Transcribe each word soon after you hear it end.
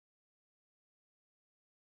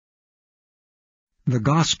The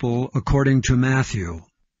Gospel according to Matthew,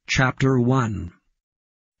 chapter 1.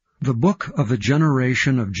 The book of the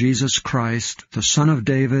generation of Jesus Christ, the son of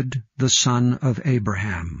David, the son of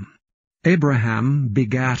Abraham. Abraham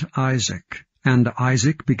begat Isaac, and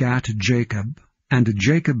Isaac begat Jacob, and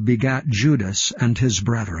Jacob begat Judas and his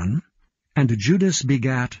brethren. And Judas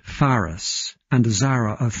begat Phares, and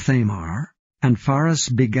Zerah of Thamar, and Phares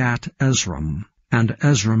begat Ezram, and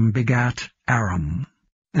Ezram begat Aram.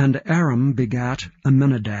 And Aram begat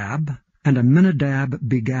Amminadab, and Amminadab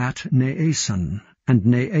begat Naason, and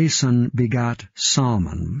Naason begat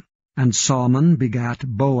Salmon, and Salmon begat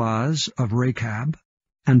Boaz of Rechab,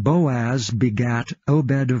 and Boaz begat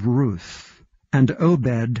Obed of Ruth, and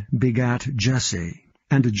Obed begat Jesse,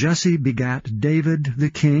 and Jesse begat David the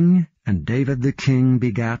king, and David the king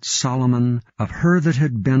begat Solomon of her that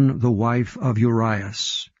had been the wife of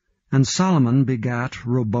Urias. And Solomon begat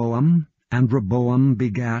Rehoboam, and Rehoboam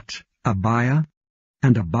begat Abiah,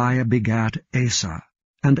 and Abiah begat Asa,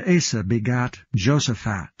 and Asa begat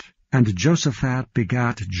Josaphat, and Josaphat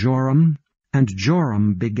begat Joram, and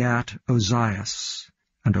Joram begat Ozias,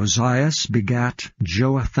 and Ozias begat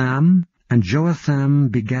Joatham, and Joatham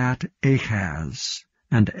begat Achaz,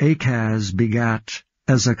 and Achaz begat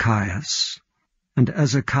Ezekias, and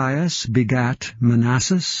Ezekias begat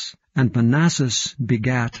Manasses, and Manasses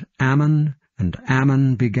begat Ammon, and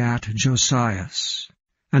Ammon begat Josias.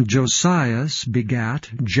 And Josias begat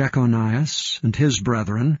Jeconias and his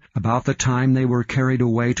brethren about the time they were carried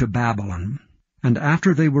away to Babylon. And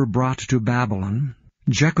after they were brought to Babylon,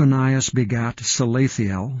 Jeconias begat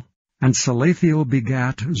Salathiel, and Salathiel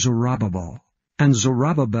begat Zerubbabel, and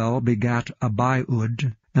Zerubbabel begat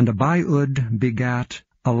Abiud, and Abiud begat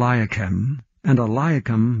Eliakim, and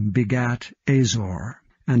Eliakim begat Azor,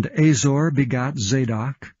 and Azor begat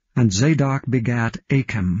Zadok, and Zadok begat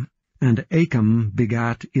Achim, and Achim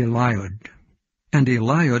begat Eliud. And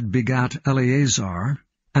Eliud begat Eleazar,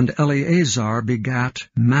 and Eleazar begat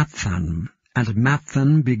Matthan, and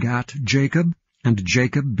Matthan begat Jacob, and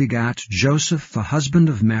Jacob begat Joseph the husband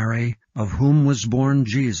of Mary, of whom was born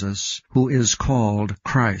Jesus, who is called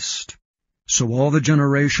Christ. So all the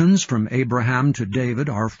generations from Abraham to David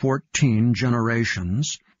are 14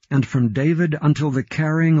 generations, and from David until the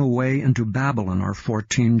carrying away into Babylon are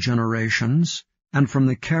 14 generations, and from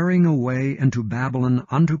the carrying away into Babylon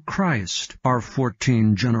unto Christ are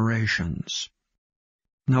 14 generations.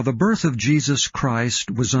 Now the birth of Jesus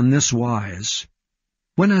Christ was on this wise.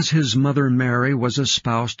 When as his mother Mary was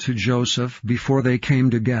espoused to Joseph before they came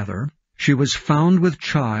together, she was found with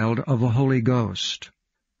child of the Holy Ghost.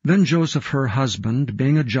 Then Joseph her husband,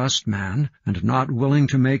 being a just man, and not willing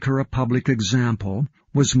to make her a public example,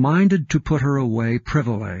 was minded to put her away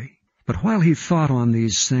privily. But while he thought on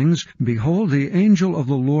these things, behold, the angel of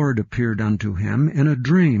the Lord appeared unto him in a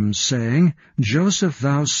dream, saying, Joseph,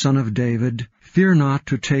 thou son of David, fear not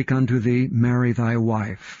to take unto thee Mary thy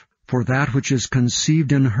wife, for that which is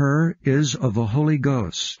conceived in her is of the Holy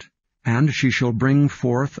Ghost. And she shall bring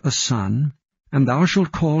forth a son, and thou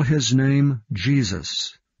shalt call his name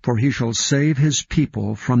Jesus, for he shall save his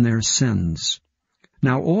people from their sins.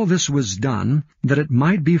 Now all this was done, that it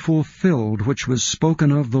might be fulfilled which was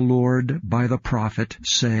spoken of the Lord by the prophet,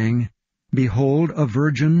 saying, Behold, a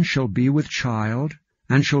virgin shall be with child,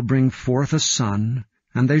 and shall bring forth a son,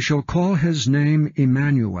 and they shall call his name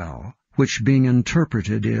Emmanuel, which being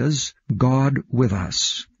interpreted is, God with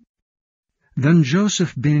us. Then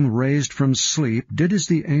Joseph, being raised from sleep, did as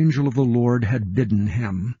the angel of the Lord had bidden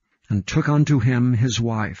him, and took unto him his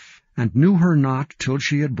wife, and knew her not till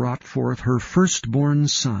she had brought forth her firstborn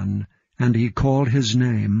son, and he called his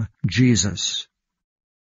name Jesus.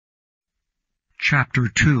 Chapter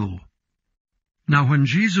 2. Now when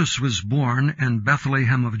Jesus was born in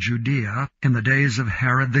Bethlehem of Judea, in the days of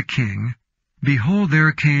Herod the king, behold,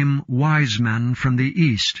 there came wise men from the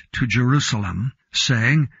east to Jerusalem,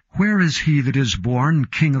 saying, Where is he that is born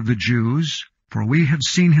King of the Jews? For we have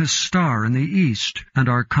seen his star in the east, and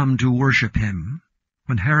are come to worship him.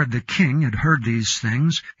 When Herod the king had heard these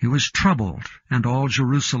things, he was troubled, and all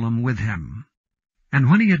Jerusalem with him. And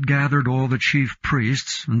when he had gathered all the chief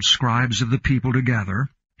priests and scribes of the people together,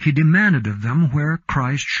 he demanded of them where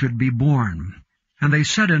Christ should be born. And they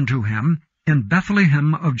said unto him, In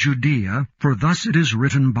Bethlehem of Judea, for thus it is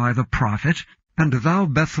written by the prophet, And thou,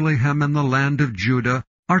 Bethlehem, in the land of Judah,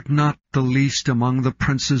 art not the least among the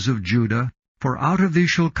princes of Judah, for out of thee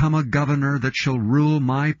shall come a governor that shall rule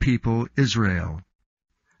my people Israel.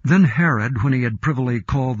 Then Herod, when he had privily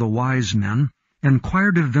called the wise men,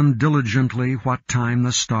 inquired of them diligently what time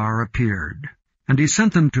the star appeared. And he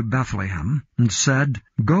sent them to Bethlehem, and said,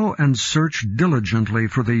 Go and search diligently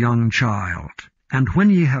for the young child, and when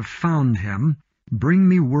ye have found him, Bring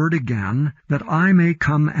me word again, that I may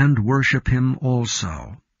come and worship him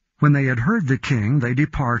also. When they had heard the king, they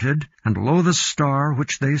departed, and lo, the star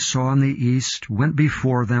which they saw in the east went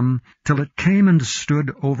before them, till it came and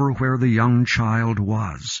stood over where the young child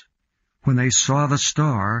was. When they saw the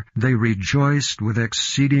star, they rejoiced with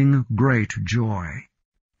exceeding great joy.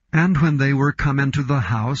 And when they were come into the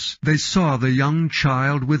house, they saw the young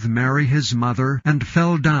child with Mary his mother, and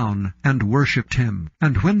fell down, and worshipped him.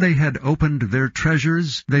 And when they had opened their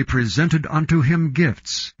treasures, they presented unto him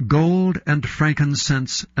gifts, gold, and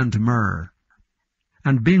frankincense, and myrrh.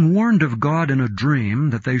 And being warned of God in a dream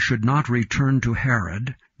that they should not return to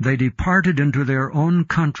Herod, they departed into their own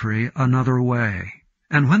country another way.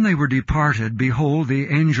 And when they were departed, behold, the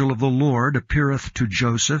angel of the Lord appeareth to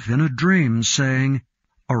Joseph in a dream, saying,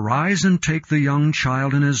 Arise and take the young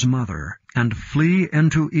child and his mother, and flee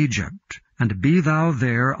into Egypt, and be thou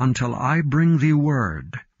there until I bring thee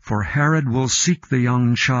word, for Herod will seek the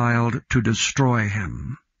young child to destroy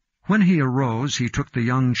him. When he arose, he took the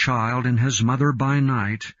young child and his mother by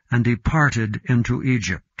night, and departed into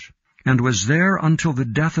Egypt, and was there until the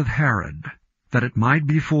death of Herod, that it might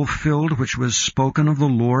be fulfilled which was spoken of the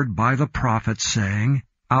Lord by the prophet, saying,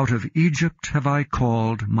 Out of Egypt have I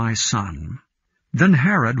called my son. Then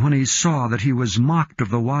Herod, when he saw that he was mocked of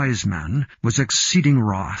the wise men, was exceeding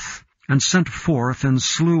wroth, and sent forth and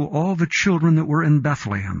slew all the children that were in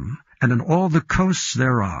Bethlehem, and in all the coasts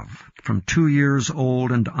thereof, from 2 years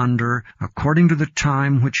old and under, according to the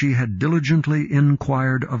time which he had diligently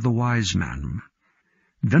inquired of the wise men.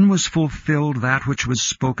 Then was fulfilled that which was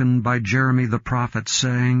spoken by Jeremy the prophet,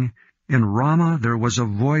 saying, In Ramah there was a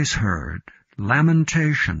voice heard,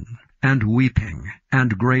 lamentation, and weeping,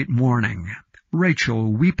 and great mourning,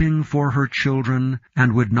 Rachel weeping for her children,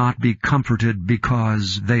 and would not be comforted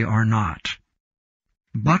because they are not.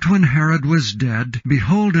 But when Herod was dead,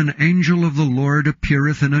 behold, an angel of the Lord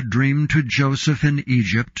appeareth in a dream to Joseph in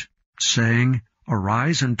Egypt, saying,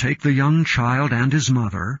 Arise and take the young child and his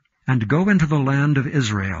mother, and go into the land of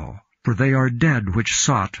Israel, for they are dead which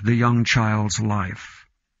sought the young child's life.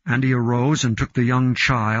 And he arose and took the young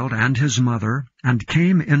child and his mother, and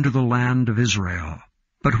came into the land of Israel.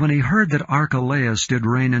 But when he heard that Archelaus did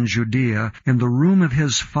reign in Judea, in the room of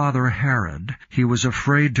his father Herod, he was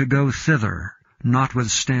afraid to go thither.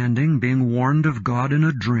 Notwithstanding, being warned of God in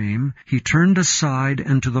a dream, he turned aside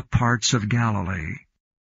into the parts of Galilee.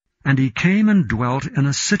 And he came and dwelt in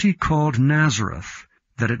a city called Nazareth,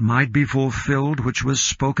 that it might be fulfilled which was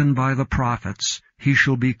spoken by the prophets, He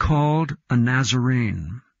shall be called a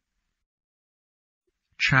Nazarene.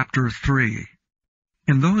 Chapter 3.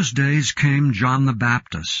 In those days came John the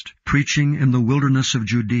Baptist, preaching in the wilderness of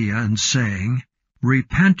Judea, and saying,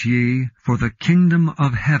 Repent ye, for the kingdom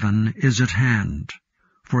of heaven is at hand.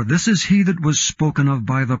 For this is he that was spoken of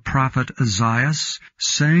by the prophet Esaias,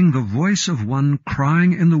 saying, The voice of one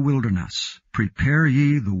crying in the wilderness, Prepare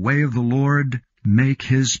ye the way of the Lord, make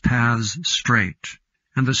his paths straight.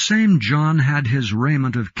 And the same John had his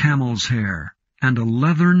raiment of camel's hair, and a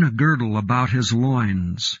leathern girdle about his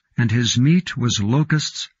loins, and his meat was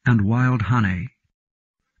locusts and wild honey.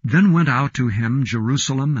 Then went out to him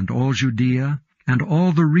Jerusalem and all Judea, and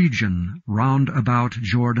all the region round about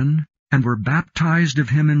Jordan, and were baptized of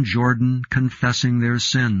him in Jordan, confessing their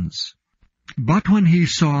sins. But when he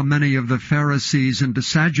saw many of the Pharisees and the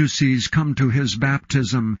Sadducees come to his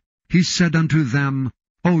baptism, he said unto them,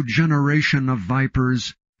 O generation of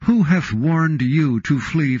vipers, who hath warned you to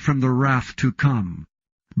flee from the wrath to come?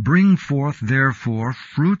 Bring forth therefore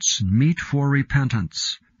fruits meet for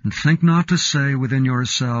repentance, and think not to say within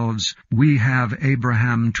yourselves, We have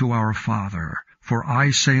Abraham to our father. For I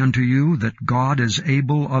say unto you that God is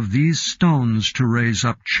able of these stones to raise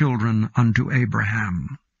up children unto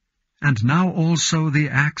Abraham. And now also the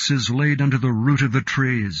axe is laid unto the root of the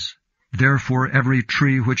trees. Therefore every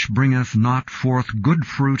tree which bringeth not forth good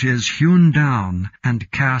fruit is hewn down, and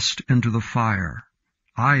cast into the fire.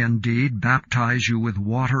 I indeed baptize you with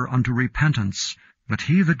water unto repentance, but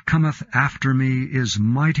he that cometh after me is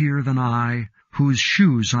mightier than I, whose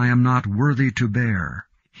shoes I am not worthy to bear.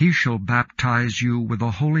 He shall baptize you with the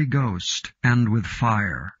Holy Ghost and with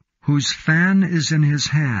fire, whose fan is in his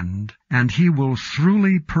hand, and he will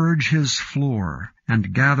throughly purge his floor,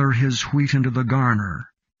 and gather his wheat into the garner,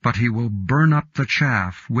 but he will burn up the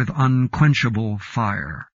chaff with unquenchable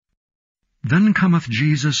fire. Then cometh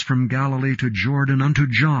Jesus from Galilee to Jordan unto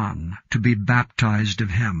John, to be baptized of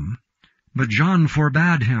him. But John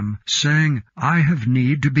forbade him, saying, I have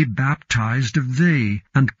need to be baptized of thee,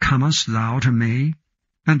 and comest thou to me?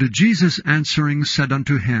 And Jesus answering said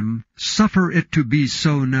unto him, Suffer it to be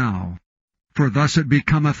so now, for thus it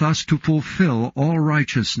becometh us to fulfill all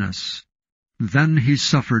righteousness. then he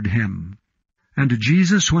suffered him. And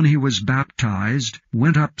Jesus, when he was baptized,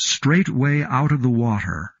 went up straightway out of the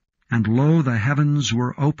water. And lo, the heavens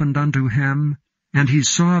were opened unto him, and he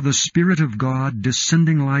saw the Spirit of God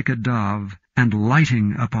descending like a dove, and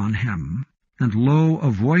lighting upon him. And lo,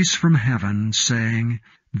 a voice from heaven, saying,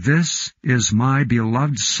 This is my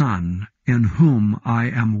beloved Son, in whom I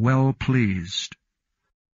am well pleased.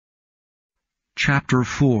 Chapter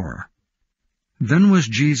 4. Then was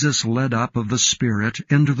Jesus led up of the Spirit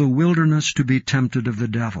into the wilderness to be tempted of the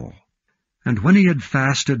devil. And when he had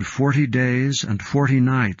fasted 40 days and 40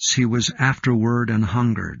 nights, he was afterward an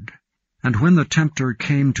hungered. And when the tempter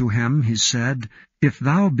came to him, he said, If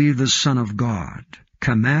thou be the Son of God,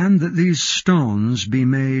 command that these stones be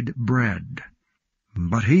made bread.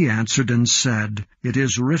 But he answered and said, It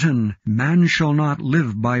is written, Man shall not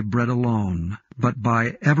live by bread alone, but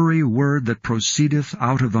by every word that proceedeth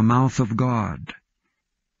out of the mouth of God.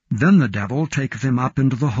 Then the devil taketh him up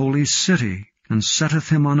into the holy city, and setteth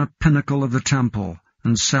him on a pinnacle of the temple,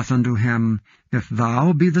 and saith unto him, If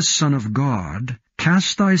thou be the Son of God,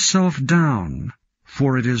 cast thyself down.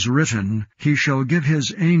 For it is written, He shall give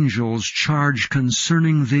his angels charge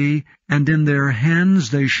concerning thee, and in their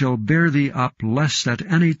hands they shall bear thee up, lest at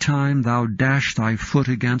any time thou dash thy foot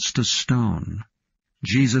against a stone.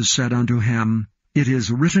 Jesus said unto him, It is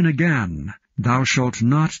written again, Thou shalt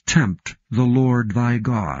not tempt the Lord thy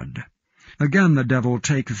God. Again the devil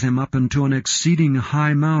taketh him up into an exceeding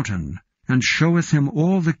high mountain, and showeth him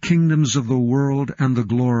all the kingdoms of the world and the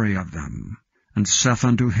glory of them, and saith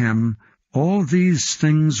unto him, All these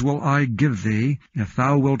things will I give thee, if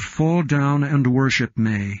thou wilt fall down and worship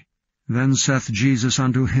me. Then saith Jesus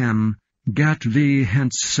unto him, Get thee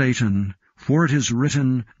hence, Satan, for it is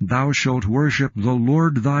written, Thou shalt worship the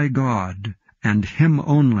Lord thy God, and him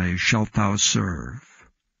only shalt thou serve.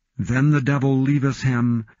 Then the devil leaveth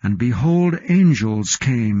him, and behold, angels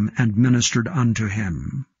came and ministered unto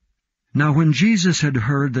him. Now when Jesus had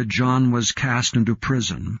heard that John was cast into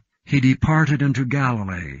prison, he departed into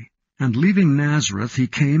Galilee. And leaving Nazareth, he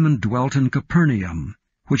came and dwelt in Capernaum,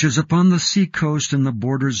 which is upon the sea coast in the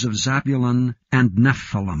borders of Zabulon and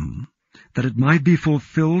Nephthalim, that it might be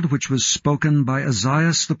fulfilled which was spoken by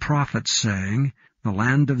Isaiah the prophet, saying, The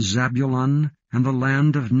land of Zabulon and the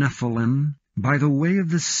land of Nephthalim, by the way of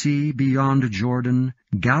the sea beyond Jordan,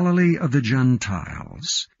 Galilee of the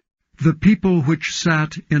Gentiles. The people which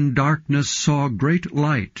sat in darkness saw great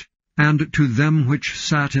light, and to them which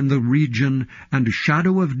sat in the region and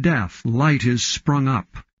shadow of death light is sprung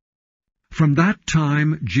up. From that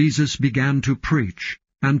time Jesus began to preach,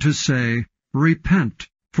 and to say, Repent,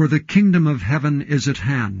 for the kingdom of heaven is at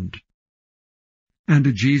hand.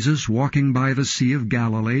 And Jesus, walking by the sea of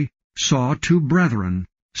Galilee, saw 2 brethren,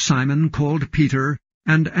 Simon called Peter,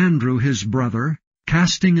 and Andrew his brother,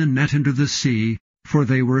 casting a net into the sea, for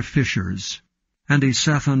they were fishers. And he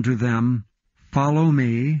saith unto them, Follow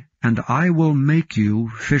me, and I will make you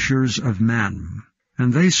fishers of men.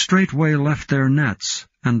 And they straightway left their nets,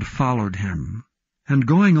 and followed him. And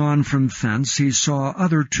going on from thence he saw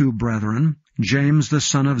other 2 brethren, James the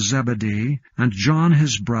son of Zebedee, and John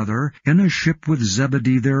his brother, in a ship with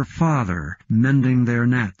Zebedee their father, mending their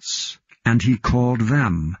nets. And he called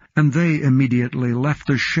them, and they immediately left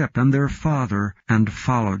the ship and their father, and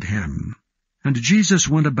followed him. And Jesus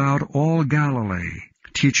went about all Galilee,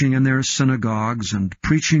 teaching in their synagogues, and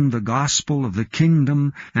preaching the gospel of the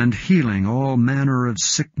kingdom, and healing all manner of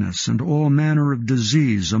sickness and all manner of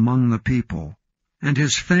disease among the people. And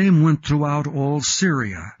his fame went throughout all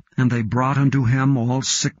Syria, and they brought unto him all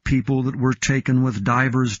sick people that were taken with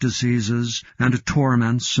divers diseases and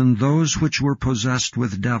torments, and those which were possessed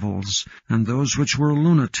with devils, and those which were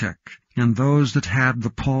lunatic, and those that had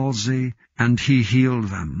the palsy, and he healed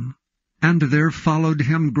them. And there followed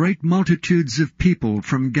him great multitudes of people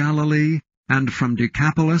from Galilee, and from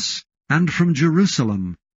Decapolis, and from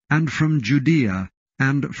Jerusalem, and from Judea,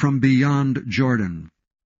 and from beyond Jordan.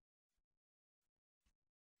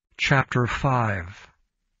 Chapter 5.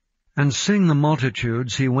 And seeing the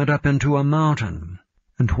multitudes, he went up into a mountain.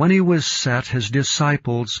 And when he was set, his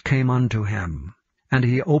disciples came unto him. And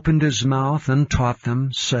he opened his mouth and taught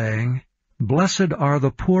them, saying, Blessed are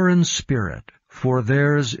the poor in spirit, for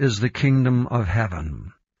theirs is the kingdom of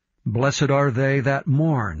heaven. Blessed are they that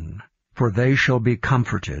mourn, for they shall be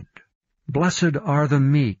comforted. Blessed are the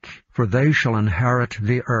meek, for they shall inherit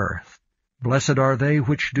the earth. Blessed are they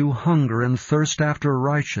which do hunger and thirst after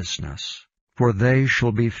righteousness, for they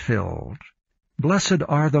shall be filled. Blessed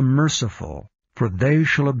are the merciful, for they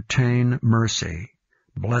shall obtain mercy.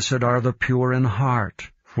 Blessed are the pure in heart,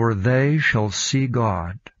 for they shall see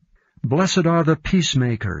God. Blessed are the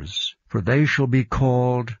peacemakers, for they shall be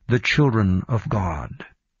called the children of God.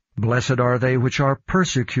 Blessed are they which are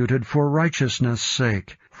persecuted for righteousness'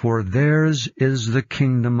 sake, for theirs is the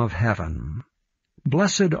kingdom of heaven.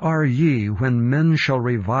 Blessed are ye when men shall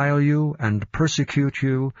revile you, and persecute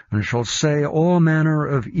you, and shall say all manner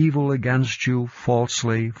of evil against you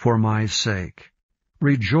falsely for my sake.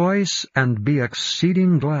 Rejoice and be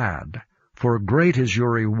exceeding glad, for great is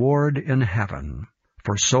your reward in heaven.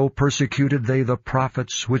 For so persecuted they the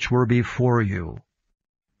prophets which were before you.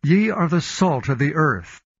 Ye are the salt of the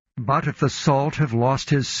earth. But if the salt have lost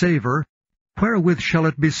his savour, wherewith shall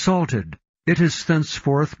it be salted? It is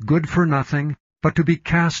thenceforth good for nothing, but to be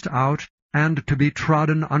cast out, and to be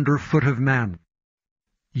trodden under foot of men.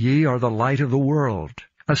 Ye are the light of the world.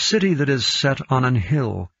 A city that is set on an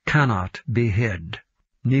hill cannot be hid.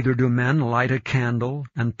 Neither do men light a candle,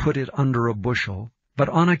 and put it under a bushel, but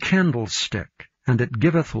on a candlestick, and it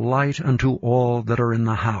giveth light unto all that are in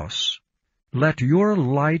the house. Let your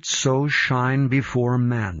light so shine before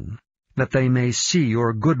men, that they may see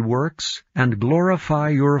your good works, and glorify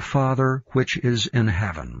your Father which is in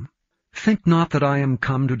heaven. Think not that I am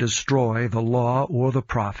come to destroy the law or the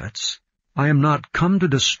prophets. I am not come to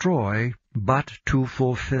destroy, but to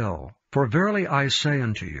fulfill. For verily I say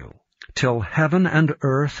unto you, till heaven and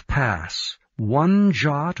earth pass, one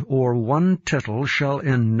jot or one tittle shall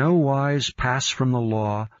in no wise pass from the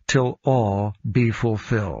law, till all be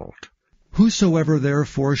fulfilled. Whosoever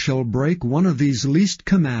therefore shall break one of these least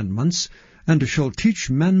commandments, and shall teach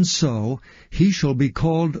men so, he shall be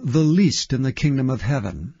called the least in the kingdom of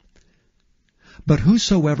heaven. But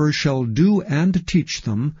whosoever shall do and teach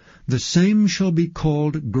them, the same shall be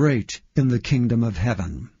called great in the kingdom of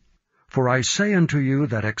heaven. For I say unto you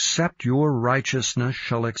that except your righteousness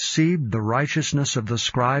shall exceed the righteousness of the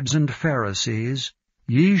scribes and Pharisees,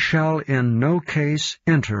 ye shall in no case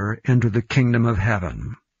enter into the kingdom of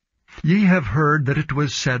heaven. Ye have heard that it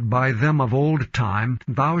was said by them of old time,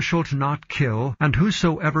 Thou shalt not kill, and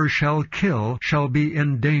whosoever shall kill shall be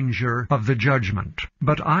in danger of the judgment.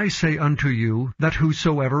 But I say unto you, that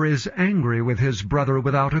whosoever is angry with his brother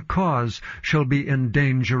without a cause shall be in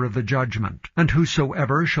danger of the judgment. And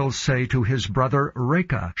whosoever shall say to his brother,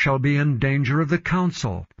 Raca, shall be in danger of the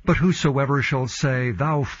council. But whosoever shall say,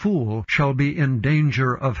 Thou fool, shall be in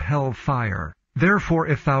danger of hell fire. Therefore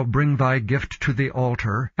if thou bring thy gift to the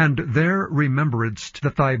altar, and there rememberedst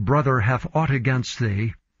that thy brother hath aught against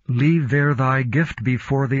thee, leave there thy gift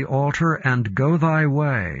before the altar, and go thy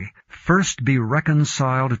way. First be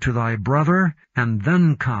reconciled to thy brother, and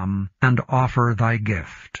then come and offer thy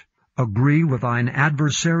gift. Agree with thine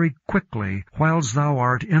adversary quickly, whiles thou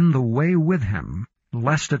art in the way with him,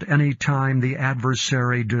 lest at any time the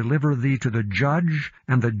adversary deliver thee to the judge,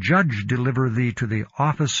 and the judge deliver thee to the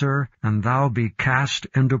officer, and thou be cast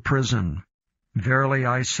into prison. Verily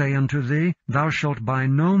I say unto thee, thou shalt by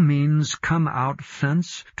no means come out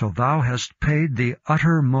thence, till thou hast paid the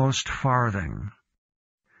uttermost farthing.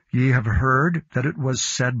 Ye have heard that it was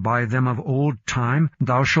said by them of old time,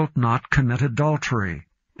 Thou shalt not commit adultery.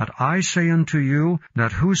 But I say unto you,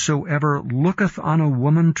 that whosoever looketh on a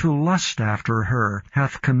woman to lust after her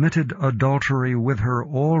hath committed adultery with her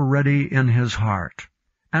already in his heart.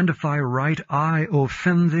 And if thy right eye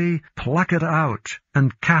offend thee, pluck it out,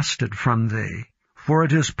 and cast it from thee. For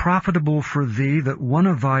it is profitable for thee that one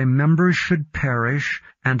of thy members should perish,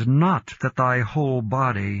 and not that thy whole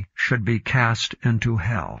body should be cast into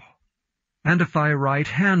hell. And if thy right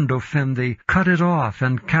hand offend thee, cut it off,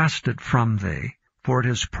 and cast it from thee. For it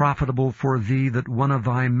is profitable for thee that one of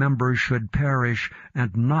thy members should perish,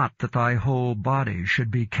 and not that thy whole body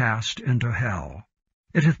should be cast into hell.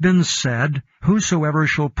 It hath been said, Whosoever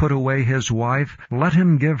shall put away his wife, let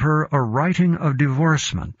him give her a writing of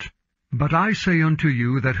divorcement. But I say unto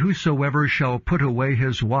you that whosoever shall put away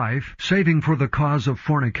his wife, saving for the cause of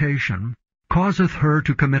fornication, causeth her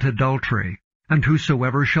to commit adultery, and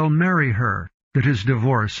whosoever shall marry her that is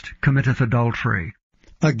divorced committeth adultery.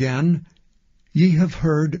 Again, ye have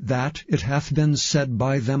heard that it hath been said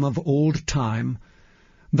by them of old time,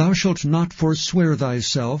 Thou shalt not forswear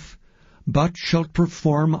thyself, but shalt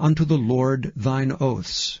perform unto the Lord thine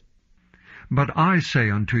oaths. But I say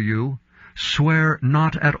unto you, Swear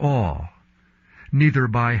not at all, neither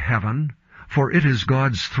by heaven, for it is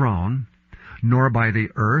God's throne, nor by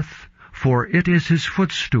the earth, for it is his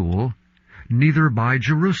footstool, neither by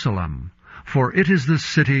Jerusalem, for it is the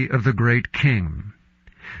city of the great King.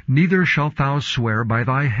 Neither shalt thou swear by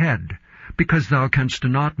thy head, because thou canst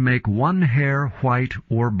not make one hair white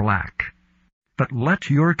or black. But let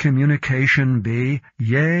your communication be,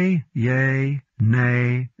 Yea, yea,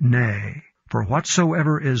 nay, nay. For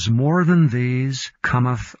whatsoever is more than these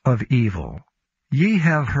cometh of evil. Ye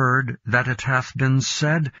have heard that it hath been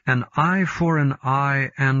said, An eye for an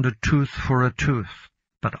eye, and a tooth for a tooth.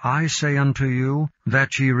 But I say unto you,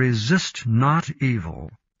 that ye resist not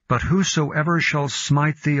evil. But whosoever shall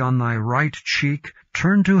smite thee on thy right cheek,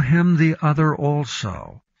 turn to him the other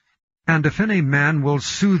also. And if any man will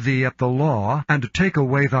sue thee at the law, and take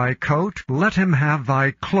away thy coat, let him have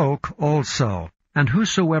thy cloak also. And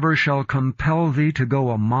whosoever shall compel thee to go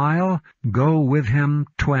a mile, go with him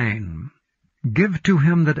twain. Give to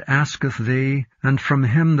him that asketh thee, and from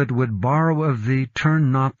him that would borrow of thee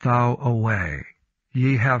turn not thou away.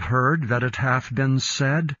 Ye have heard that it hath been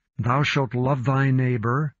said, Thou shalt love thy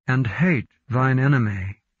neighbor, and hate thine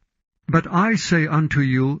enemy. But I say unto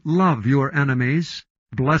you, Love your enemies,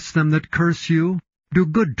 bless them that curse you, do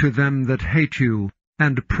good to them that hate you,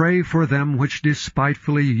 and pray for them which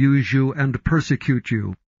despitefully use you and persecute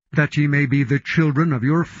you, that ye may be the children of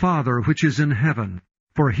your Father which is in heaven.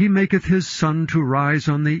 For he maketh his sun to rise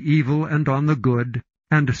on the evil and on the good,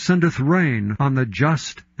 and sendeth rain on the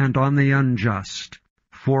just and on the unjust.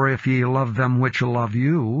 For if ye love them which love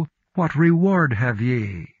you, what reward have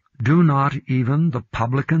ye? Do not even the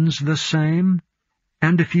publicans the same?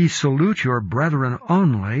 And if ye salute your brethren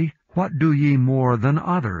only, what do ye more than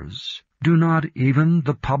others? Do not even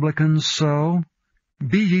the publicans so?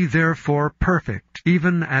 Be ye therefore perfect,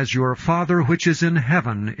 even as your Father which is in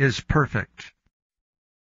heaven is perfect.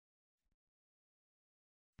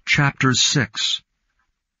 Chapter 6.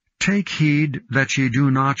 Take heed that ye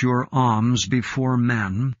do not your alms before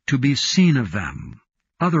men, to be seen of them.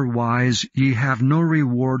 Otherwise ye have no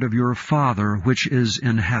reward of your Father which is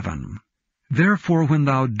in heaven. Therefore when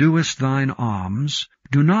thou doest thine alms,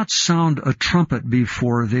 do not sound a trumpet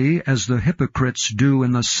before thee, as the hypocrites do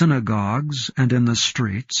in the synagogues and in the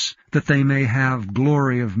streets, that they may have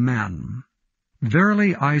glory of men.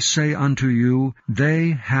 Verily I say unto you,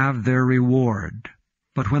 they have their reward.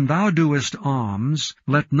 But when thou doest alms,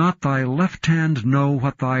 let not thy left hand know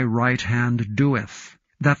what thy right hand doeth,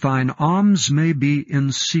 that thine alms may be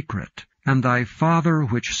in secret, and thy Father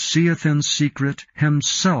which seeth in secret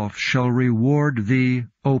himself shall reward thee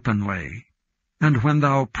openly. And when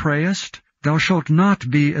thou prayest, thou shalt not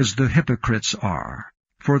be as the hypocrites are,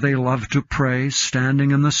 for they love to pray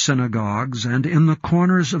standing in the synagogues and in the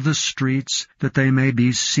corners of the streets, that they may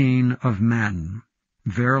be seen of men.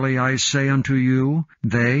 Verily I say unto you,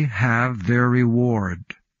 they have their reward.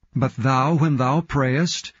 But thou, when thou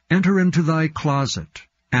prayest, enter into thy closet,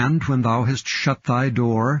 and when thou hast shut thy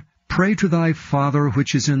door, pray to thy Father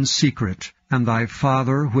which is in secret, and thy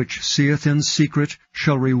Father which seeth in secret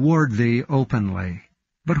shall reward thee openly.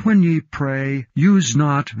 But when ye pray, use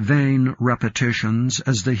not vain repetitions,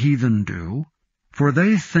 as the heathen do, for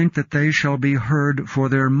they think that they shall be heard for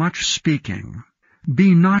their much speaking.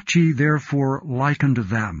 Be not ye therefore like unto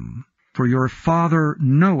them, for your Father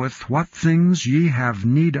knoweth what things ye have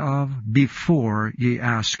need of before ye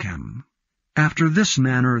ask him. After this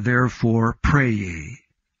manner therefore pray ye,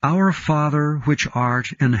 Our Father which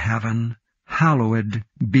art in heaven, hallowed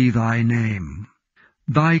be thy name.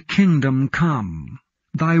 Thy kingdom come,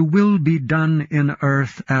 thy will be done in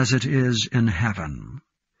earth as it is in heaven.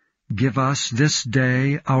 Give us this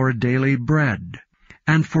day our daily bread,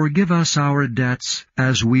 and forgive us our debts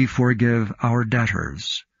as we forgive our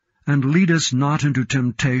debtors. And lead us not into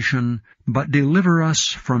temptation, but deliver us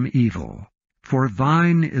from evil. For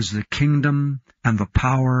thine is the kingdom, and the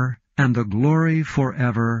power, and the glory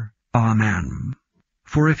forever. Amen.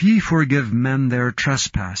 For if ye forgive men their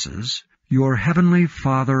trespasses, your heavenly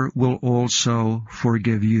Father will also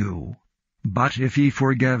forgive you. But if ye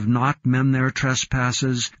forgive not men their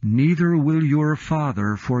trespasses, neither will your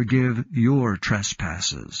Father forgive your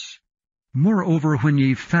trespasses. Moreover, when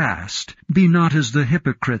ye fast, be not as the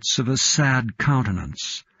hypocrites of a sad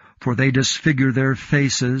countenance, for they disfigure their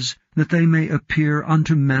faces, that they may appear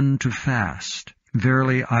unto men to fast.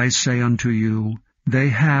 Verily I say unto you, they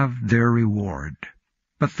have their reward.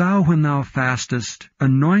 But thou, when thou fastest,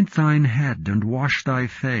 anoint thine head, and wash thy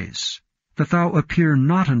face, that thou appear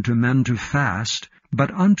not unto men to fast,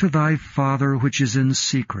 but unto thy Father which is in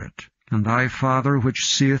secret, and thy Father which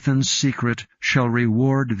seeth in secret shall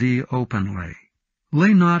reward thee openly.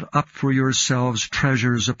 Lay not up for yourselves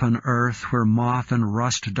treasures upon earth, where moth and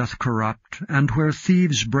rust doth corrupt, and where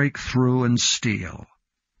thieves break through and steal.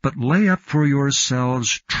 But lay up for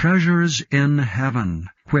yourselves treasures in heaven,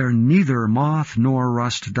 where neither moth nor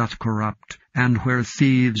rust doth corrupt, and where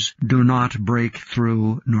thieves do not break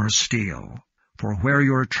through nor steal. For where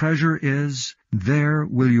your treasure is, there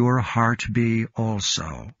will your heart be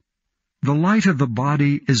also. The light of the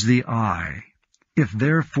body is the eye. If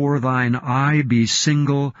therefore thine eye be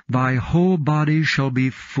single, thy whole body shall be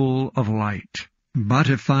full of light. But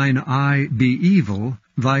if thine eye be evil,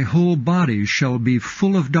 thy whole body shall be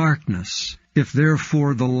full of darkness. If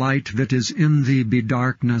therefore the light that is in thee be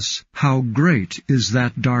darkness, how great is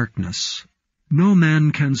that darkness? No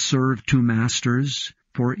man can serve two masters,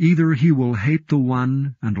 for either he will hate the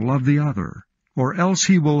one and love the other, or else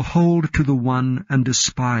he will hold to the one and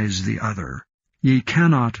despise the other. Ye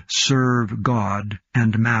cannot serve God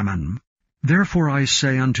and mammon. Therefore I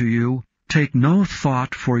say unto you, take no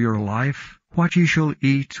thought for your life, what ye shall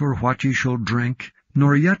eat or what ye shall drink,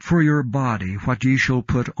 nor yet for your body what ye shall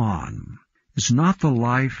put on. Is not the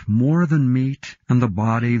life more than meat, and the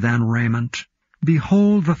body than raiment?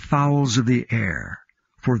 Behold the fowls of the air,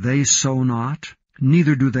 for they sow not,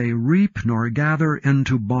 neither do they reap nor gather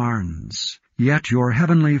into barns, yet your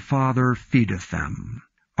heavenly Father feedeth them.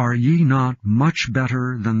 Are ye not much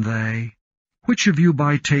better than they? Which of you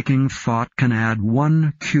by taking thought can add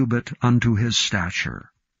 1 cubit unto his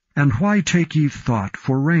stature? And why take ye thought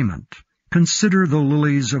for raiment? Consider the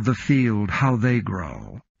lilies of the field, how they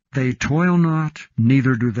grow. They toil not,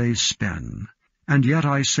 neither do they spin. And yet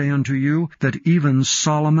I say unto you, that even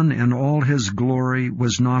Solomon in all his glory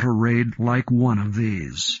was not arrayed like one of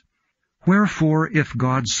these. Wherefore, if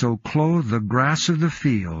God so clothe the grass of the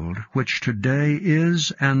field, which today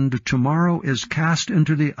is and tomorrow is cast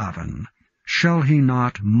into the oven, shall he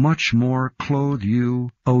not much more clothe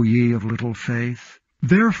you, O ye of little faith?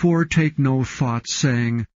 Therefore take no thought,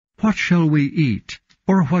 saying, What shall we eat?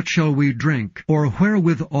 Or what shall we drink? Or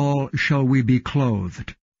wherewithal shall we be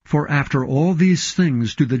clothed? For after all these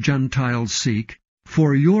things do the Gentiles seek.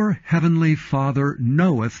 For your heavenly Father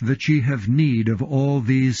knoweth that ye have need of all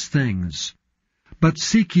these things. But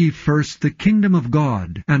seek ye first the kingdom of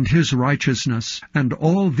God, and his righteousness, and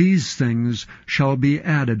all these things shall be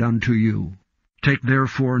added unto you. Take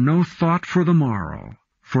therefore no thought for the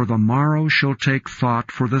morrow shall take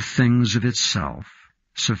thought for the things of itself.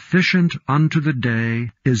 Sufficient unto the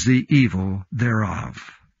day is the evil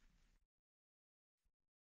thereof.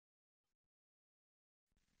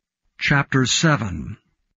 Chapter 7.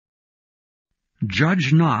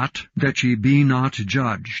 Judge not, that ye be not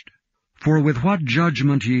judged. For with what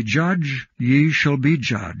judgment ye judge, ye shall be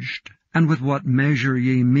judged, and with what measure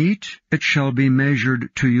ye mete, it shall be measured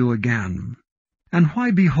to you again. And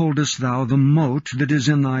why beholdest thou the mote that is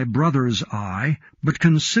in thy brother's eye, but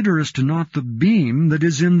considerest not the beam that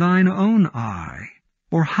is in thine own eye?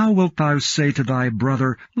 Or how wilt thou say to thy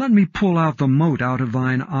brother, Let me pull out the mote out of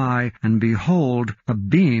thine eye, and behold, a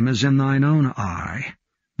beam is in thine own eye?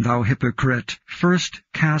 Thou hypocrite, first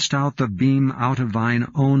cast out the beam out of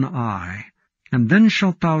thine own eye, and then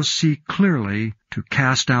shalt thou see clearly to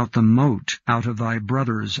cast out the mote out of thy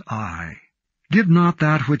brother's eye. Give not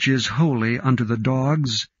that which is holy unto the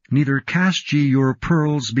dogs, neither cast ye your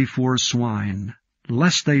pearls before swine,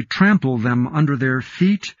 lest they trample them under their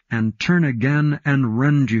feet, and turn again and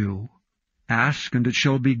rend you. Ask, and it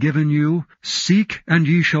shall be given you. Seek, and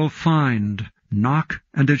ye shall find. Knock,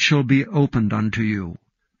 and it shall be opened unto you.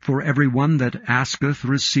 For every one that asketh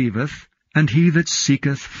receiveth, and he that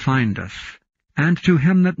seeketh findeth, and to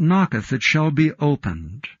him that knocketh it shall be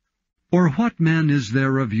opened. Or what man is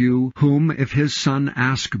there of you, whom, if his son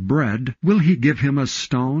ask bread, will he give him a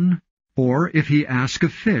stone? Or if he ask a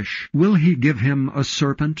fish, will he give him a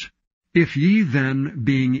serpent? If ye then,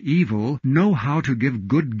 being evil, know how to give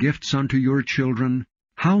good gifts unto your children,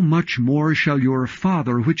 how much more shall your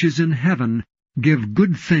Father which is in heaven give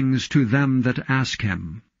good things to them that ask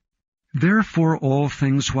him? Therefore all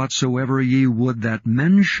things whatsoever ye would that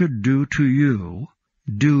men should do to you,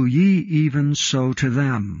 do ye even so to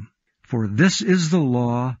them. For this is the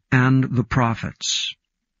law and the prophets.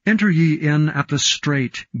 Enter ye in at the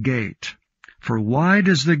strait gate. For wide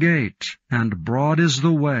is the gate, and broad is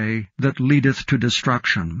the way that leadeth to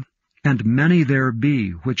destruction, and many there be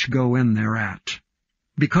which go in thereat.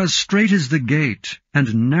 Because strait is the gate,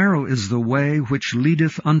 and narrow is the way which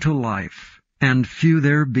leadeth unto life, and few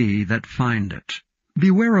there be that find it.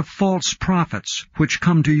 Beware of false prophets, which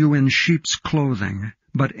come to you in sheep's clothing,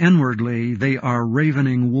 but inwardly they are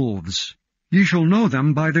ravening wolves. Ye shall know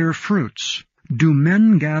them by their fruits. Do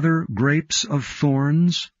men gather grapes of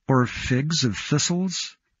thorns, or figs of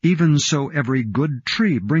thistles? Even so every good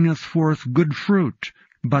tree bringeth forth good fruit,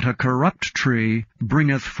 but a corrupt tree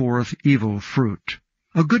bringeth forth evil fruit.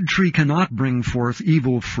 A good tree cannot bring forth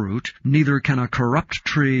evil fruit, neither can a corrupt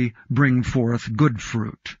tree bring forth good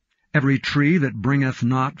fruit. Every tree that bringeth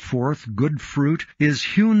not forth good fruit is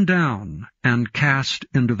hewn down, and cast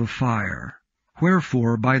into the fire.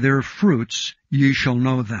 Wherefore by their fruits ye shall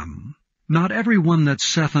know them. Not every one that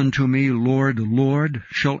saith unto me, Lord, Lord,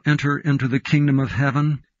 shall enter into the kingdom of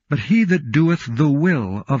heaven, but he that doeth the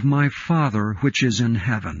will of my Father which is in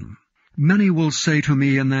heaven. Many will say to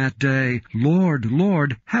me in that day, Lord,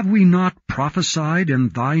 Lord, have we not prophesied in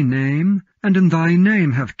thy name, and in thy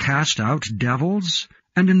name have cast out devils,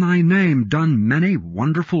 and in thy name done many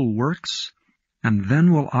wonderful works? And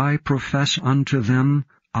then will I profess unto them,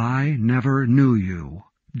 I never knew you.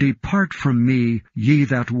 Depart from me, ye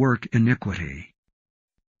that work iniquity.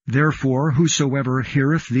 Therefore whosoever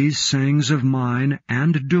heareth these sayings of mine,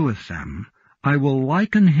 and doeth them, I will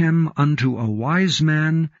liken him unto a wise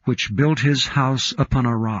man which built his house upon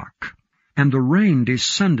a rock. And the rain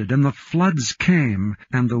descended, and the floods came,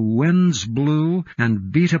 and the winds blew,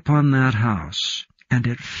 and beat upon that house. And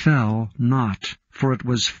it fell not, for it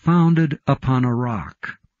was founded upon a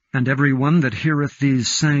rock. And every one that heareth these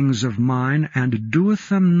sayings of mine, and doeth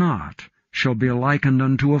them not, shall be likened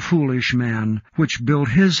unto a foolish man, which built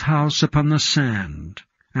his house upon the sand.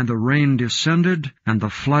 And the rain descended, and the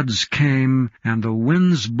floods came, and the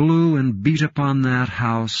winds blew and beat upon that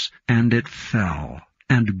house, and it fell,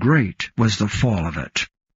 and great was the fall of it.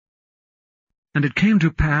 And it came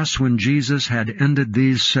to pass, when Jesus had ended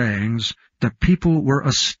these sayings, the people were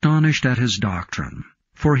astonished at his doctrine,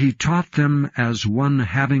 for he taught them as one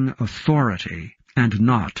having authority, and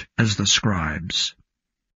not as the scribes.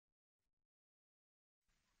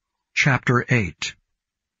 Chapter 8.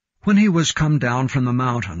 When he was come down from the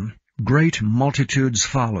mountain, great multitudes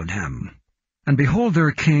followed him. And behold,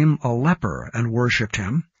 there came a leper, and worshipped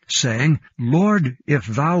him, saying, Lord, if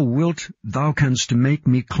thou wilt, thou canst make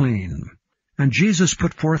me clean. And Jesus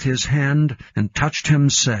put forth his hand, and touched him,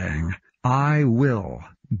 saying, I will,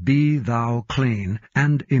 be thou clean.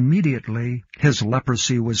 And immediately his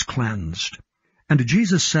leprosy was cleansed. And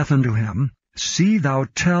Jesus saith unto him, See thou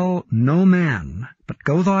tell no man, but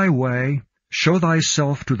go thy way, show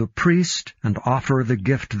thyself to the priest, and offer the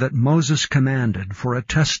gift that Moses commanded for a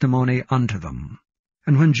testimony unto them.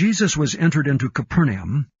 And when Jesus was entered into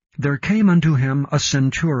Capernaum, there came unto him a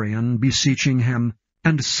centurion, beseeching him,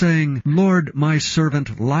 and saying, Lord, my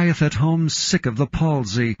servant lieth at home sick of the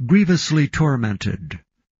palsy, grievously tormented.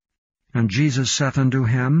 And Jesus saith unto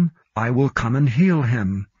him, I will come and heal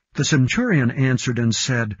him. The centurion answered and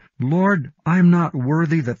said, Lord, I am not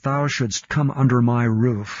worthy that thou shouldst come under my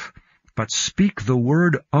roof. But speak the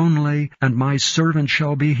word only, and my servant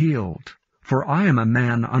shall be healed. For I am a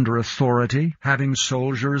man under authority, having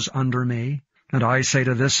soldiers under me. And I say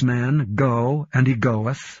to this man, Go, and he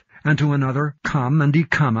goeth, and to another, Come, and he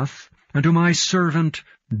cometh, and to my servant,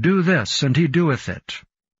 Do this, and he doeth it.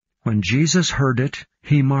 When Jesus heard it,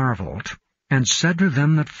 he marveled, and said to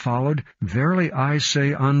them that followed, Verily I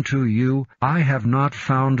say unto you, I have not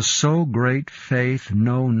found so great faith,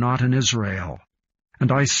 no, not in Israel.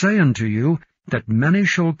 And I say unto you, that many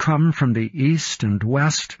shall come from the east and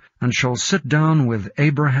west, and shall sit down with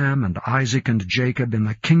Abraham and Isaac and Jacob in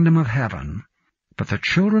the kingdom of heaven. But the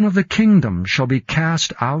children of the kingdom shall be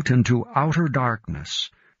cast out into outer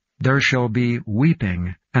darkness. There shall be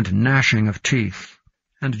weeping and gnashing of teeth.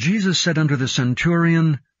 And Jesus said unto the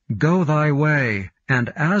centurion, Go thy way, and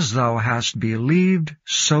as thou hast believed,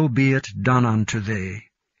 so be it done unto thee.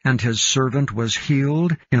 And his servant was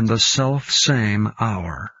healed in the selfsame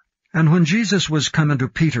hour. And when Jesus was come into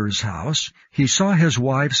Peter's house, he saw his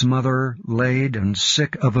wife's mother laid and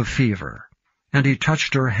sick of a fever. And he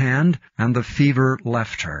touched her hand, and the fever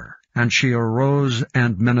left her. And she arose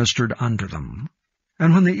and ministered unto them.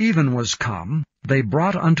 And when the even was come, they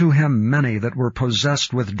brought unto him many that were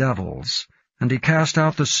possessed with devils. And he cast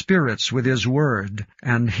out the spirits with his word,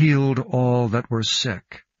 and healed all that were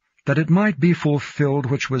sick, that it might be fulfilled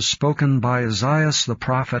which was spoken by Isaiah the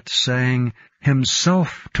prophet, saying,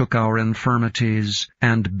 Himself took our infirmities,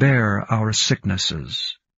 and bare our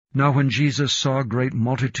sicknesses. Now when Jesus saw great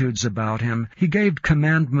multitudes about him, he gave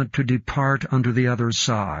commandment to depart unto the other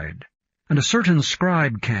side. And a certain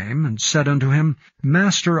scribe came, and said unto him,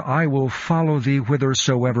 Master, I will follow thee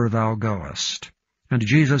whithersoever thou goest. And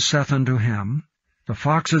Jesus saith unto him, The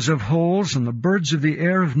foxes have holes, and the birds of the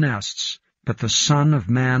air have nests, but the Son of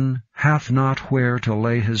Man hath not where to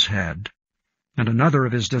lay his head. And another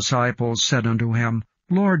of his disciples said unto him,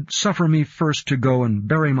 Lord, suffer me first to go and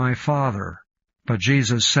bury my father. But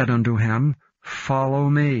Jesus said unto him, Follow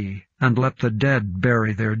me, and let the dead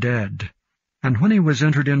bury their dead. And when he was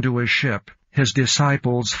entered into a ship, his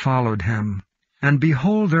disciples followed him. And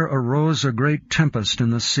behold, there arose a great tempest in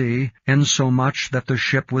the sea, insomuch that the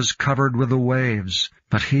ship was covered with the waves.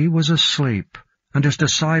 But he was asleep. And his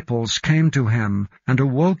disciples came to him, and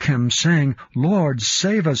awoke him, saying, Lord,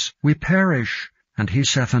 save us, we perish. And he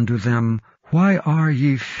saith unto them, Why are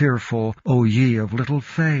ye fearful, O ye of little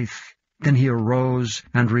faith? Then he arose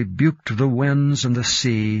and rebuked the winds and the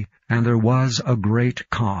sea, and there was a great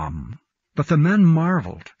calm. But the men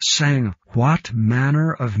marveled, saying, What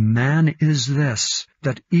manner of man is this,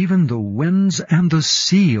 that even the winds and the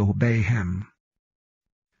sea obey him?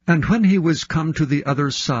 And when he was come to the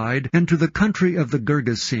other side, and to the country of the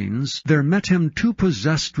Gergesenes, there met him 2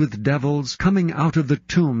 possessed with devils, coming out of the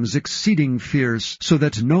tombs exceeding fierce, so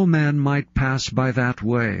that no man might pass by that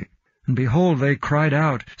way. And behold, they cried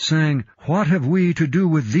out, saying, What have we to do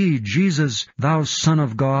with thee, Jesus, thou Son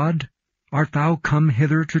of God? Art thou come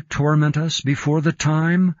hither to torment us before the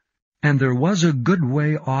time? And there was a good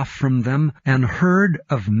way off from them an herd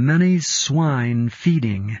of many swine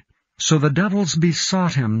feeding. So the devils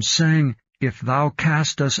besought him, saying, If thou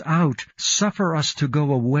cast us out, suffer us to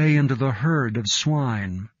go away into the herd of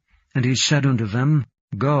swine. And he said unto them,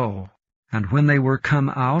 Go. And when they were come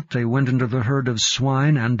out, they went into the herd of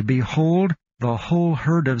swine, and behold, the whole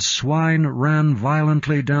herd of swine ran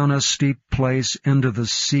violently down a steep place into the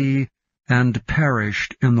sea, and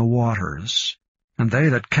perished in the waters. And they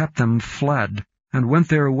that kept them fled, and went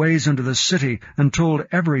their ways into the city, and told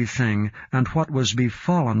everything, and what was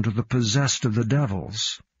befallen to the possessed of the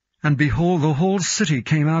devils. And behold, the whole city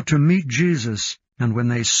came out to meet Jesus, and when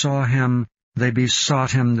they saw him, they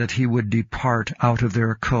besought him that he would depart out of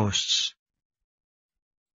their coasts.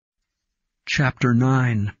 Chapter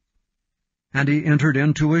 9. And he entered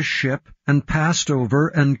into a ship, and passed over,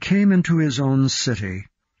 and came into his own city.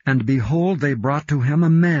 And behold, they brought to him a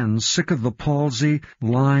man sick of the palsy,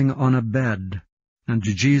 lying on a bed. And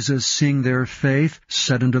Jesus, seeing their faith,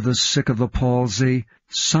 said unto the sick of the palsy,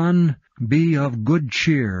 Son, be of good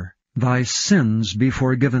cheer, thy sins be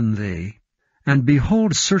forgiven thee. And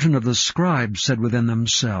behold, certain of the scribes said within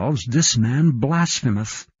themselves, This man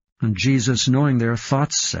blasphemeth. And Jesus, knowing their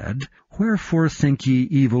thoughts, said, Wherefore think ye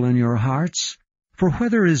evil in your hearts? For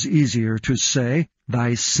whether is easier to say,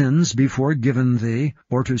 Thy sins be forgiven thee,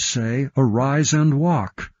 or to say, Arise and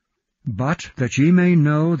walk? But that ye may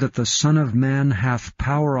know that the Son of Man hath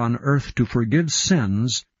power on earth to forgive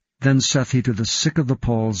sins, then saith he to the sick of the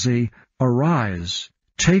palsy, Arise,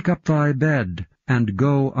 take up thy bed, and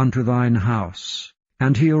go unto thine house.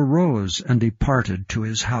 And he arose and departed to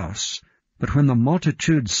his house. But when the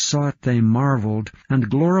multitude saw it, they marveled, and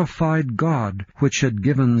glorified God, which had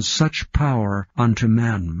given such power unto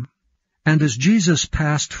men. And as Jesus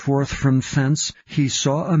passed forth from thence, he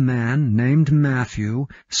saw a man named Matthew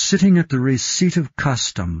sitting at the receipt of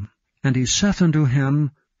custom. And he saith unto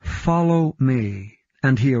him, Follow me.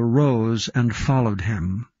 And he arose and followed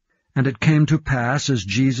him. And it came to pass, as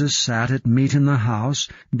Jesus sat at meat in the house,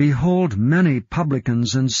 behold, many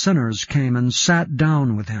publicans and sinners came and sat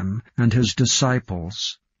down with him and his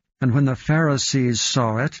disciples. And when the Pharisees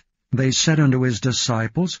saw it, they said unto his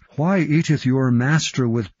disciples, Why eateth your master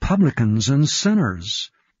with publicans and sinners?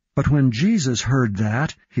 But when Jesus heard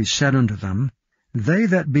that, he said unto them, They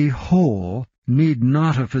that be whole need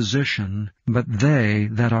not a physician, but they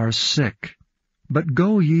that are sick. But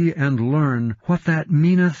go ye and learn what that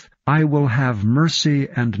meaneth, I will have mercy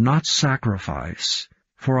and not sacrifice.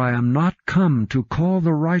 For I am not come to call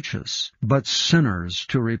the righteous, but sinners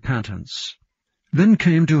to repentance. Then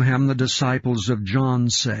came to him the disciples of John,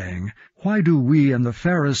 saying, Why do we and the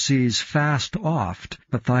Pharisees fast oft,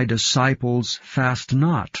 but thy disciples fast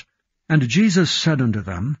not? And Jesus said unto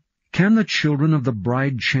them, Can the children of the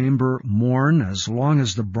bride chamber mourn as long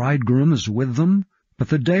as the bridegroom is with them? But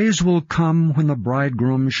the days will come when the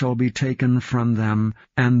bridegroom shall be taken from them,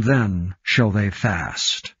 and then shall they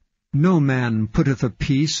fast. No man putteth a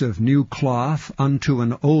piece of new cloth unto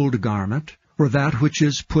an old garment, or that which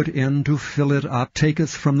is put in to fill it up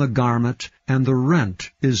taketh from the garment, and the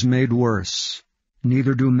rent is made worse.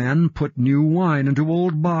 Neither do men put new wine into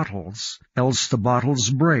old bottles, else the bottles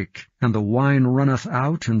break, and the wine runneth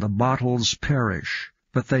out, and the bottles perish.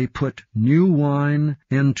 But they put new wine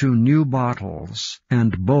into new bottles,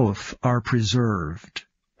 and both are preserved.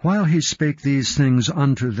 While he spake these things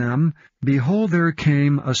unto them, behold, there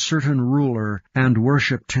came a certain ruler, and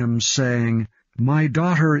worshipped him, saying, My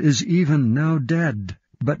daughter is even now dead,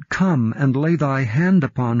 but come and lay thy hand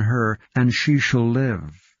upon her, and she shall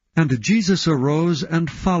live. And Jesus arose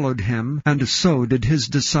and followed him, and so did his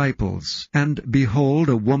disciples. And behold,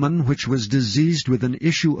 a woman which was diseased with an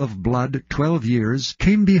issue of blood 12 years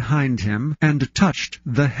came behind him, and touched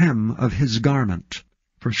the hem of his garment.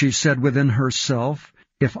 For she said within herself,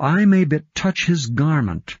 If I may but touch his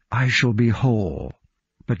garment, I shall be whole.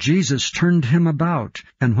 But Jesus turned him about,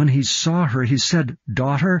 and when he saw her, he said,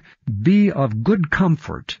 Daughter, be of good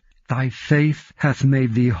comfort, thy faith hath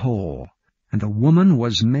made thee whole. And the woman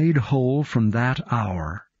was made whole from that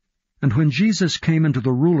hour. And when Jesus came into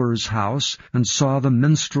the ruler's house, and saw the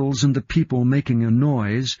minstrels and the people making a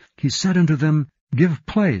noise, he said unto them, Give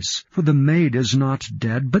place, for the maid is not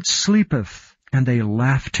dead, but sleepeth. And they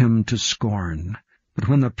laughed him to scorn. But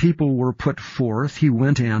when the people were put forth, he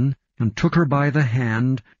went in, and took her by the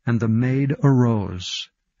hand, and the maid arose.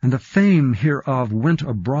 And the fame hereof went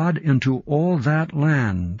abroad into all that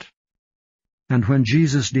land. And when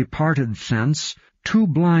Jesus departed thence, 2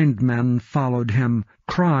 blind men followed him,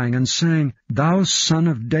 crying and saying, Thou Son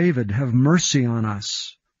of David, have mercy on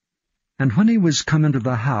us. And when he was come into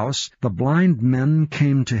the house, the blind men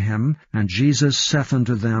came to him, and Jesus saith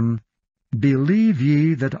unto them, Believe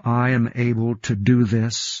ye that I am able to do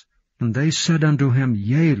this? And they said unto him,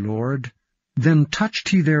 Yea, Lord. Then touched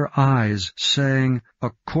he their eyes, saying,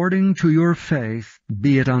 According to your faith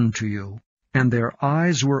be it unto you. And their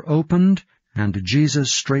eyes were opened, and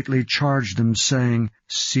Jesus straitly charged them, saying,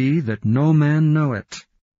 See that no man know it.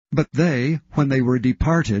 But they, when they were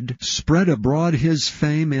departed, spread abroad his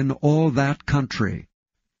fame in all that country.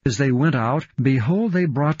 As they went out, behold, they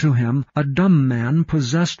brought to him a dumb man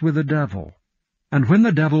possessed with a devil. And when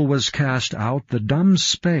the devil was cast out, the dumb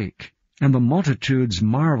spake. And the multitudes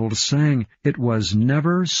marveled, saying, It was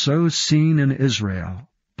never so seen in Israel.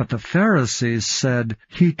 But the Pharisees said,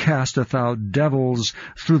 He casteth out devils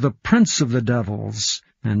through the prince of the devils.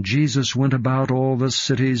 And Jesus went about all the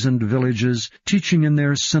cities and villages, teaching in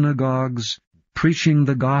their synagogues, preaching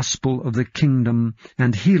the gospel of the kingdom,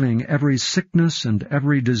 and healing every sickness and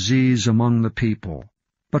every disease among the people.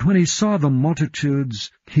 But when he saw the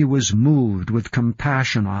multitudes, he was moved with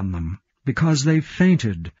compassion on them, because they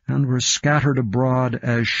fainted, and were scattered abroad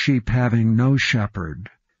as sheep having no shepherd.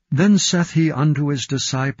 Then saith he unto his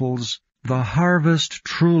disciples, The harvest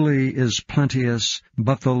truly is plenteous,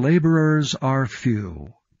 but the laborers are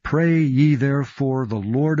few. Pray ye therefore the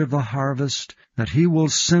Lord of the harvest, that he will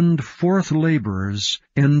send forth laborers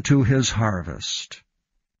into his harvest.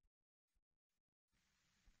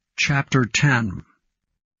 Chapter 10.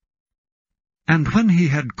 And when he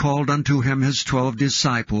had called unto him his 12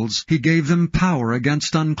 disciples, he gave them power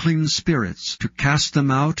against unclean spirits, to cast them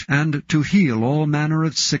out, and to heal all manner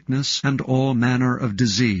of sickness and all manner of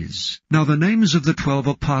disease. Now the names of the 12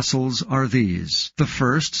 apostles are these: the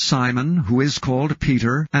first, Simon, who is called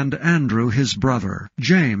Peter, and Andrew his brother,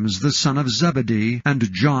 James the son of Zebedee,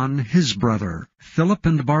 and John his brother, Philip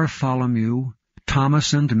and Bartholomew,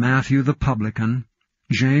 Thomas and Matthew the publican,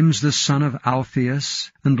 James the son of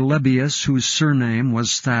Alphaeus, and Lebbaeus, whose surname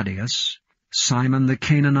was Thaddeus, Simon the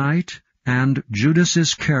Canaanite, and Judas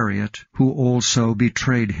Iscariot, who also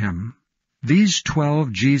betrayed him. These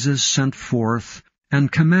 12 Jesus sent forth,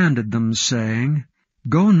 and commanded them, saying,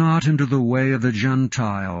 Go not into the way of the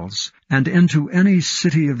Gentiles, and into any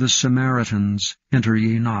city of the Samaritans enter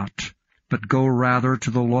ye not, but go rather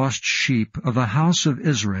to the lost sheep of the house of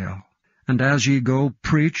Israel. And as ye go,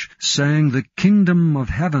 preach, saying, The kingdom of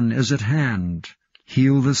heaven is at hand.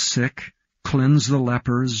 Heal the sick, cleanse the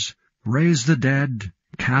lepers, raise the dead,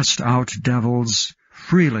 cast out devils.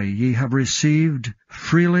 Freely ye have received,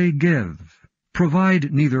 freely give.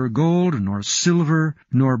 Provide neither gold, nor silver,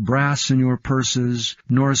 nor brass in your purses,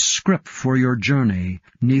 nor scrip for your journey,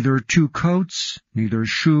 neither 2 coats, neither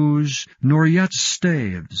shoes, nor yet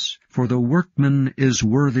staves, for the workman is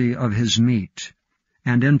worthy of his meat.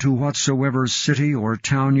 And into whatsoever city or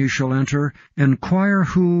town ye shall enter, inquire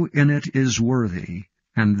who in it is worthy,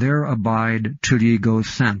 and there abide till ye go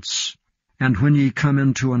thence. And when ye come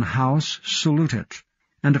into an house, salute it.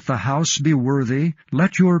 And if the house be worthy,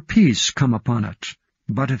 let your peace come upon it.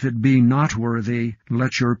 But if it be not worthy,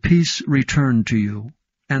 let your peace return to you.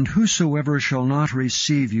 And whosoever shall not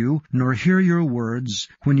receive you, nor hear your words,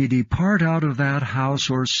 when ye depart out of that house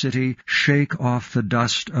or city, shake off the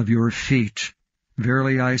dust of your feet.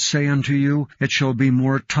 Verily I say unto you, it shall be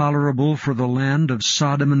more tolerable for the land of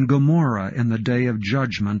Sodom and Gomorrah in the day of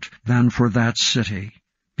judgment than for that city.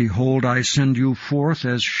 Behold, I send you forth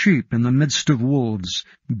as sheep in the midst of wolves.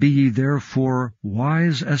 Be ye therefore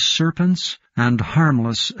wise as serpents, and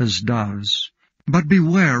harmless as doves. But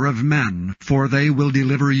beware of men, for they will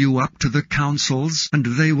deliver you up to the councils, and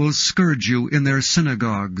they will scourge you in their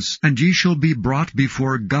synagogues. And ye shall be brought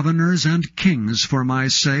before governors and kings for my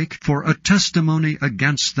sake, for a testimony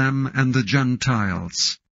against them and the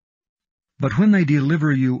Gentiles. But when they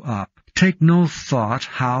deliver you up, take no thought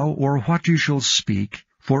how or what ye shall speak,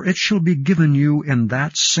 for it shall be given you in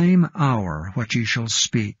that same hour what ye shall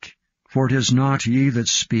speak. For it is not ye that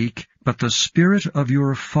speak, but the Spirit of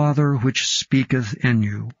your Father which speaketh in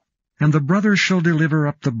you. And the brother shall deliver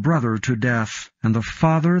up the brother to death, and the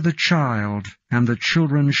father the child, and the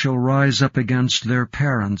children shall rise up against their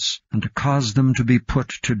parents, and cause them to be put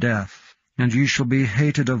to death. And ye shall be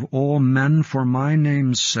hated of all men for my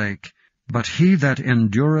name's sake, but he that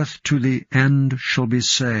endureth to the end shall be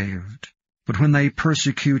saved. But when they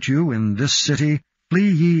persecute you in this city, flee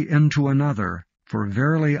ye into another. For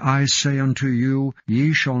verily I say unto you,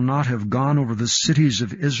 ye shall not have gone over the cities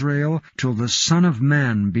of Israel till the Son of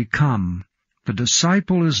Man be come. The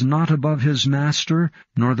disciple is not above his master,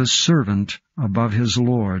 nor the servant above his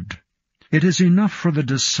Lord. It is enough for the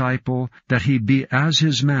disciple that he be as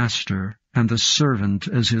his master, and the servant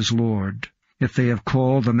as his Lord. If they have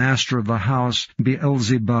called the master of the house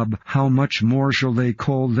Beelzebub, how much more shall they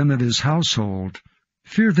call them of his household?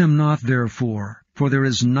 Fear them not therefore, for there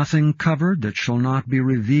is nothing covered that shall not be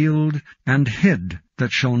revealed, and hid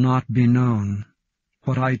that shall not be known.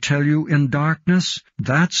 What I tell you in darkness,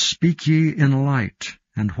 that speak ye in light,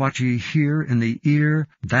 and what ye hear in the ear,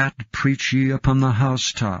 that preach ye upon the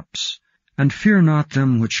housetops. And fear not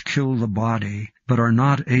them which kill the body, but are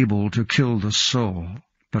not able to kill the soul,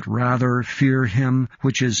 but rather fear him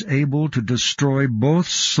which is able to destroy both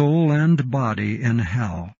soul and body in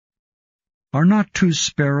hell. Are not 2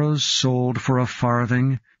 sparrows sold for a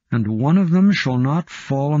farthing, and one of them shall not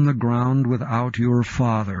fall on the ground without your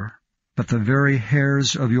Father? But the very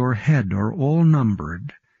hairs of your head are all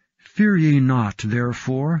numbered. Fear ye not,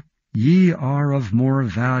 therefore, ye are of more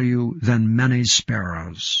value than many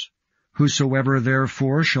sparrows. Whosoever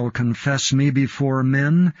therefore shall confess me before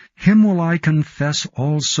men, him will I confess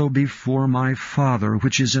also before my Father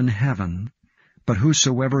which is in heaven. But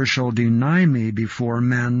whosoever shall deny me before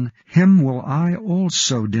men, him will I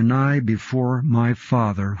also deny before my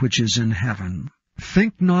Father which is in heaven.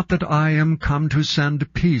 Think not that I am come to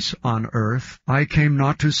send peace on earth. I came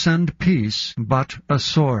not to send peace, but a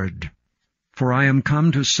sword. For I am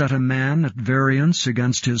come to set a man at variance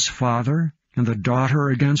against his father, and the daughter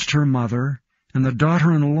against her mother, and the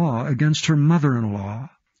daughter-in-law against her mother-in-law.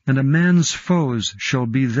 And a man's foes shall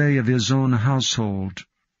be they of his own household.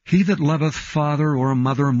 He that loveth father or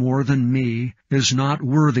mother more than me is not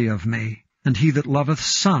worthy of me, and he that loveth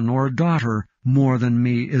son or daughter more than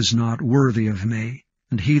me is not worthy of me.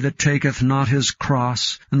 And he that taketh not his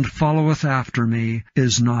cross, and followeth after me,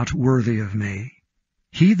 is not worthy of me.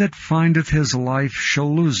 He that findeth his life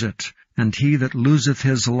shall lose it, and he that loseth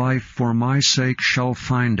his life for my sake shall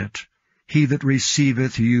find it. He that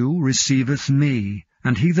receiveth you receiveth me,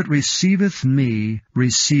 and he that receiveth me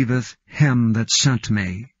receiveth him that sent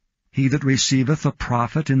me. He that receiveth a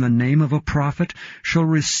prophet in the name of a prophet shall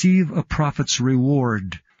receive a prophet's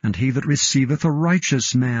reward, and he that receiveth a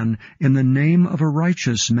righteous man in the name of a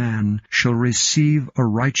righteous man shall receive a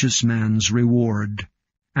righteous man's reward.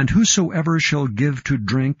 And whosoever shall give to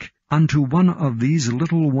drink unto one of these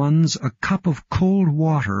little ones a cup of cold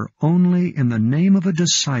water only in the name of a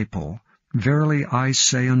disciple, verily I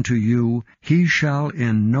say unto you, he shall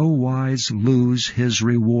in no wise lose his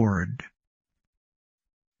reward.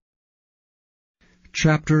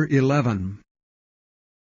 Chapter 11.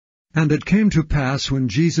 And it came to pass, when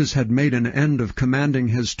Jesus had made an end of commanding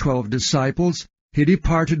his 12 disciples, he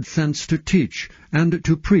departed thence to teach, and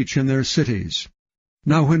to preach in their cities.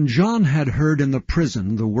 Now when John had heard in the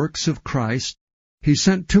prison the works of Christ, he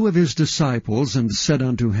sent 2 of his disciples, and said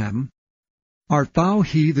unto him, Art thou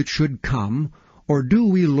he that should come, or do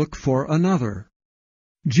we look for another?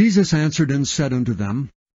 Jesus answered and said unto them,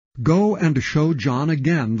 Go and show John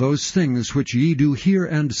again those things which ye do hear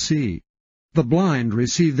and see. The blind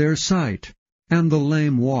receive their sight, and the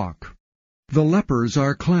lame walk. The lepers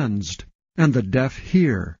are cleansed, and the deaf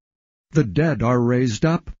hear. The dead are raised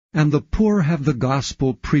up, and the poor have the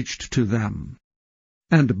gospel preached to them.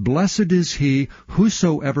 And blessed is he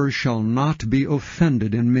whosoever shall not be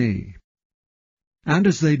offended in me. And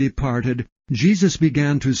as they departed, Jesus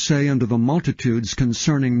began to say unto the multitudes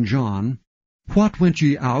concerning John, What went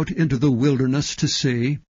ye out into the wilderness to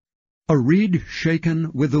see? A reed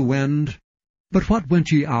shaken with the wind? But what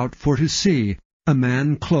went ye out for to see? A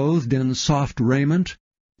man clothed in soft raiment?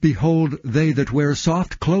 Behold, they that wear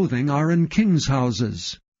soft clothing are in kings'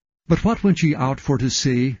 houses. But what went ye out for to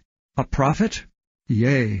see? A prophet?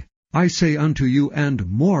 Yea, I say unto you, and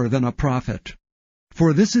more than a prophet.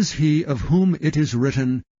 For this is he of whom it is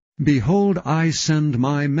written, Behold, I send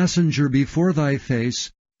my messenger before thy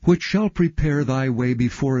face, which shall prepare thy way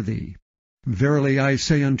before thee. Verily I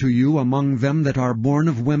say unto you, among them that are born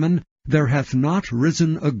of women, there hath not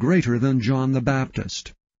risen a greater than John the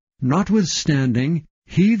Baptist. Notwithstanding,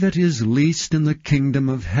 he that is least in the kingdom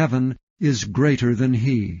of heaven is greater than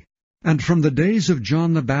he. And from the days of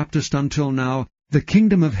John the Baptist until now, The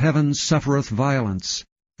kingdom of heaven suffereth violence,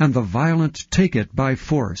 and the violent take it by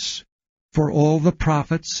force. For all the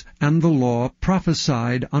prophets and the law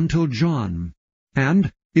prophesied until John.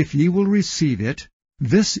 And, if ye will receive it,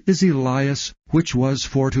 this is Elias which was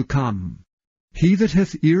for to come. He that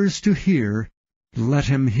hath ears to hear, let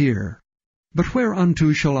him hear. But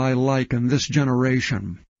whereunto shall I liken this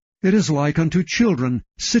generation? It is like unto children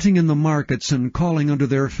sitting in the markets, and calling unto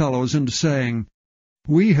their fellows, and saying,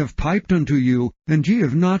 We have piped unto you, and ye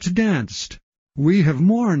have not danced. We have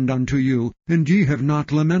mourned unto you, and ye have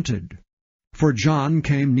not lamented. For John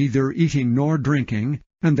came neither eating nor drinking,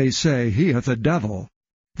 and they say, He hath a devil.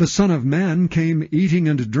 The Son of Man came eating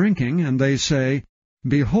and drinking, and they say,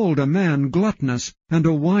 Behold a man gluttonous, and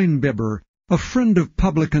a wine-bibber, a friend of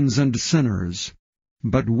publicans and sinners.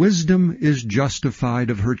 But wisdom is justified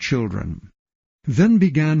of her children. Then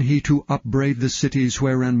began he to upbraid the cities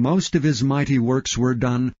wherein most of his mighty works were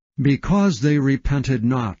done, because they repented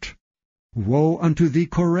not. Woe unto thee,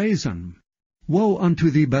 Chorazin! Woe unto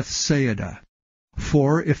thee, Bethsaida!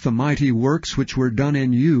 For if the mighty works which were done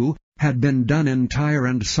in you had been done in Tyre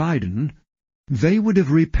and Sidon, they would have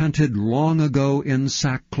repented long ago in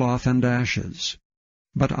sackcloth and ashes.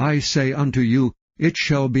 But I say unto you, it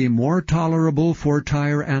shall be more tolerable for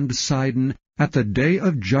Tyre and Sidon at the day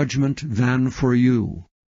of judgment than for you.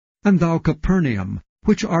 And thou, Capernaum,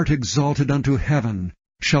 which art exalted unto heaven,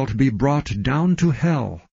 shalt be brought down to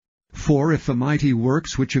hell. For if the mighty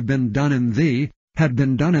works which have been done in thee had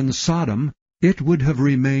been done in Sodom, it would have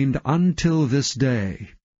remained until this day.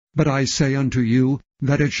 But I say unto you,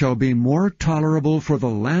 that it shall be more tolerable for the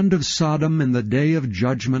land of Sodom in the day of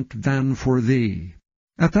judgment than for thee.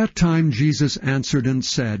 At that time Jesus answered and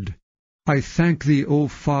said, I thank thee, O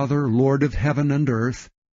Father, Lord of heaven and earth,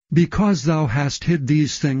 because thou hast hid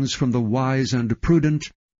these things from the wise and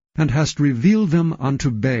prudent, and hast revealed them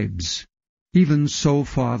unto babes. Even so,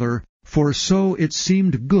 Father, for so it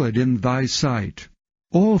seemed good in thy sight.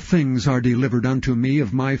 All things are delivered unto me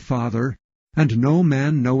of my Father, and no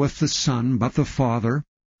man knoweth the Son but the Father,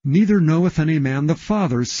 neither knoweth any man the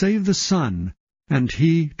Father save the Son, and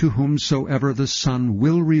he to whomsoever the Son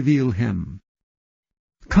will reveal him.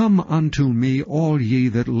 Come unto me, all ye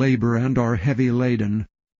that labor and are heavy laden,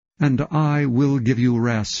 and I will give you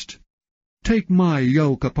rest. Take my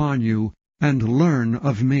yoke upon you, and learn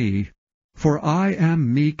of me, for I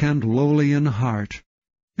am meek and lowly in heart,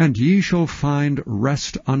 and ye shall find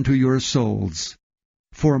rest unto your souls.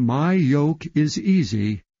 For my yoke is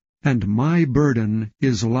easy, and my burden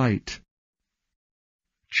is light.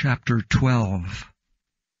 Chapter 12.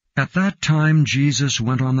 At that time Jesus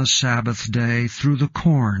went on the Sabbath day through the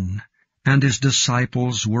corn, and his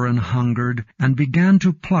disciples were an hungered, and began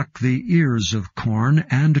to pluck the ears of corn,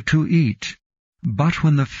 and to eat. But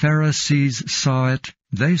when the Pharisees saw it,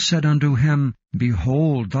 they said unto him,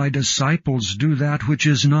 Behold, thy disciples do that which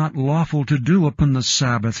is not lawful to do upon the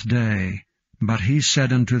Sabbath day. But he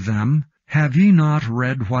said unto them, Have ye not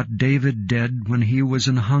read what David did when he was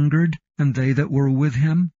an hungered, and they that were with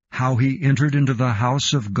him, how he entered into the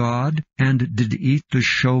house of God, and did eat the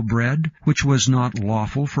showbread, which was not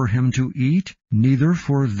lawful for him to eat, neither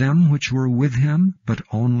for them which were with him, but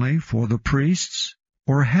only for the priests?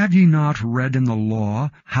 Or have ye not read in the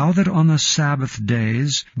law, how that on the Sabbath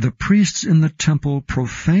days the priests in the temple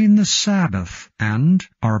profane the Sabbath, and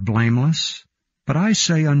are blameless? But I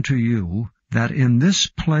say unto you, that in this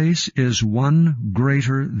place is one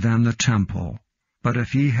greater than the temple. But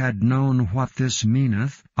if ye had known what this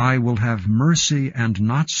meaneth, I will have mercy and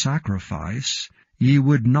not sacrifice, ye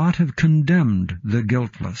would not have condemned the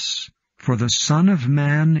guiltless. For the Son of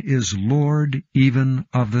Man is Lord even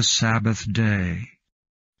of the Sabbath day.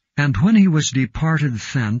 And when he was departed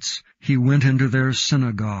thence, he went into their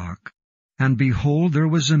synagogue. And behold, there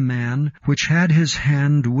was a man which had his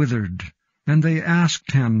hand withered. And they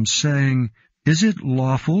asked him, saying, Is it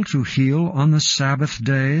lawful to heal on the Sabbath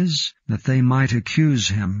days? That they might accuse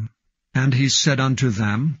him. And he said unto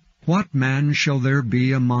them, What man shall there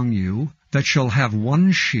be among you, that shall have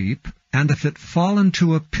one sheep, and if it fall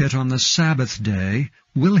into a pit on the Sabbath day,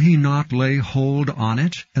 will he not lay hold on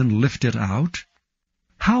it, and lift it out?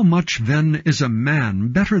 How much then is a man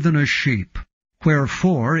better than a sheep?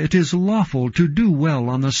 Wherefore it is lawful to do well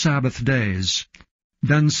on the Sabbath days.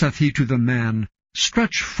 Then saith he to the man,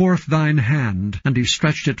 Stretch forth thine hand. And he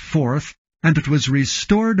stretched it forth, and it was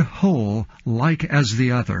restored whole, like as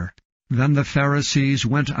the other. Then the Pharisees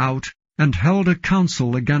went out, and held a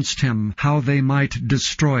council against him, how they might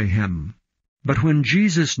destroy him. But when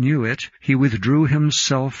Jesus knew it, he withdrew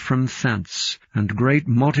himself from thence, and great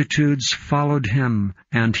multitudes followed him,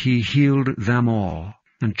 and he healed them all,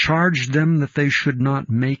 and charged them that they should not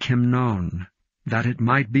make him known. that it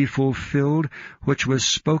might be fulfilled which was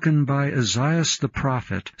spoken by Esaias the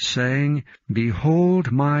prophet, saying,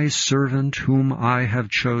 Behold my servant whom I have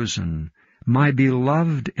chosen, my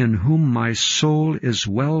beloved in whom my soul is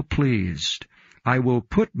well pleased. I will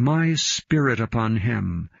put my Spirit upon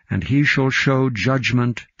him, and he shall show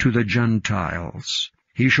judgment to the Gentiles.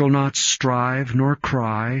 He shall not strive nor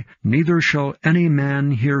cry, neither shall any man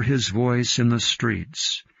hear his voice in the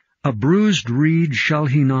streets. A bruised reed shall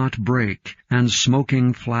he not break, and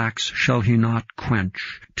smoking flax shall he not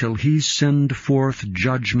quench, till he send forth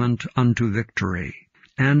judgment unto victory.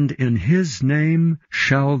 And in his name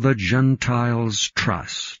shall the Gentiles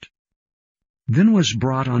trust. Then was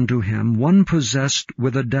brought unto him one possessed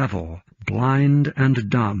with a devil, blind and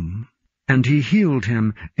dumb. And he healed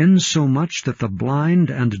him, insomuch that the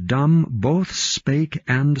blind and dumb both spake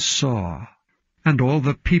and saw. And all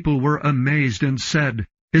the people were amazed, and said,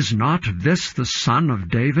 Is not this the son of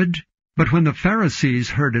David? But when the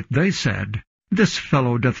Pharisees heard it, they said, This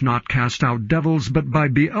fellow doth not cast out devils, but by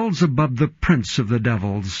Beelzebub the prince of the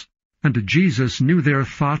devils. And Jesus knew their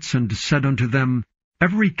thoughts, and said unto them,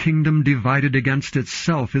 Every kingdom divided against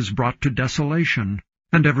itself is brought to desolation,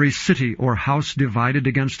 and every city or house divided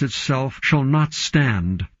against itself shall not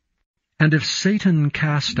stand. And if Satan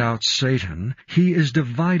cast out Satan, he is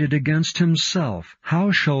divided against himself.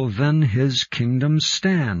 How shall then his kingdom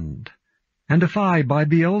stand? And if I by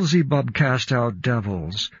Beelzebub cast out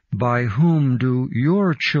devils, by whom do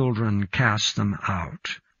your children cast them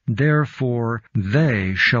out? Therefore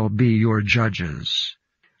they shall be your judges.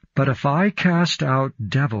 But if I cast out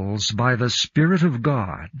devils by the Spirit of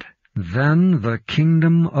God, then the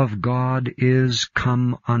kingdom of God is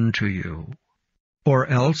come unto you. Or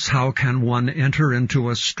else how can one enter into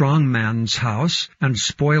a strong man's house, and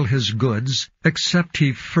spoil his goods, except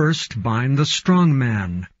he first bind the strong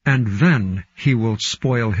man, and then he will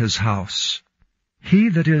spoil his house? He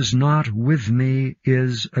that is not with me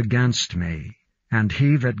is against me, and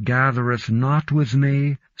he that gathereth not with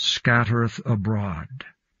me scattereth abroad.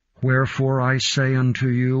 Wherefore I say unto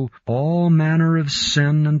you, all manner of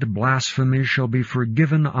sin and blasphemy shall be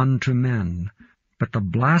forgiven unto men, but the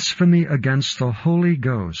blasphemy against the Holy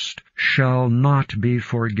Ghost shall not be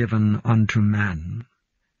forgiven unto men.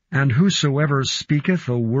 And whosoever speaketh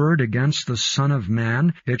a word against the Son of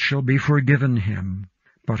Man, it shall be forgiven him.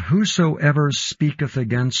 But whosoever speaketh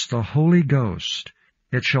against the Holy Ghost,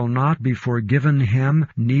 it shall not be forgiven him,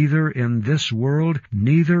 neither in this world,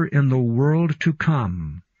 neither in the world to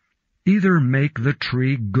come. Either make the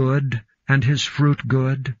tree good, and his fruit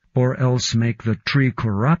good, or else make the tree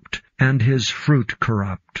corrupt, and his fruit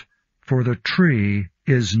corrupt. For the tree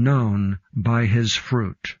is known by his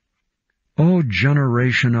fruit. O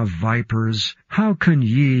generation of vipers, how can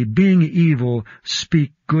ye, being evil,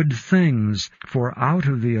 speak good things? For out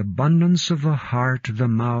of the abundance of the heart the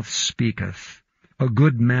mouth speaketh. A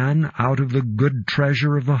good man out of the good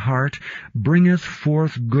treasure of the heart bringeth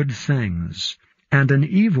forth good things, and an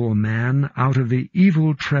evil man out of the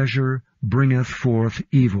evil treasure bringeth forth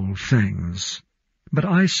evil things. But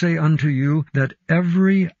I say unto you that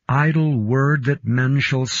every idle word that men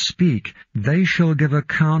shall speak, they shall give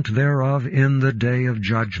account thereof in the day of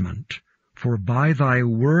judgment. For by thy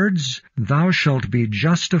words thou shalt be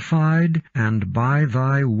justified, and by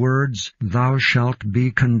thy words thou shalt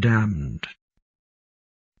be condemned.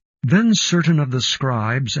 Then certain of the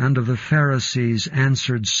scribes and of the Pharisees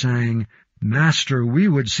answered, saying, Master, we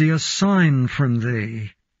would see a sign from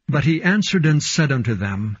thee. But he answered and said unto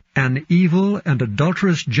them, An evil and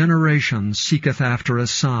adulterous generation seeketh after a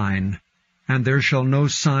sign, and there shall no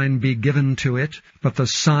sign be given to it, but the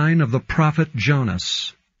sign of the prophet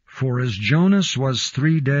Jonas. For as Jonas was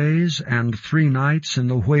 3 days and 3 nights in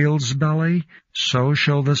the whale's belly, so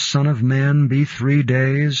shall the Son of Man be 3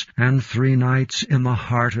 days and 3 nights in the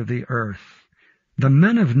heart of the earth. The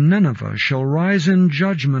men of Nineveh shall rise in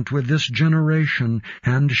judgment with this generation,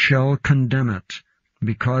 and shall condemn it,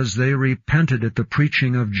 because they repented at the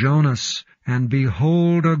preaching of Jonas, and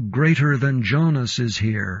behold, a greater than Jonas is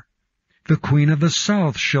here. The queen of the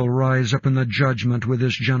south shall rise up in the judgment with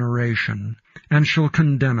this generation, and shall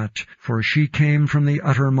condemn it, for she came from the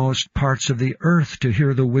uttermost parts of the earth to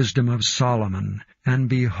hear the wisdom of Solomon, and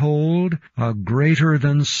behold, a greater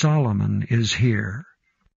than Solomon is here.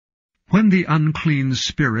 When the unclean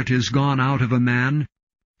spirit is gone out of a man,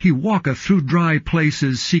 he walketh through dry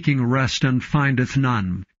places seeking rest, and findeth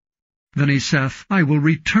none. Then he saith, I will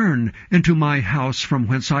return into my house from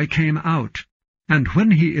whence I came out. And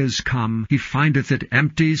when he is come, he findeth it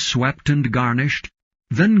empty, swept, and garnished.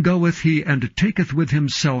 Then goeth he, and taketh with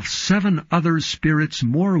himself 7 other spirits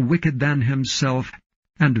more wicked than himself,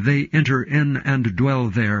 and they enter in and dwell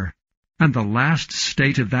there. and the last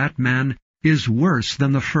state of that man is worse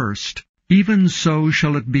than the first. Even so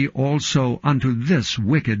shall it be also unto this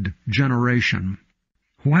wicked generation.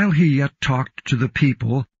 While he yet talked to the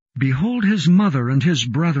people, behold, his mother and his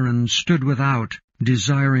brethren stood without,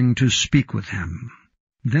 desiring to speak with him.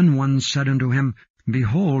 Then one said unto him,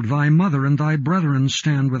 Behold, thy mother and thy brethren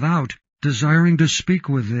stand without, desiring to speak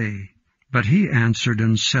with thee. But he answered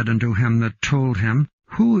and said unto him that told him,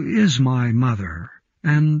 Who is my mother,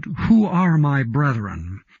 and who are my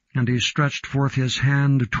brethren? And he stretched forth his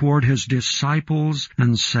hand toward his disciples,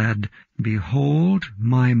 and said, Behold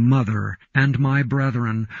my mother and my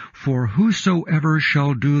brethren, for whosoever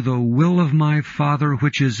shall do the will of my Father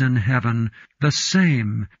which is in heaven, the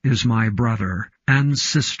same is my brother, and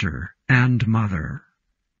sister, and mother.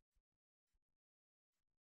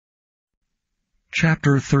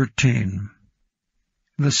 Chapter 13.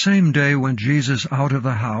 The same day went Jesus out of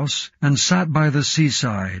the house, and sat by the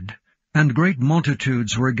seaside. And great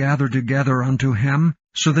multitudes were gathered together unto him,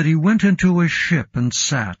 so that he went into a ship and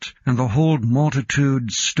sat, and the whole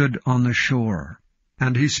multitude stood on the shore.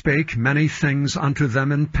 And he spake many things unto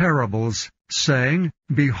them in parables, saying,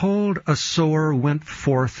 Behold, a sower went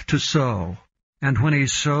forth to sow. And when he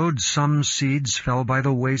sowed, some seeds fell by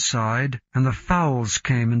the wayside, and the fowls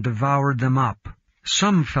came and devoured them up.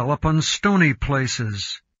 Some fell upon stony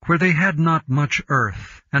places, where they had not much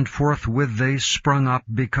earth, and forthwith they sprung up,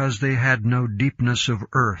 because they had no deepness of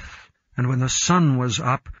earth. And when the sun was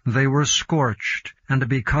up, they were scorched, and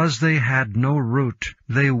because they had no root,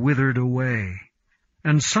 they withered away.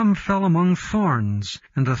 And some fell among thorns,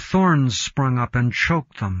 and the thorns sprung up and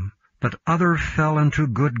choked them. But other fell into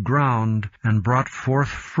good ground, and brought forth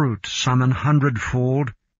fruit, some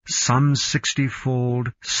 100-fold, some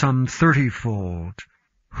 60-fold, some 30-fold.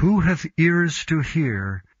 Who hath ears to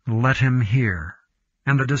hear, let him hear.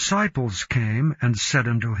 And the disciples came and said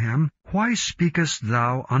unto him, Why speakest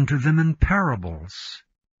thou unto them in parables?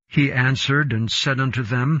 He answered and said unto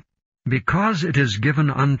them, Because it is given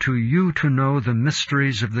unto you to know the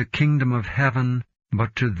mysteries of the kingdom of heaven,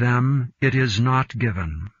 but to them it is not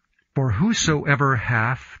given. For whosoever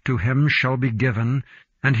hath, to him shall be given,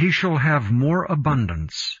 and he shall have more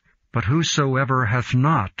abundance. But whosoever hath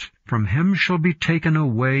not, from him shall be taken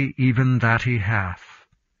away even that he hath.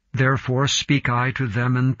 Therefore speak I to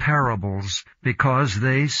them in parables, because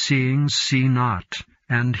they seeing see not,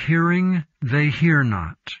 and hearing they hear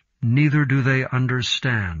not, neither do they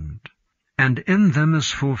understand. And in them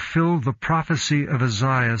is fulfilled the prophecy of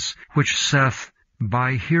Esaias, which saith,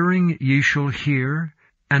 By hearing ye shall hear,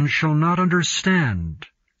 and shall not understand,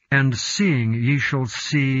 and seeing ye shall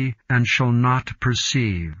see, and shall not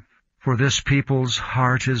perceive. For this people's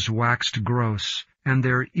heart is waxed gross, and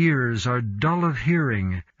their ears are dull of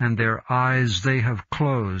hearing, and their eyes they have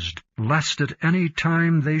closed, lest at any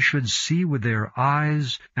time they should see with their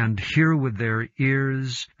eyes, and hear with their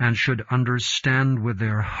ears, and should understand with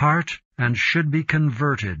their heart, and should be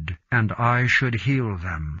converted, and I should heal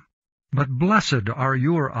them. But blessed are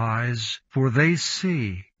your eyes, for they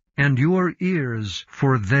see, and your ears,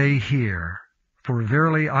 for they hear. For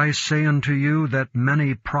verily I say unto you that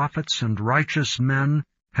many prophets and righteous men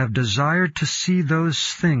have desired to see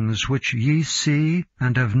those things which ye see,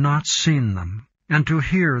 and have not seen them, and to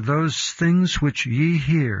hear those things which ye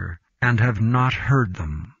hear, and have not heard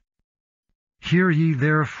them. Hear ye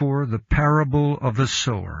therefore the parable of the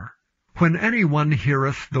sower. When any one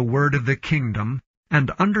heareth the word of the kingdom, and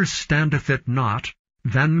understandeth it not,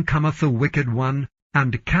 then cometh the wicked one,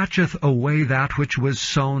 and catcheth away that which was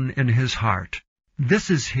sown in his heart. This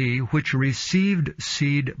is he which received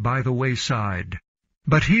seed by the wayside.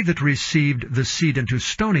 But he that received the seed into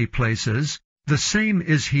stony places, the same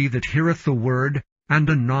is he that heareth the word, and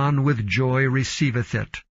anon with joy receiveth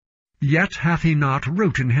it. Yet hath he not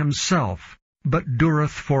root in himself, but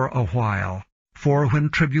dureth for a while. For when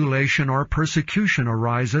tribulation or persecution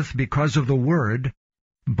ariseth because of the word,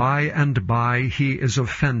 by and by he is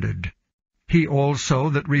offended. He also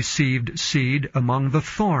that received seed among the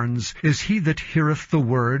thorns is he that heareth the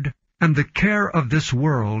word, and the care of this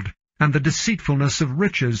world, and the deceitfulness of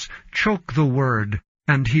riches choke the word,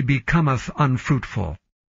 and he becometh unfruitful.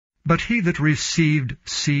 But he that received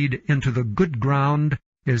seed into the good ground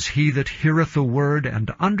is he that heareth the word,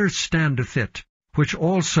 and understandeth it, which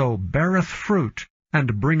also beareth fruit,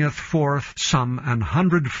 and bringeth forth some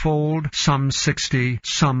 100-fold, some 60,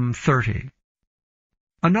 some 30.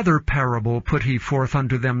 Another parable put he forth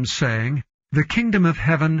unto them, saying, The kingdom of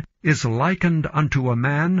heaven is likened unto a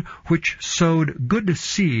man which sowed good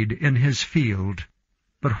seed in his field.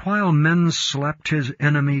 But while men slept, his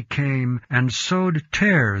enemy came, and sowed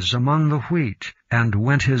tares among the wheat, and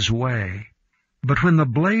went his way. But when the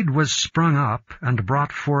blade was sprung up and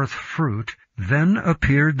brought forth fruit, then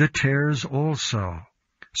appeared the tares also.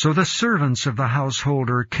 So the servants of the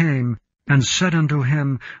householder came, and said unto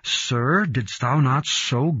him, Sir, didst thou not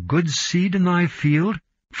sow good seed in thy field?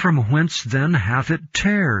 From whence then hath it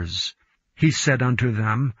tares? He said unto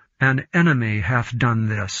them, An enemy hath done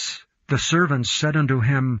this. The servants said unto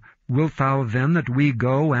him, Wilt thou then that we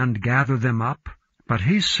go and gather them up? But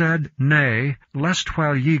he said, Nay, lest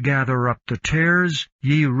while ye gather up the tares,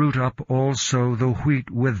 ye root up also the wheat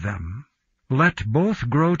with them. Let both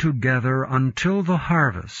grow together until the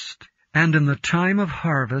harvest. And in the time of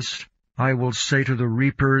harvest I will say to the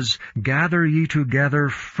reapers, Gather ye together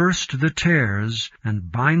first the tares,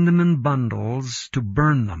 and bind them in bundles to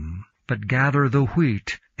burn them, but gather the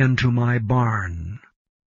wheat into my barn.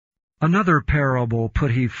 Another parable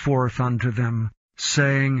put he forth unto them,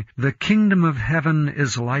 saying, The kingdom of heaven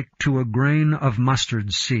is like to a grain of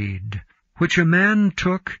mustard seed, which a man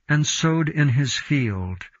took and sowed in his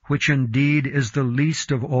field, which indeed is the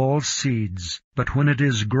least of all seeds, but when it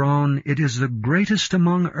is grown, it is the greatest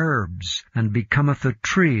among herbs, and becometh a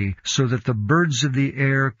tree, so that the birds of the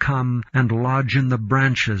air come and lodge in the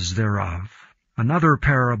branches thereof. Another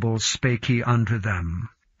parable spake he unto them.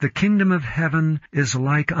 The kingdom of heaven is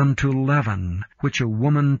like unto leaven, which a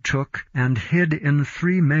woman took and hid in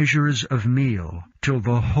 3 measures of meal, till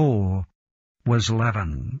the whole was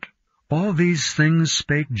leavened. All these things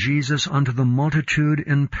spake Jesus unto the multitude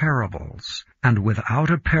in parables, and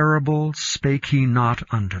without a parable spake he not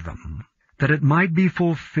unto them, that it might be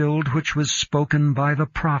fulfilled which was spoken by the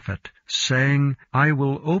prophet, saying, I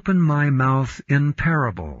will open my mouth in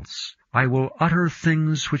parables. I will utter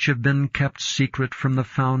things which have been kept secret from the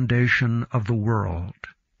foundation of the world.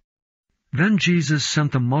 Then Jesus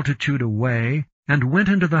sent the multitude away, and went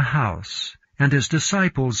into the house. And his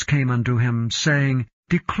disciples came unto him, saying,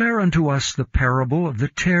 Declare unto us the parable of the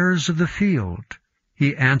tares of the field.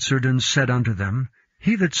 He answered and said unto them,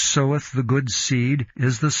 He that soweth the good seed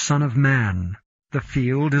is the Son of Man. The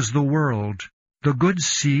field is the world. The good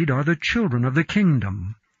seed are the children of the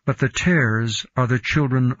kingdom. But the tares are the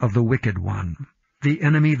children of the wicked one. The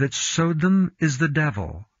enemy that sowed them is the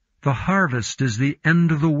devil. The harvest is the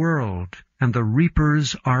end of the world, and the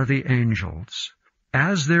reapers are the angels.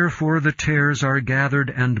 As therefore the tares are gathered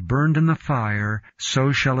and burned in the fire,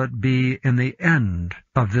 so shall it be in the end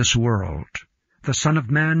of this world. The Son of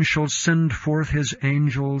Man shall send forth his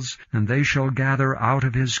angels, and they shall gather out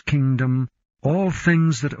of his kingdom all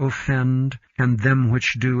things that offend, and them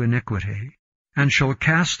which do iniquity, and shall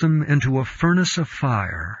cast them into a furnace of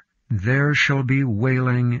fire. There shall be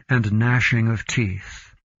wailing and gnashing of teeth.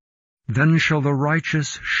 Then shall the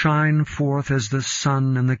righteous shine forth as the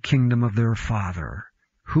sun in the kingdom of their Father.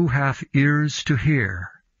 Who hath ears to hear,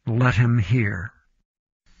 let him hear.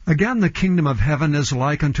 Again, the kingdom of heaven is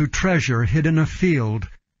like unto treasure hid in a field,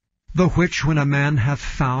 the which when a man hath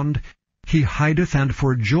found, he hideth, and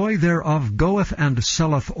for joy thereof goeth and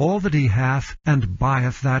selleth all that he hath, and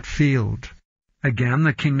buyeth that field. Again,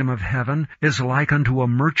 the kingdom of heaven is like unto a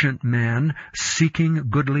merchant man seeking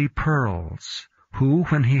goodly pearls, who,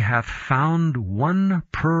 when he hath found one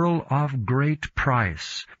pearl of great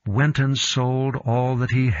price, went and sold all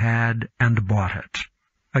that he had, and bought it.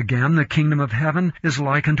 Again, the kingdom of heaven is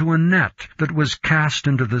like unto a net that was cast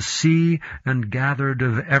into the sea, and gathered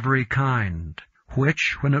of every kind,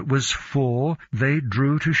 which, when it was full, they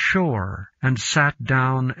drew to shore, and sat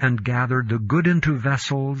down, and gathered the good into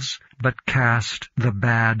vessels, but cast the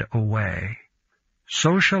bad away.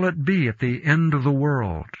 So shall it be at the end of the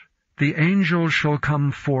world. The angels shall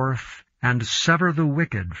come forth, and sever the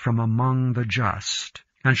wicked from among the just,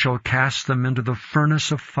 and shall cast them into the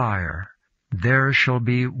furnace of fire. There shall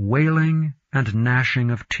be wailing and gnashing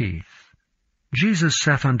of teeth. Jesus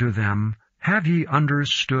saith unto them, Have ye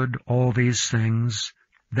understood all these things?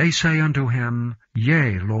 They say unto him,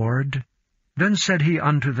 Yea, Lord. Then said he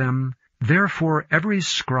unto them, Therefore every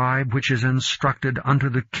scribe which is instructed unto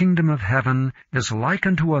the kingdom of heaven is like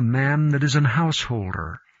unto a man that is an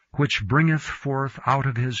householder, which bringeth forth out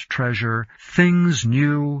of his treasure things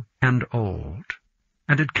new and old.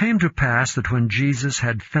 And it came to pass that when Jesus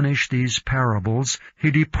had finished these parables,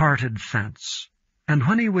 he departed thence. And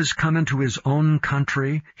when he was come into his own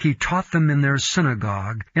country, he taught them in their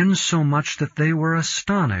synagogue, insomuch that they were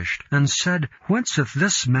astonished, and said, Whence hath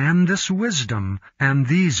this man this wisdom, and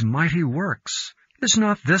these mighty works? Is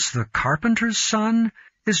not this the carpenter's son?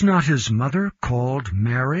 Is not his mother called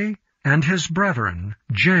Mary? And his brethren,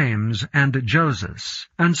 James and Joseph,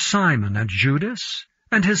 and Simon and Judas?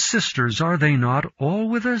 And his sisters, are they not all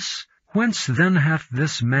with us? Whence then hath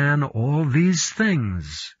this man all these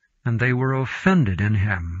things? And they were offended in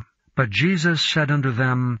him. But Jesus said unto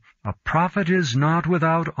them, A prophet is not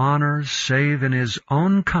without honor, save in his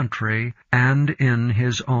own country and in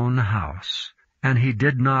his own house. And he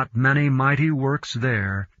did not many mighty works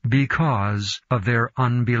there, because of their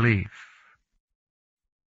unbelief.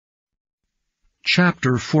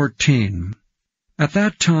 Chapter 14. At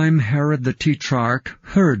that time Herod the Tetrarch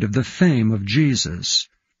heard of the fame of Jesus.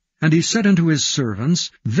 And he said unto his servants,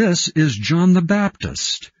 This is John the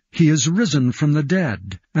Baptist. He is risen from the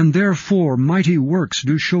dead, and therefore mighty works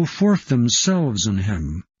do show forth themselves in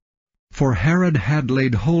him. For Herod had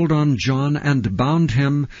laid hold on John, and bound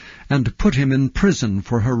him, and put him in prison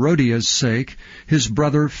for Herodias' sake, his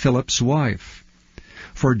brother Philip's wife.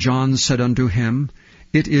 For John said unto him,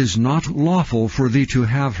 It is not lawful for thee to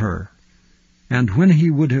have her. And when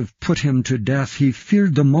he would have put him to death, he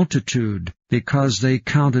feared the multitude, because they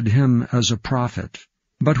counted him as a prophet.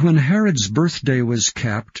 But when Herod's birthday was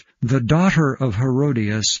kept, the daughter of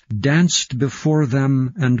Herodias danced before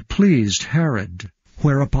them and pleased Herod.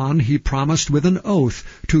 Whereupon he promised with an oath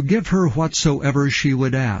to give her whatsoever she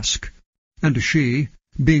would ask. And she,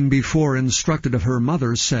 being before instructed of her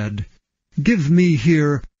mother, said, Give me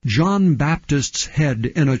here John Baptist's head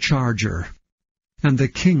in a charger. And the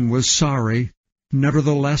king was sorry,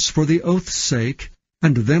 nevertheless for the oath's sake,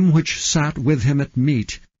 and them which sat with him at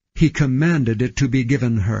meat, he commanded it to be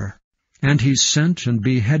given her. And he sent and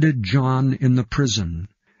beheaded John in the prison.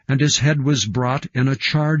 And his head was brought in a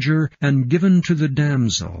charger and given to the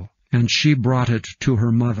damsel, and she brought it to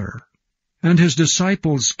her mother. And his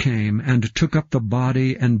disciples came and took up the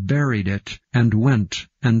body and buried it, and went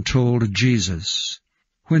and told Jesus.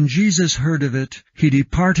 When Jesus heard of it, he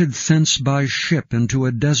departed thence by ship into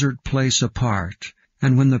a desert place apart.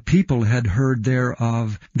 And when the people had heard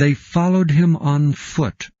thereof, they followed him on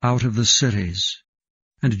foot out of the cities.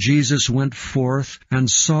 And Jesus went forth, and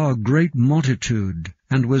saw a great multitude,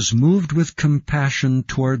 and was moved with compassion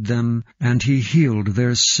toward them, and he healed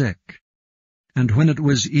their sick. And when it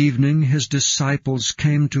was evening, his disciples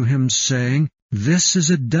came to him, saying, This is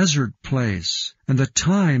a desert place, and the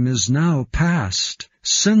time is now past.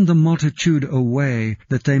 Send the multitude away,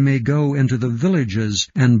 that they may go into the villages,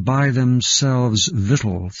 and buy themselves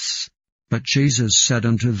victuals. But Jesus said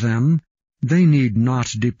unto them, They need not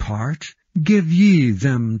depart. Give ye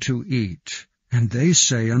them to eat. And they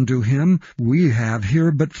say unto him, We have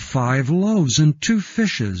here but 5 loaves and 2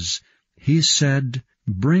 fishes. He said,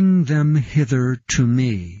 Bring them hither to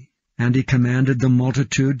me. And he commanded the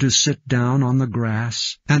multitude to sit down on the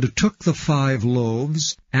grass, and took the 5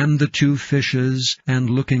 loaves and the 2 fishes, and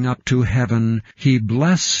looking up to heaven, he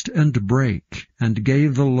blessed and brake, and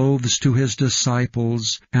gave the loaves to his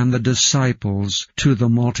disciples, and the disciples to the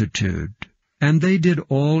multitude. And they did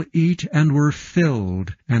all eat and were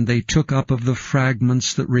filled, and they took up of the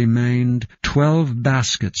fragments that remained 12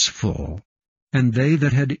 baskets full. And they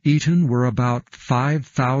that had eaten were about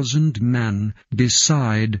 5,000 men,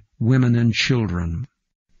 beside women and children.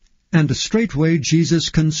 And straightway Jesus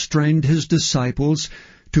constrained his disciples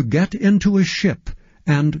to get into a ship,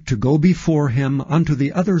 and to go before him unto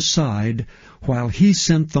the other side, while he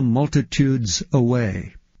sent the multitudes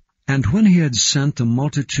away. And when he had sent the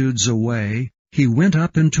multitudes away, he went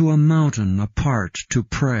up into a mountain apart to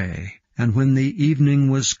pray. And when the evening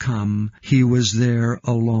was come, he was there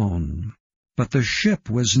alone. But the ship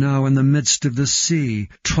was now in the midst of the sea,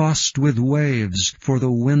 tossed with waves, for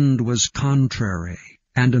the wind was contrary.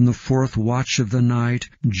 And in the 4th watch of the night,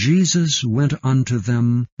 Jesus went unto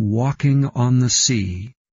them, walking on the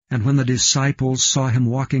sea. And when the disciples saw him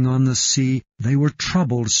walking on the sea, they were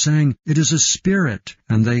troubled, saying, It is a spirit.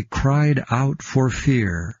 And they cried out for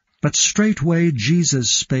fear. But straightway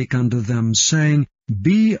Jesus spake unto them, saying,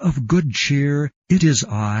 Be of good cheer, it is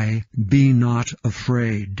I, be not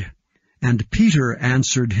afraid. And Peter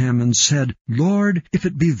answered him and said, Lord, if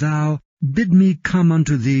it be thou, bid me come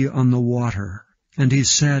unto thee on the water. And he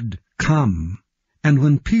said, Come. And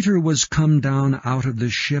when Peter was come down out of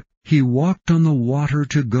the ship, he walked on the water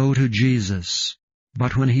to go to Jesus.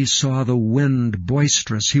 But when he saw the wind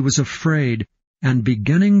boisterous, he was afraid, and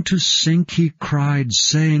beginning to sink, he cried,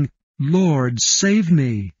 saying, Lord, save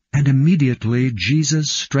me. And immediately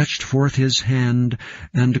Jesus stretched forth his hand,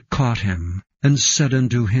 and caught him, and said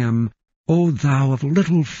unto him, O thou of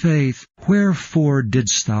little faith, wherefore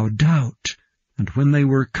didst thou doubt? And when they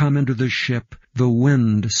were come into the ship, the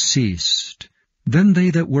wind ceased. Then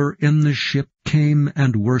they that were in the ship came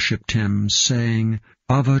and worshipped him, saying,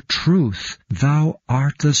 Of a truth thou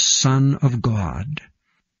art the Son of God.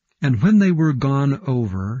 And when they were gone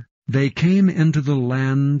over, they came into the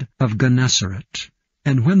land of Gennesaret.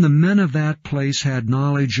 And when the men of that place had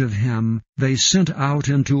knowledge of him, they sent out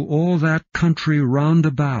into all that country round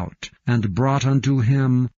about, and brought unto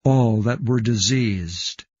him all that were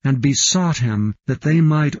diseased, and besought him that they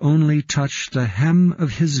might only touch the hem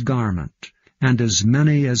of his garment. And as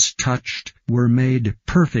many as touched were made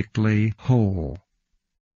perfectly whole.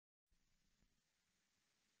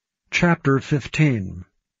 Chapter 15.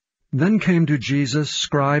 Then came to Jesus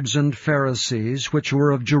scribes and Pharisees, which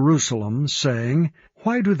were of Jerusalem, saying,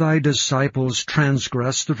 Why do thy disciples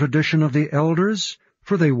transgress the tradition of the elders?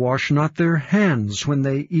 For they wash not their hands when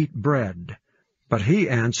they eat bread. But he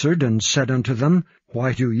answered and said unto them,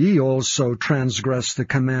 Why do ye also transgress the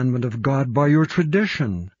commandment of God by your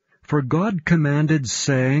tradition? For God commanded,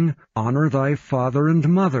 saying, Honor thy father and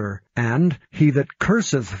mother, and he that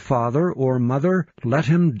curseth father or mother, let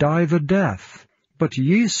him die the death. But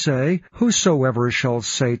ye say, Whosoever shall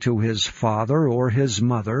say to his father or his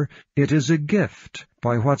mother, It is a gift,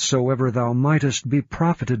 by whatsoever thou mightest be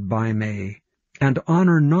profited by me, and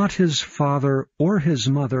honor not his father or his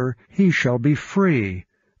mother, he shall be free.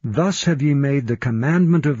 Thus have ye made the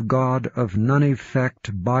commandment of God of none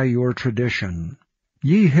effect by your tradition.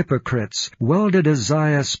 Ye hypocrites, well did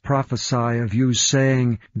Esaias prophesy of you,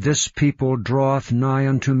 saying, This people draweth nigh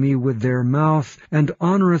unto me with their mouth, and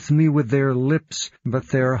honoureth me with their lips, but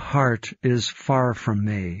their heart is far from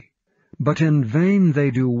me. But in vain they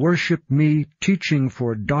do worship me, teaching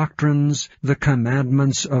for doctrines the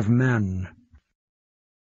commandments of men.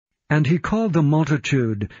 And he called the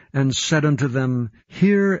multitude, and said unto them,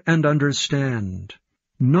 Hear and understand.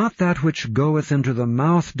 Not that which goeth into the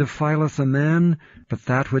mouth defileth a man, but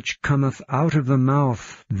that which cometh out of the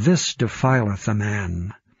mouth, this defileth a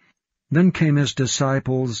man. Then came his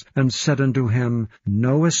disciples, and said unto him,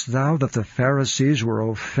 Knowest thou that the Pharisees were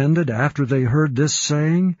offended after they heard this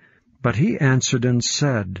saying? But he answered and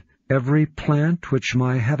said, Every plant which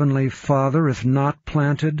my heavenly Father hath not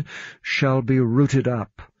planted shall be rooted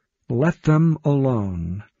up. Let them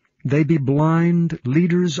alone. They be blind,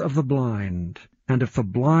 leaders of the blind. And if the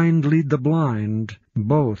blind lead the blind,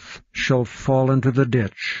 both shall fall into the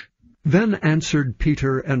ditch. Then answered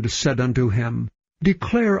Peter and said unto him,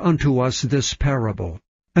 Declare unto us this parable.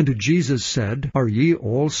 And Jesus said, Are ye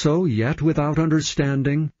also yet without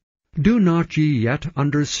understanding? Do not ye yet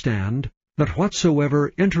understand, that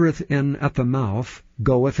whatsoever entereth in at the mouth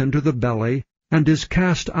goeth into the belly, and is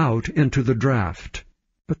cast out into the draught?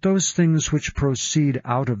 But those things which proceed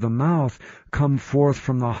out of the mouth come forth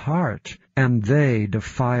from the heart, and they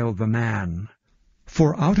defile the man.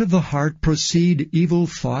 For out of the heart proceed evil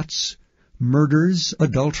thoughts, murders,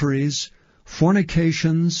 adulteries,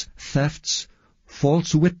 fornications, thefts,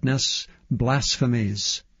 false witness,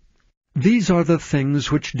 blasphemies. These are the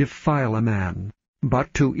things which defile a man,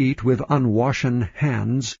 but to eat with unwashen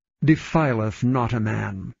hands defileth not a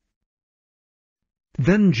man.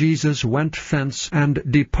 Then Jesus went thence, and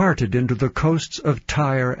departed into the coasts of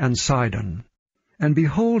Tyre and Sidon. And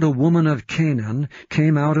behold, a woman of Canaan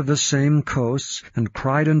came out of the same coasts, and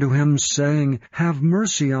cried unto him, saying, Have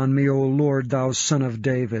mercy on me, O Lord, thou Son of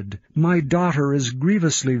David. My daughter is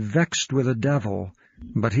grievously vexed with a devil.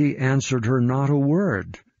 But he answered her not a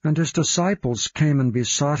word. And his disciples came and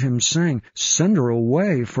besought him, saying, Send her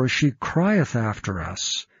away, for she crieth after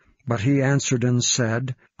us. But he answered and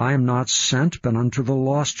said, I am not sent but unto the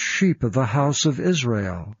lost sheep of the house of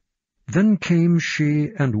Israel. Then came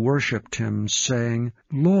she and worshipped him, saying,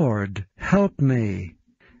 Lord, help me.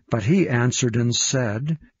 But he answered and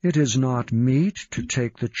said, It is not meet to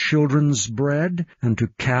take the children's bread, and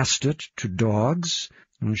to cast it to dogs.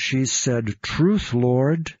 And she said, Truth,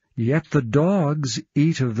 Lord, yet the dogs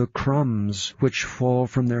eat of the crumbs which fall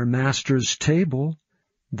from their master's table.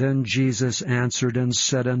 Then Jesus answered and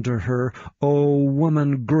said unto her, O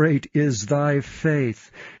woman, great is thy faith.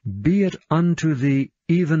 Be it unto thee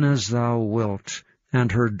even as thou wilt.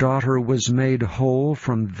 And her daughter was made whole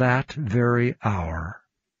from that very hour.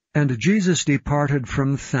 And Jesus departed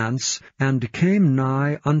from thence, and came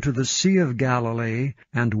nigh unto the Sea of Galilee,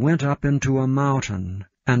 and went up into a mountain,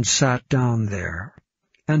 and sat down there.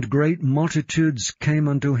 And great multitudes came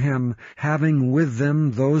unto him, having with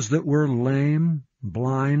them those that were lame,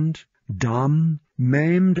 blind, dumb,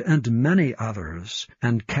 maimed, and many others,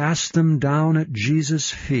 and cast them down at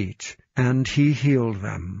Jesus' feet, and he healed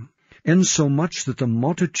them. Insomuch that the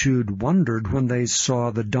multitude wondered when they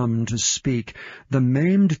saw the dumb to speak, the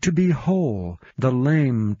maimed to be whole, the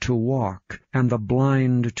lame to walk, and the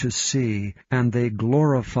blind to see, and they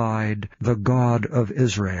glorified the God of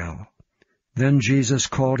Israel. Then Jesus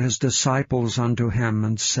called his disciples unto him,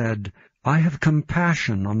 and said, I have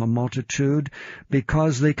compassion on the multitude,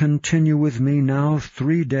 because they continue with me now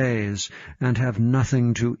 3 days, and have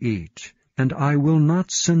nothing to eat. And I will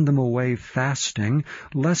not send them away fasting,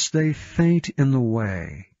 lest they faint in the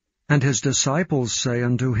way. And his disciples say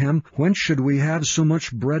unto him, Whence should we have so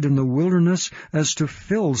much bread in the wilderness, as to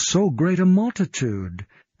fill so great a multitude?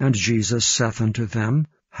 And Jesus saith unto them,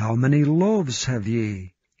 How many loaves have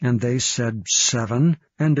ye? And they said, 7,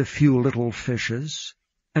 and a few little fishes.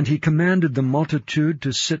 And he commanded the multitude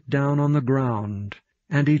to sit down on the ground.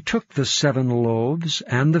 And he took the 7 loaves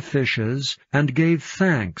and the fishes, and gave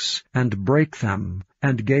thanks, and brake them,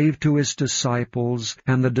 and gave to his disciples,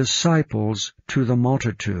 and the disciples to the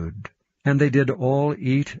multitude. And they did all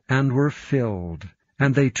eat, and were filled.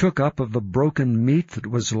 And they took up of the broken meat that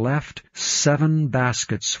was left 7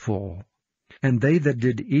 baskets full. And they that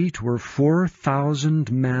did eat were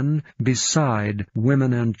 4,000 men, beside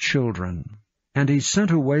women and children. And he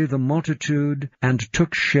sent away the multitude, and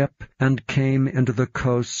took ship, and came into the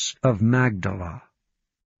coasts of Magdala.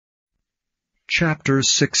 Chapter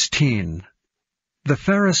 16. The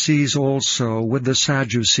Pharisees also with the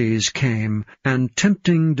Sadducees came, and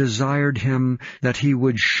tempting desired him that he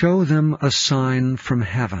would show them a sign from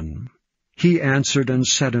heaven. He answered and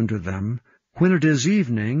said unto them, When it is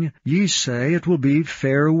evening, ye say, It will be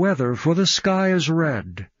fair weather, for the sky is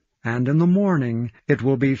red. And in the morning, It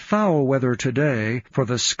will be foul weather today, for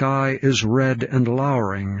the sky is red and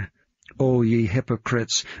lowering. O ye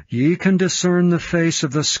hypocrites, ye can discern the face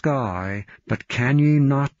of the sky, but can ye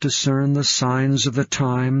not discern the signs of the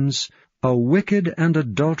times? A wicked and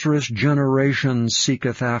adulterous generation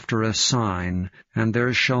seeketh after a sign, and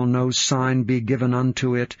there shall no sign be given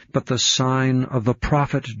unto it, but the sign of the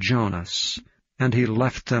prophet Jonas. And he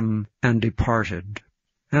left them and departed.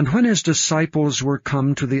 And when his disciples were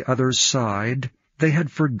come to the other side, they had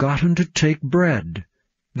forgotten to take bread.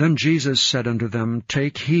 Then Jesus said unto them,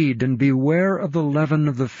 Take heed, and beware of the leaven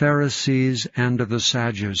of the Pharisees and of the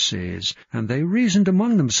Sadducees. And they reasoned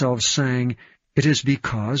among themselves, saying, It is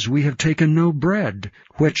because we have taken no bread.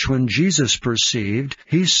 Which when Jesus perceived,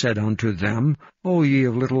 he said unto them, O ye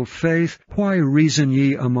of little faith, why reason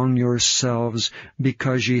ye among yourselves,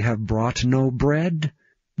 because ye have brought no bread?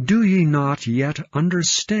 Do ye not yet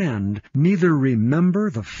understand, neither remember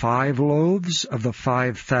the 5 loaves of the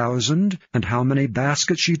 5,000, and how many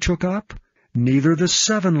baskets ye took up? Neither the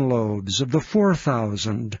 7 loaves of the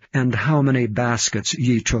 4,000, and how many baskets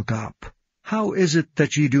ye took up? How is it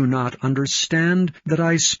that ye do not understand that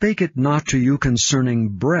I spake it not to you concerning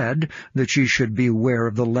bread, that ye should beware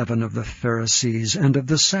of the leaven of the Pharisees and of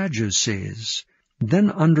the Sadducees?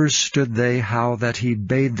 Then understood they how that he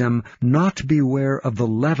bade them not beware of the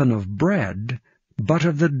leaven of bread, but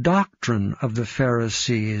of the doctrine of the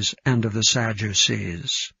Pharisees and of the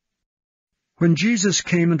Sadducees. When Jesus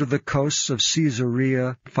came into the coasts of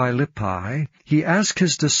Caesarea Philippi, he asked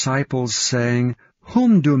his disciples, saying,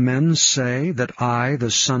 Whom do men say that I,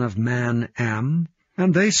 the Son of Man, am?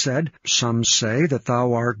 And they said, Some say that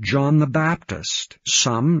thou art John the Baptist,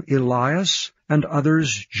 some Elias, and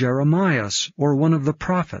others Jeremias, or one of the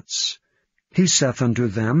prophets. He saith unto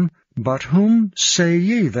them, But whom say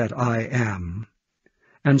ye that I am?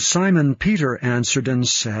 And Simon Peter answered and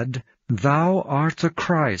said, Thou art the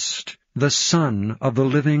Christ, the Son of the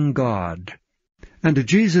living God. And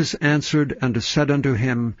Jesus answered and said unto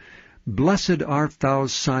him, Blessed art thou,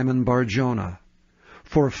 Simon Bar-Jonah,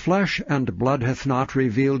 for flesh and blood hath not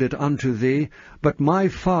revealed it unto thee, but my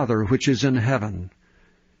Father which is in heaven.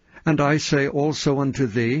 And I say also unto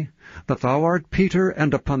thee, that thou art Peter,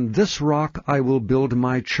 and upon this rock I will build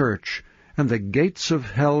my church, and the gates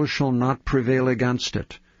of hell shall not prevail against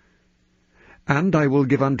it. And I will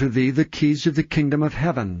give unto thee the keys of the kingdom of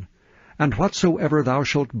heaven, and whatsoever thou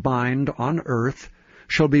shalt bind on earth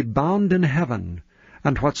shall be bound in heaven,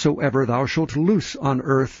 and whatsoever thou shalt loose on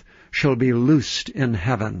earth shall be loosed in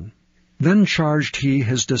heaven. Then charged he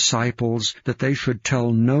his disciples that they should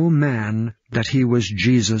tell no man that he was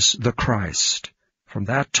Jesus the Christ. From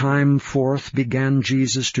that time forth began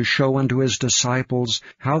Jesus to show unto his disciples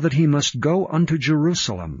how that he must go unto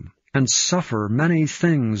Jerusalem, and suffer many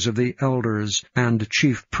things of the elders and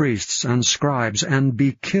chief priests and scribes, and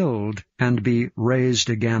be killed, and be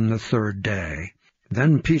raised again the 3rd day.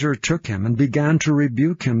 Then Peter took him, and began to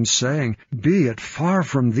rebuke him, saying, Be it far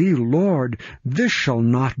from thee, Lord, this shall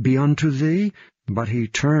not be unto thee. But he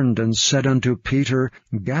turned and said unto Peter,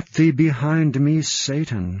 Get thee behind me,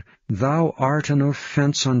 Satan. Thou art an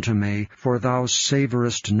offense unto me, for thou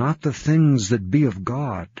savorest not the things that be of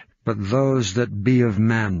God, but those that be of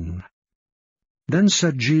men. Then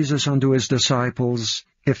said Jesus unto his disciples,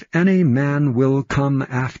 If any man will come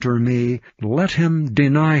after me, let him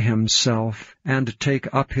deny himself, and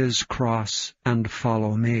take up his cross, and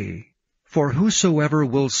follow me. For whosoever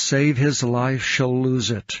will save his life shall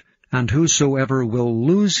lose it, and whosoever will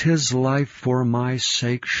lose his life for my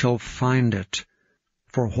sake shall find it.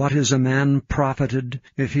 For what is a man profited,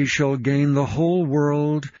 if he shall gain the whole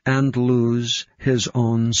world, and lose his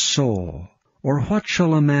own soul? Or what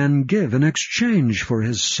shall a man give in exchange for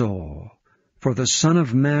his soul? For the Son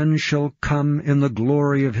of Man shall come in the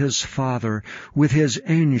glory of his Father with his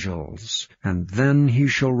angels, and then he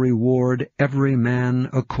shall reward every man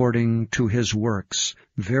according to his works.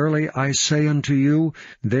 Verily I say unto you,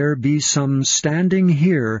 there be some standing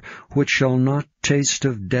here which shall not taste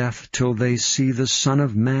of death till they see the Son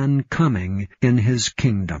of Man coming in his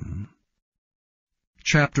kingdom.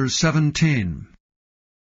 Chapter 17.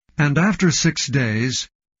 And after 6 days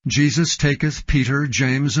Jesus taketh Peter,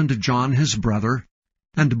 James, and John his brother,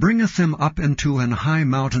 and bringeth them up into an high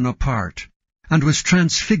mountain apart, and was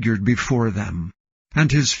transfigured before them.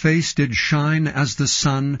 And his face did shine as the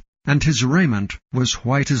sun, and his raiment was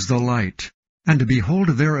white as the light. And behold,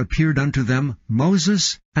 there appeared unto them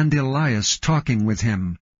Moses and Elias talking with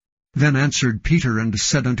him. Then answered Peter and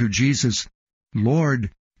said unto Jesus, Lord,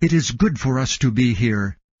 it is good for us to be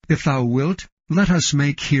here. If thou wilt, let us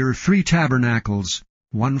make here 3 tabernacles,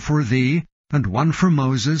 one for thee, and one for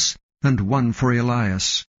Moses, and one for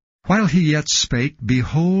Elias. While he yet spake,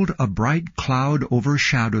 behold, a bright cloud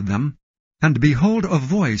overshadowed them, and behold, a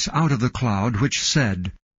voice out of the cloud which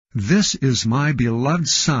said, This is my beloved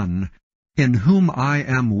Son, in whom I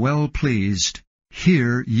am well pleased.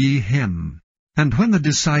 Hear ye him. And when the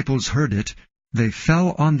disciples heard it, they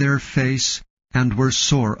fell on their face, and were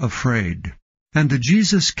sore afraid. And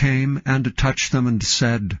Jesus came and touched them, and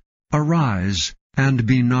said, Arise, and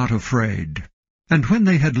be not afraid. And when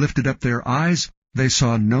they had lifted up their eyes, they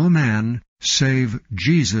saw no man, save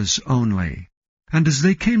Jesus only. And as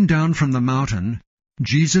they came down from the mountain,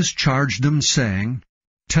 Jesus charged them, saying,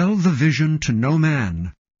 Tell the vision to no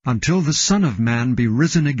man, until the Son of Man be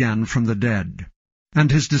risen again from the dead.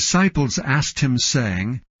 And his disciples asked him,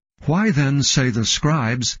 saying, Why then say the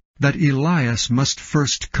scribes that Elias must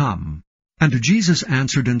first come? And Jesus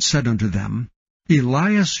answered and said unto them,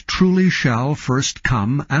 Elias truly shall first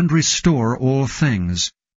come and restore all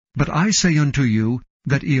things. But I say unto you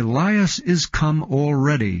that Elias is come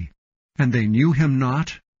already, and they knew him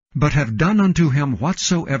not, but have done unto him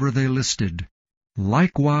whatsoever they listed.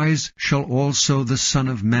 Likewise shall also the Son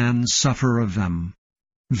of Man suffer of them.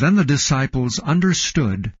 Then the disciples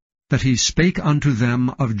understood that he spake unto them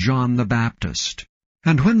of John the Baptist.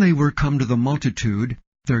 And when they were come to the multitude,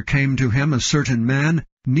 there came to him a certain man,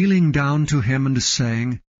 kneeling down to him, and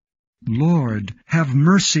saying, Lord, have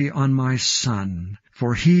mercy on my son,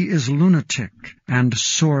 for he is lunatic, and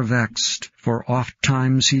sore vexed, for oft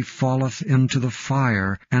times he falleth into the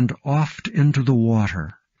fire, and oft into the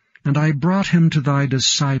water. And I brought him to thy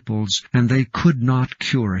disciples, and they could not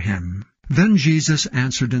cure him. Then Jesus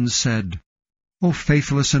answered and said, O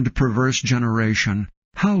faithless and perverse generation,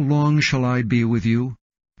 how long shall I be with you?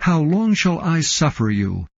 How long shall I suffer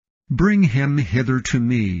you? Bring him hither to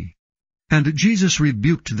me. And Jesus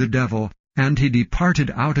rebuked the devil, and he departed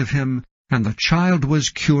out of him, and the child was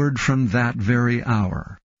cured from that very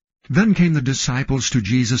hour. Then came the disciples to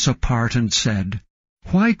Jesus apart, and said,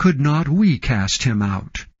 Why could not we cast him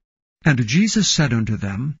out? And Jesus said unto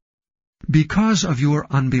them, Because of your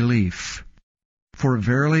unbelief. For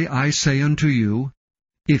verily I say unto you,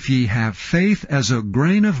 if ye have faith as a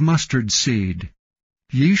grain of mustard seed,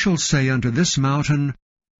 ye shall say unto this mountain,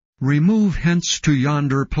 Remove hence to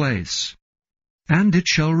yonder place, and it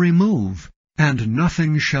shall remove, and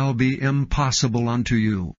nothing shall be impossible unto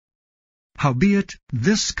you. Howbeit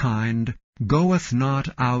this kind goeth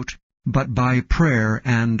not out, but by prayer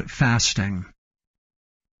and fasting.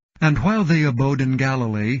 And while they abode in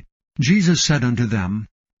Galilee, Jesus said unto them,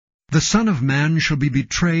 The Son of Man shall be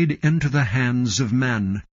betrayed into the hands of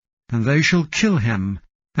men, and they shall kill him,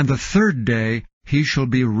 and the 3rd day he shall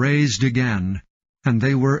be raised again. And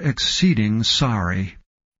they were exceeding sorry.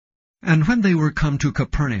 And when they were come to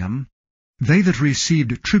Capernaum, they that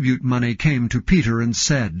received tribute money came to Peter, and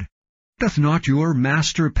said, Doth not your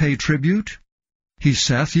master pay tribute? He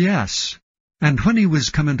saith, Yes. And when he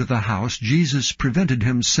was come into the house, Jesus prevented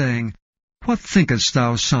him, saying, What thinkest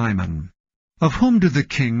thou, Simon? Of whom do the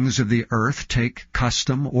kings of the earth take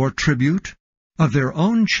custom or tribute? Of their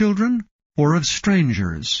own children, or of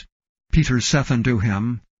strangers? Peter saith unto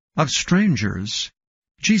him, Of strangers.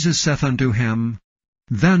 Jesus saith unto him,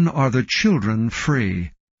 Then are the children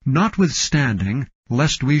free. Notwithstanding,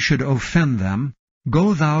 lest we should offend them,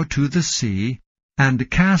 go thou to the sea, and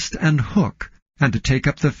cast an hook, and take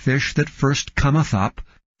up the fish that first cometh up,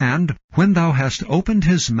 and when thou hast opened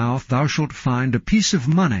his mouth thou shalt find a piece of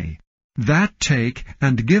money. That take,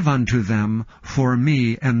 and give unto them for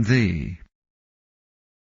me and thee.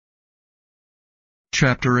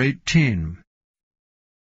 Chapter 18.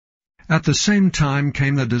 At the same time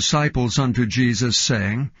came the disciples unto Jesus,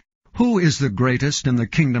 saying, Who is the greatest in the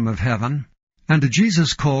kingdom of heaven? And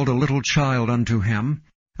Jesus called a little child unto him,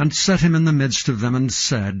 and set him in the midst of them, and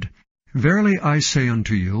said, Verily I say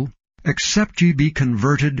unto you, except ye be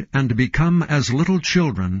converted, and become as little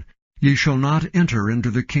children, ye shall not enter into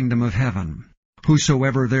the kingdom of heaven.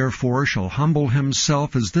 Whosoever therefore shall humble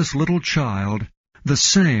himself as this little child, the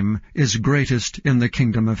same is greatest in the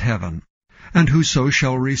kingdom of heaven. And whoso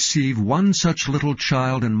shall receive one such little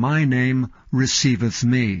child in my name receiveth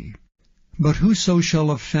me. But whoso shall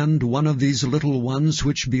offend one of these little ones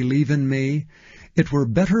which believe in me, it were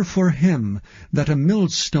better for him that a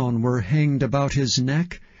millstone were hanged about his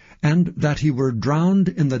neck, and that he were drowned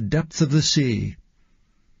in the depth of the sea.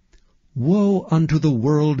 Woe unto the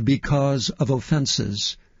world because of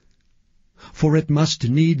offenses! For it must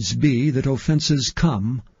needs be that offenses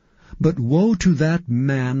come, but woe to that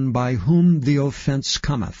man by whom the offense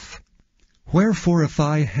cometh. Wherefore if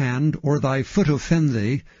thy hand or thy foot offend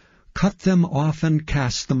thee, cut them off and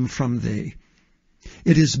cast them from thee.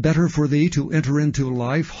 It is better for thee to enter into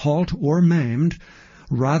life halt or maimed,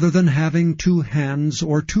 rather than having 2 hands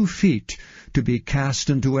or 2 feet to be cast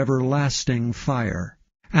into everlasting fire.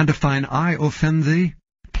 And if thine eye offend thee,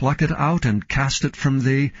 pluck it out and cast it from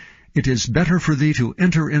thee. It is better for thee to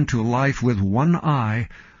enter into life with 1 eye,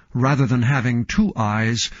 rather than having 2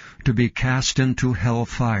 eyes to be cast into hell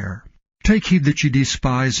fire. Take heed that ye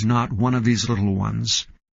despise not one of these little ones.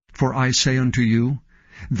 For I say unto you,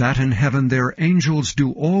 that in heaven their angels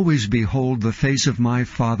do always behold the face of my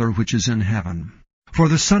Father which is in heaven. For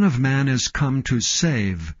the Son of Man is come to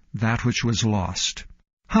save that which was lost.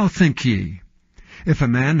 How think ye? If a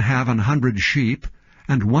man have 100 sheep,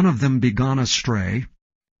 and one of them be gone astray,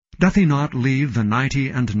 doth he not leave the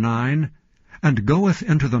 99, and goeth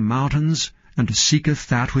into the mountains, and seeketh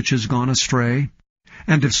that which is gone astray?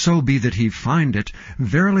 And if so be that he find it,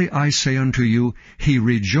 verily I say unto you, he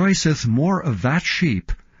rejoiceth more of that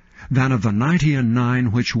sheep than of the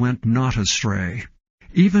 99 which went not astray.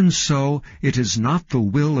 Even so it is not the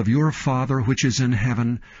will of your Father which is in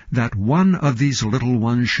heaven, that one of these little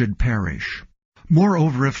ones should perish.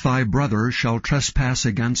 Moreover, if thy brother shall trespass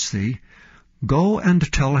against thee, go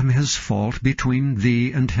and tell him his fault between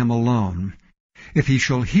thee and him alone. If he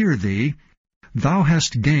shall hear thee, thou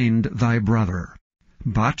hast gained thy brother.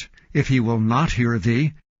 But if he will not hear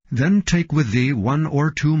thee, then take with thee 1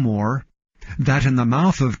 or 2 more, that in the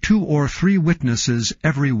mouth of 2 or 3 witnesses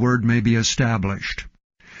every word may be established.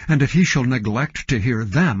 And if he shall neglect to hear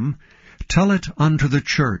them, tell it unto the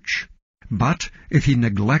church. But if he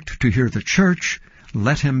neglect to hear the church,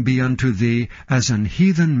 let him be unto thee as an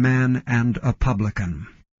heathen man and a publican.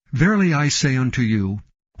 Verily I say unto you,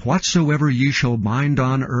 whatsoever ye shall bind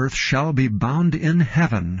on earth shall be bound in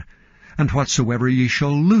heaven, and whatsoever ye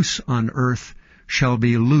shall loose on earth shall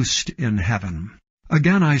be loosed in heaven.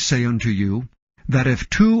 Again I say unto you, that if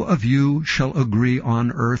 2 of you shall agree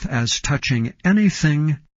on earth as touching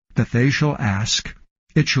anything that they shall ask,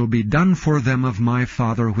 it shall be done for them of my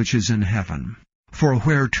Father which is in heaven. For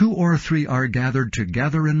where 2 or 3 are gathered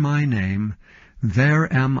together in my name,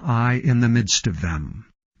 there am I in the midst of them.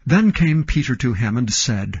 Then came Peter to him and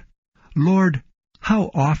said, Lord,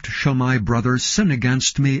 how oft shall my brother sin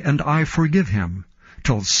against me, and I forgive him?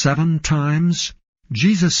 Till 7 times?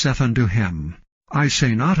 Jesus saith unto him, I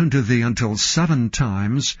say not unto thee until 7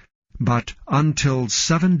 times, but until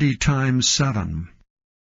 70 times 7.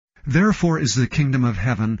 Therefore is the kingdom of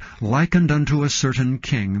heaven likened unto a certain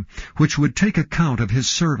king, which would take account of his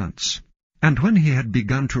servants. And when he had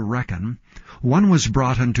begun to reckon, one was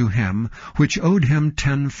brought unto him, which owed him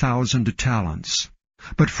 10,000 talents.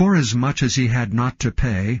 But forasmuch as he had not to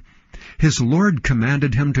pay, his Lord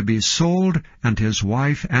commanded him to be sold, and his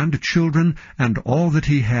wife and children, and all that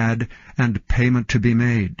he had, and payment to be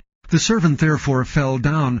made. The servant therefore fell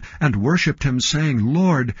down, and worshipped him, saying,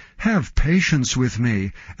 Lord, have patience with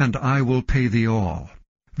me, and I will pay thee all.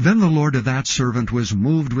 Then the Lord of that servant was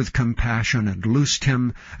moved with compassion, and loosed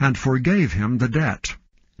him, and forgave him the debt.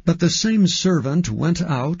 But the same servant went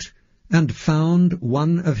out, and found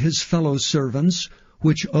one of his fellow servants,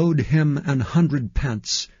 which owed him 100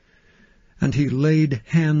 pence. And he laid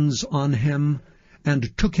hands on him,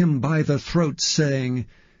 and took him by the throat, saying,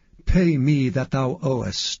 Pay me that thou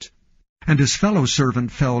owest. And his fellow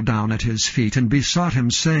servant fell down at his feet, and besought him,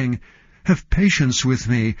 saying, Have patience with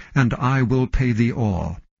me, and I will pay thee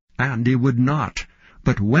all. And he would not,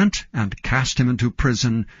 but went and cast him into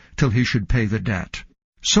prison till he should pay the debt.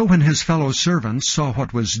 So when his fellow servants saw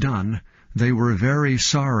what was done, they were very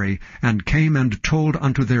sorry, and came and told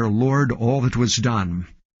unto their lord all that was done.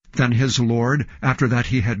 Then his lord, after that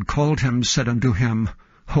he had called him, said unto him,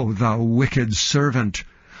 O thou wicked servant,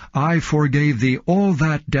 I forgave thee all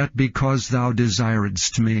that debt because thou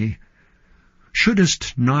desiredst me.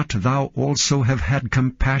 Shouldest not thou also have had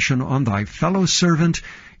compassion on thy fellow servant,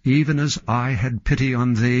 even as I had pity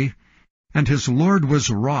on thee? And his lord was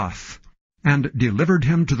wroth, and delivered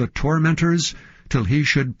him to the tormentors, till he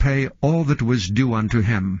should pay all that was due unto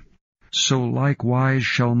him. So likewise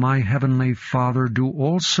shall my heavenly Father do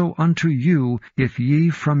also unto you, if ye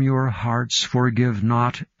from your hearts forgive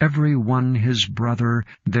not every one his brother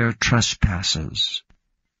their trespasses.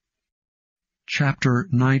 Chapter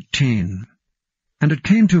 19. And it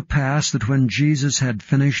came to pass that when Jesus had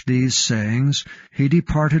finished these sayings, he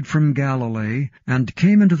departed from Galilee, and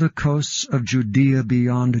came into the coasts of Judea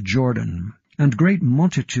beyond Jordan. And great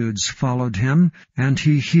multitudes followed him, and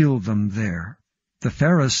he healed them there. The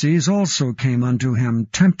Pharisees also came unto him,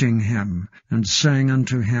 tempting him, and saying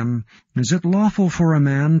unto him, Is it lawful for a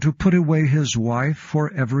man to put away his wife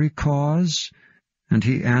for every cause? And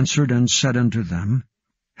he answered and said unto them,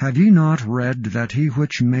 Have ye not read that he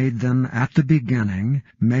which made them at the beginning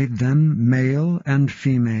made them male and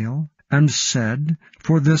female, and said,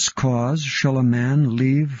 For this cause shall a man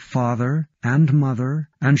leave father and mother,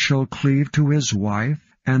 and shall cleave to his wife,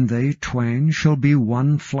 and they twain shall be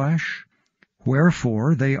one flesh?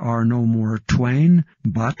 Wherefore they are no more twain,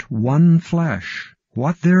 but one flesh.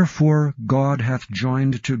 What therefore God hath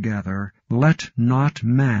joined together, let not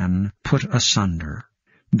man put asunder.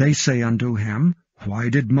 They say unto him, Why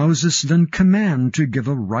did Moses then command to give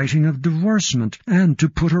a writing of divorcement, and to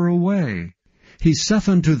put her away? He saith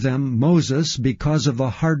unto them, Moses, because of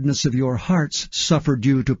the hardness of your hearts, suffered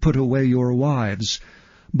you to put away your wives.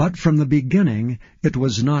 But from the beginning it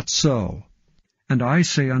was not so. And I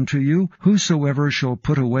say unto you, whosoever shall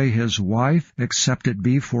put away his wife, except it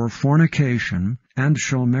be for fornication, and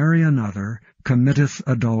shall marry another, committeth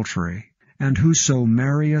adultery. And whoso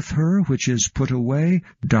marrieth her which is put away,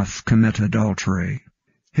 doth commit adultery.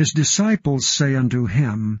 His disciples say unto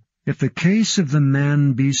him, If the case of the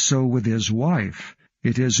man be so with his wife,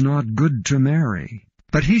 it is not good to marry.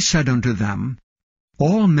 But he said unto them,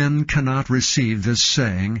 All men cannot receive this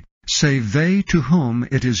saying, save they to whom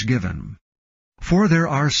it is given. For there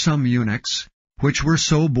are some eunuchs, which were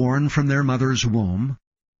so born from their mother's womb,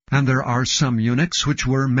 and there are some eunuchs which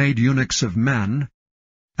were made eunuchs of men,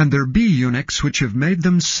 and there be eunuchs which have made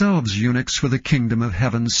themselves eunuchs for the kingdom of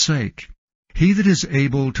heaven's sake. He that is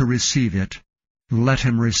able to receive it, let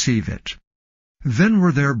him receive it. Then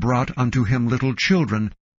were there brought unto him little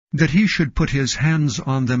children, that he should put his hands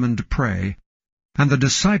on them and pray, and the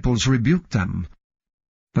disciples rebuked them.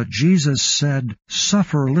 But Jesus said,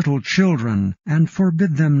 Suffer little children, and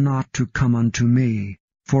forbid them not to come unto me,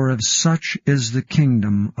 for of such is the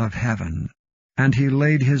kingdom of heaven. And he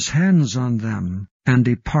laid his hands on them, and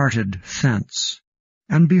departed thence.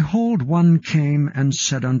 And behold, one came and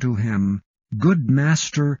said unto him, Good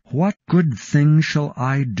Master, what good thing shall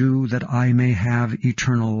I do that I may have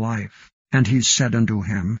eternal life? And he said unto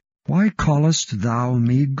him, Why callest thou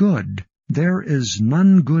me good? There is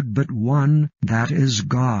none good but one, that is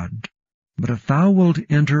God. But if thou wilt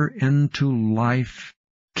enter into life,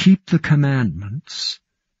 keep the commandments.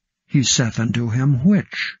 He saith unto him,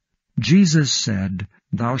 Which? Jesus said,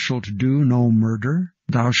 Thou shalt do no murder,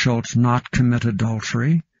 thou shalt not commit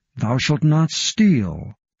adultery, thou shalt not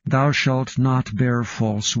steal, thou shalt not bear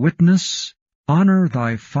false witness, honor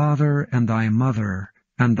thy father and thy mother,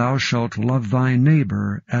 and thou shalt love thy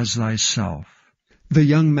neighbor as thyself. The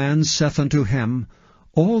young man saith unto him,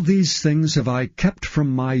 All these things have I kept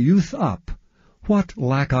from my youth up. What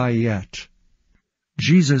lack I yet?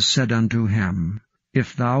 Jesus said unto him,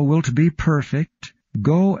 If thou wilt be perfect,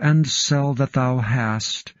 go and sell that thou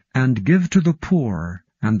hast, and give to the poor,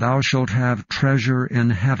 and thou shalt have treasure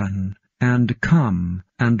in heaven, and come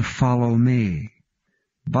and follow me.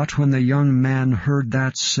 But when the young man heard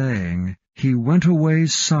that saying, he went away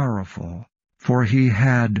sorrowful, for he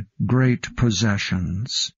had great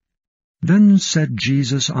possessions. Then said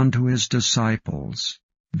Jesus unto his disciples,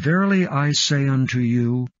 Verily I say unto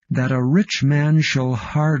you, that a rich man shall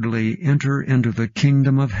hardly enter into the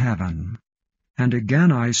kingdom of heaven. And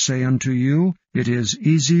again I say unto you, it is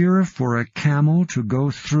easier for a camel to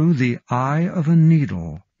go through the eye of a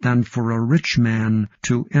needle than for a rich man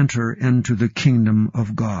to enter into the kingdom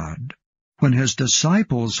of God. When his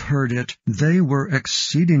disciples heard it, they were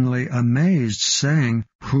exceedingly amazed, saying,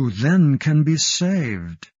 "Who then can be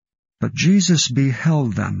saved?" But Jesus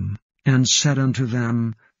beheld them, and said unto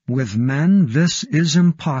them, With men this is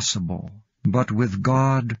impossible, but with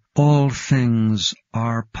God all things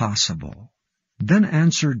are possible. Then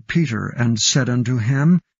answered Peter, and said unto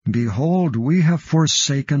him, Behold, we have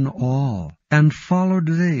forsaken all, and followed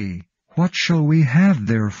thee. What shall we have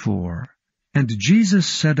therefore? And Jesus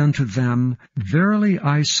said unto them, Verily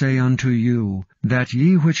I say unto you, that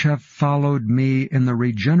ye which have followed me in the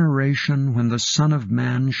regeneration when the Son of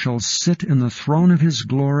Man shall sit in the throne of his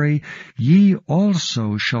glory, ye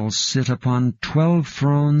also shall sit upon 12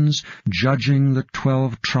 thrones, judging the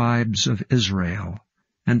 12 tribes of Israel.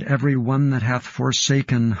 And every one that hath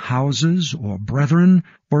forsaken houses, or brethren,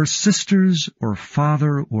 or sisters, or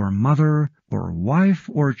father, or mother, or wife,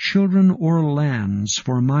 or children, or lands,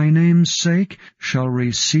 for my name's sake, shall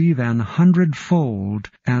receive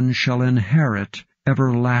 100-fold, and shall inherit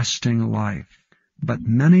everlasting life. But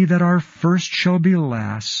many that are first shall be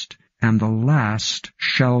last, and the last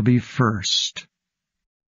shall be first.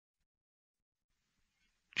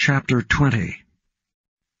 Chapter 20.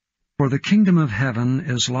 For the kingdom of heaven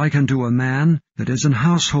is like unto a man that is an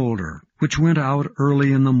householder, which went out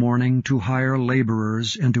early in the morning to hire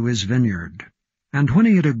laborers into his vineyard. And when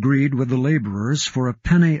he had agreed with the laborers for a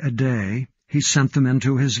penny a day, he sent them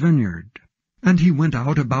into his vineyard. And he went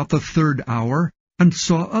out about the 3rd hour, and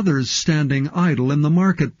saw others standing idle in the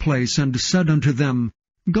marketplace, and said unto them,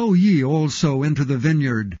 Go ye also into the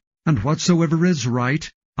vineyard, and whatsoever is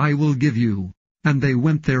right I will give you. And they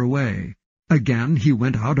went their way. Again he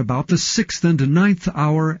went out about the 6th and 9th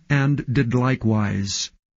hour, and did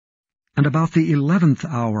likewise. And about the 11th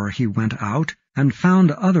hour he went out, and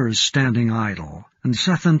found others standing idle, and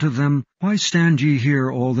saith unto them, Why stand ye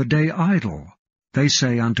here all the day idle? They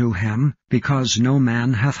say unto him, Because no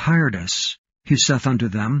man hath hired us. He saith unto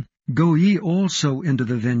them, Go ye also into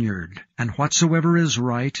the vineyard, and whatsoever is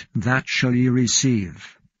right, that shall ye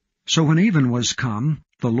receive. So when even was come,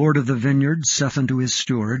 the Lord of the vineyard saith unto his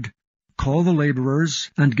steward, Call the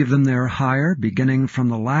laborers, and give them their hire, beginning from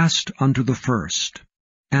the last unto the first.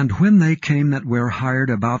 And when they came that were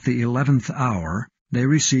hired about the 11th hour, they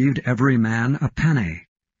received every man a penny.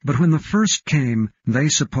 But when the first came, they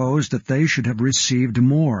supposed that they should have received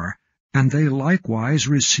more, and they likewise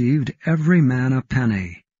received every man a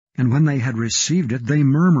penny. And when they had received it, they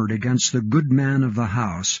murmured against the good man of the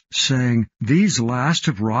house, saying, These last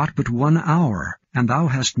have wrought but 1 hour, and thou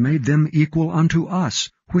hast made them equal unto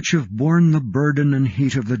us, which have borne the burden and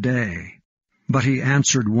heat of the day. But he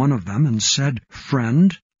answered one of them, and said,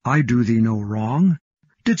 Friend, I do thee no wrong.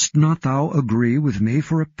 Didst not thou agree with me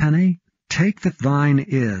for a penny? Take that thine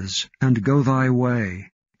is, and go thy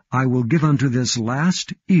way. I will give unto this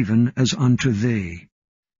last even as unto thee.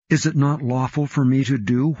 Is it not lawful for me to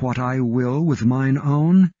do what I will with mine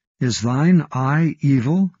own? Is thine eye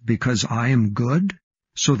evil, because I am good?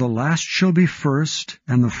 So the last shall be first,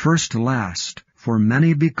 and the first last. For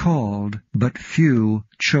many be called, but few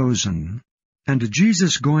chosen. And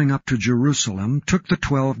Jesus, going up to Jerusalem, took the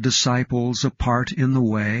 12 disciples apart in the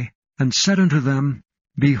way, and said unto them,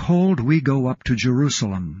 Behold, we go up to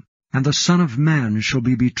Jerusalem, and the Son of Man shall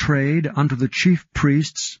be betrayed unto the chief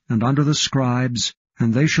priests and unto the scribes,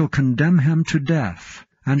 and they shall condemn him to death,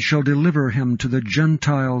 and shall deliver him to the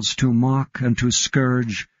Gentiles to mock and to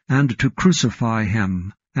scourge, and to crucify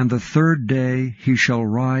him, and the 3rd day he shall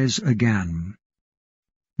rise again.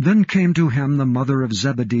 Then came to him the mother of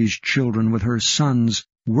Zebedee's children with her sons,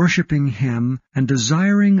 worshipping him, and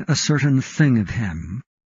desiring a certain thing of him.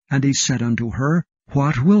 And he said unto her,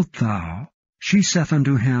 What wilt thou? She saith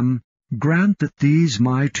unto him, Grant that these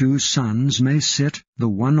my 2 sons may sit, the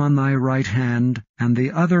one on thy right hand, and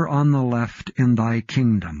the other on the left in thy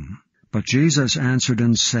kingdom. But Jesus answered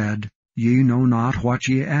and said, Ye know not what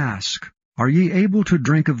ye ask. Are ye able to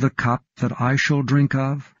drink of the cup that I shall drink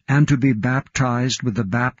of, and to be baptized with the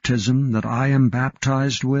baptism that I am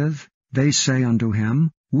baptized with? They say unto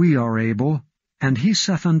him, We are able. And he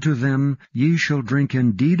saith unto them, Ye shall drink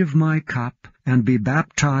indeed of my cup, and be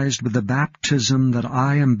baptized with the baptism that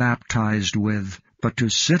I am baptized with. But to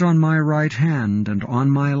sit on my right hand and on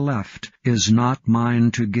my left is not mine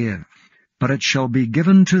to give, but it shall be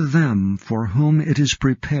given to them for whom it is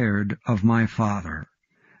prepared of my Father.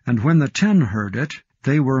 And when the 10 heard it,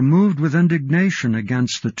 they were moved with indignation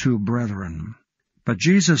against the 2 brethren. But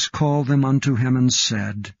Jesus called them unto him and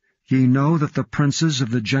said, Ye know that the princes of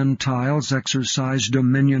the Gentiles exercise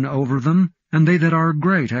dominion over them, and they that are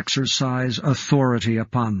great exercise authority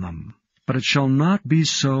upon them. But it shall not be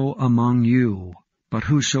so among you. But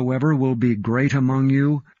whosoever will be great among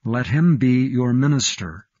you, let him be your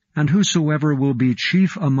minister. And whosoever will be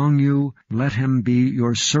chief among you, let him be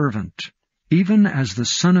your servant. Even as the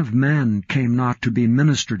Son of Man came not to be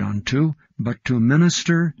ministered unto, but to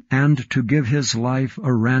minister, and to give his life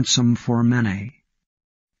a ransom for many.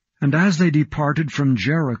 And as they departed from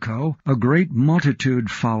Jericho, a great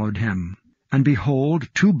multitude followed him. And behold,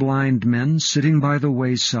 2 blind men sitting by the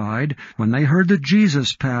wayside, when they heard that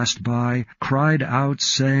Jesus passed by, cried out,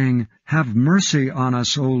 saying, Have mercy on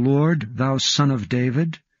us, O Lord, thou Son of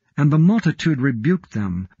David. And the multitude rebuked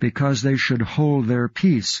them, because they should hold their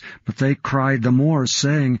peace. But they cried the more,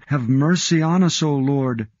 saying, Have mercy on us, O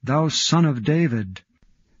Lord, thou Son of David.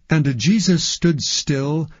 And Jesus stood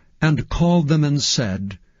still, and called them, and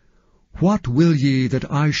said, What will ye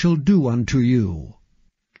that I shall do unto you?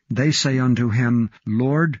 They say unto him,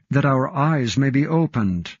 Lord, that our eyes may be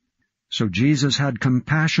opened. So Jesus had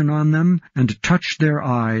compassion on them, and touched their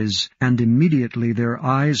eyes, and immediately their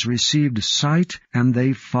eyes received sight, and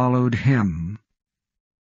they followed him.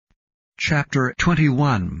 Chapter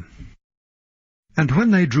 21. And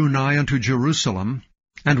when they drew nigh unto Jerusalem,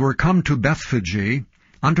 and were come to Bethphage,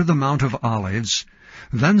 unto the Mount of Olives,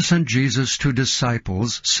 then sent Jesus 2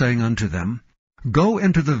 disciples, saying unto them, Go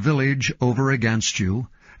into the village over against you,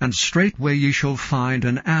 and straightway ye shall find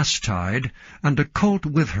an ass tied, and a colt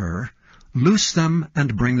with her. Loose them,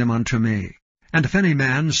 and bring them unto me. And if any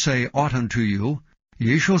man say aught unto you,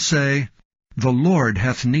 ye shall say, The Lord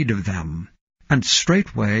hath need of them, and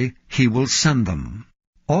straightway he will send them.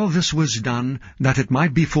 All this was done, that it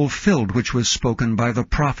might be fulfilled which was spoken by the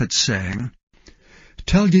prophet, saying,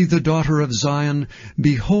 Tell ye the daughter of Zion,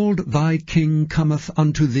 Behold, thy king cometh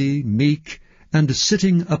unto thee meek, and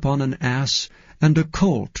sitting upon an ass, and a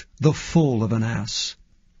colt, the foal of an ass.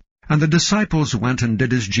 And the disciples went and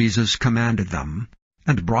did as Jesus commanded them,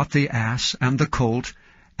 and brought the ass and the colt,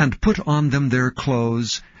 and put on them their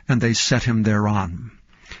clothes, and they set him thereon.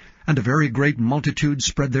 And a very great multitude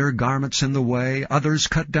spread their garments in the way, others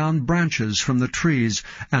cut down branches from the trees,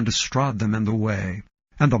 and strawed them in the way.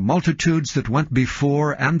 And the multitudes that went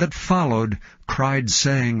before and that followed cried,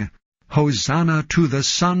 saying, Hosanna to the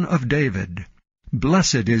Son of David!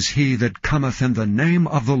 Blessed is he that cometh in the name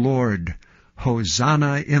of the Lord!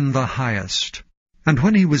 Hosanna in the highest! And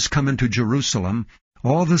when he was come into Jerusalem,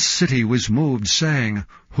 all the city was moved, saying,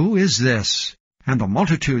 Who is this? And the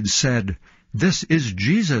multitude said, This is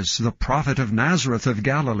Jesus, the prophet of Nazareth of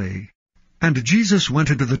Galilee. And Jesus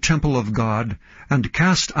went into the temple of God, and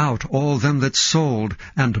cast out all them that sold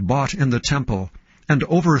and bought in the temple, and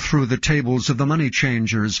overthrew the tables of the money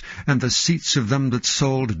changers, and the seats of them that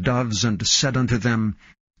sold doves, and said unto them,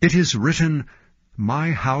 It is written,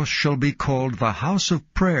 My house shall be called the house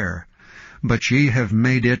of prayer, but ye have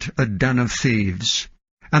made it a den of thieves.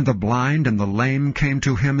 And the blind and the lame came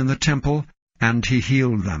to him in the temple, and he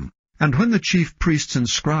healed them. And when the chief priests and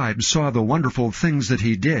scribes saw the wonderful things that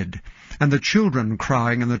he did, and the children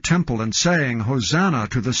crying in the temple and saying, Hosanna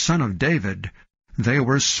to the Son of David, they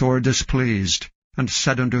were sore displeased, and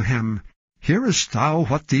said unto him, Hearest thou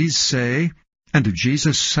what these say? And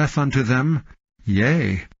Jesus saith unto them,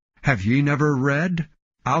 Yea, have ye never read,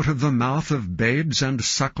 Out of the mouth of babes and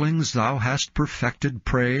sucklings thou hast perfected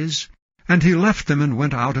praise? And he left them, and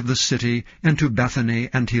went out of the city into Bethany,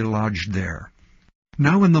 and he lodged there.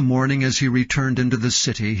 Now in the morning, as he returned into the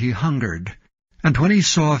city, he hungered. And when he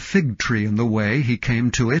saw a fig tree in the way, he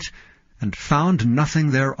came to it, and found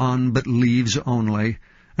nothing thereon but leaves only,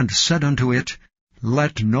 and said unto it,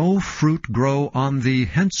 Let no fruit grow on thee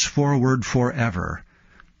henceforward forever.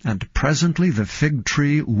 And presently the fig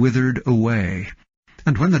tree withered away.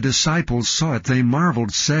 And when the disciples saw it, they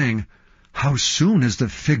marveled, saying, How soon is the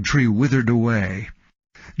fig tree withered away?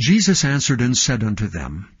 Jesus answered and said unto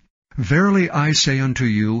them, Verily I say unto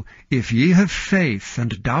you, if ye have faith,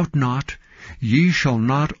 and doubt not, ye shall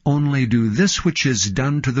not only do this which is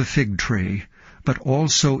done to the fig tree, but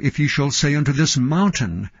also if ye shall say unto this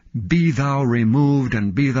mountain, Be thou removed,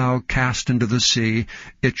 and be thou cast into the sea,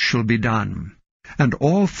 it shall be done. And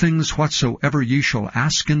all things whatsoever ye shall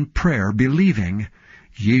ask in prayer, believing,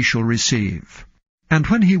 ye shall receive. And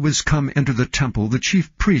when he was come into the temple, the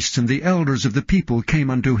chief priests and the elders of the people came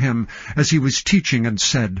unto him as he was teaching, and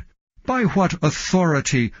said, By what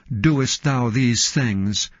authority doest thou these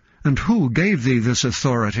things? And who gave thee this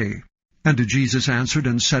authority? And Jesus answered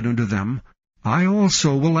and said unto them, I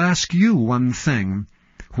also will ask you one thing,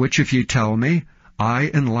 which if ye tell me, I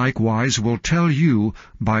in like wise will tell you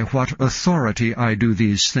by what authority I do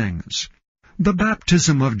these things. The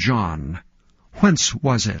baptism of John, whence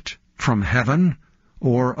was it? From heaven,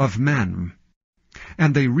 or of men?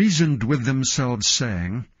 And they reasoned with themselves,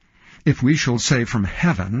 saying, If we shall say from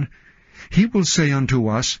heaven, he will say unto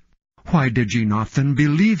us, Why did ye not then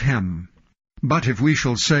believe him? But if we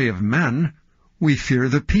shall say of men, We fear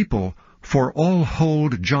the people, for all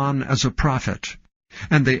hold John as a prophet.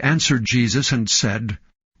 And they answered Jesus and said,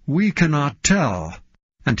 We cannot tell.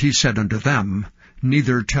 And he said unto them,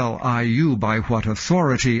 Neither tell I you by what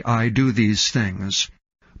authority I do these things.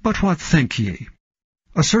 But what think ye?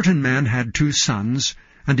 A certain man had 2 sons,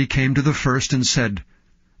 and he came to the first and said,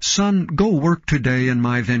 Son, go work today in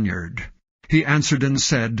my vineyard. He answered and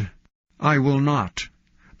said, I will not.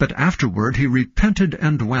 But afterward he repented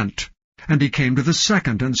and went. And he came to the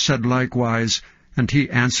second and said likewise, and he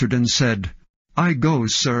answered and said, I go,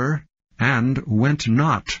 sir, and went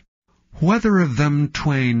not. Whether of them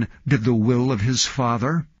twain did the will of his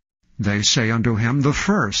father? They say unto him, The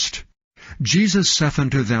first. Jesus saith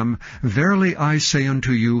unto them, Verily I say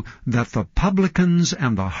unto you, that the publicans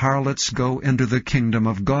and the harlots go into the kingdom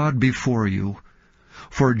of God before you.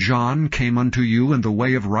 For John came unto you in the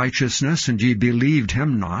way of righteousness, and ye believed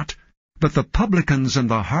him not. But the publicans and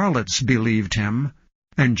the harlots believed him.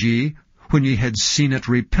 And ye, when ye had seen it,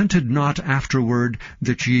 repented not afterward,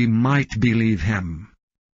 that ye might believe him.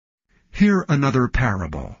 Hear another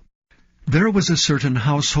parable. There was a certain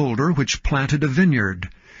householder which planted a vineyard,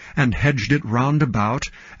 and hedged it round about,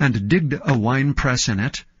 and digged a winepress in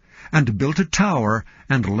it, and built a tower,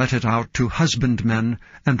 and let it out to husbandmen,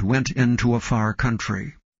 and went into a far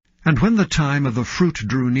country. And when the time of the fruit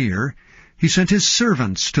drew near, he sent his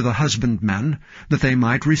servants to the husbandmen, that they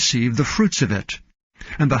might receive the fruits of it.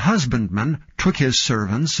 And the husbandmen took his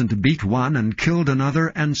servants, and beat one, and killed another,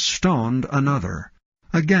 and stoned another.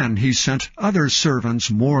 Again he sent other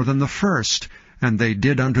servants more than the first, and they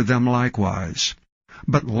did unto them likewise.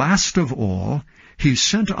 But last of all, he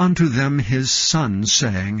sent unto them his son,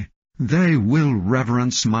 saying, They will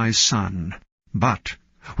reverence my son. But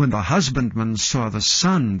when the husbandmen saw the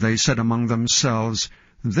son, they said among themselves,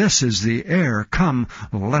 This is the heir, come,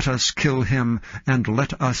 let us kill him, and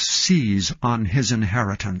let us seize on his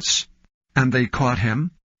inheritance. And they caught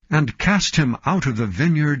him, and cast him out of the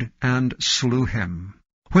vineyard, and slew him.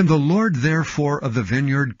 When the Lord therefore of the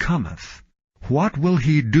vineyard cometh, what will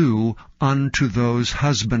he do unto those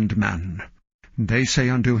husbandmen? They say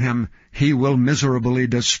unto him, He will miserably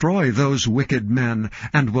destroy those wicked men,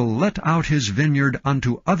 and will let out his vineyard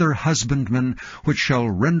unto other husbandmen, which shall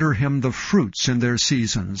render him the fruits in their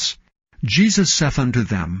seasons. Jesus saith unto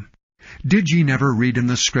them, Did ye never read in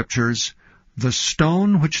the Scriptures, The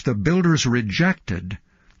stone which the builders rejected,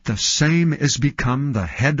 the same is become the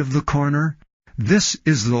head of the corner? This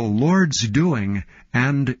is the Lord's doing,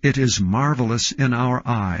 and it is marvelous in our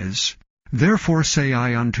eyes. Therefore say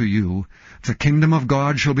I unto you, the kingdom of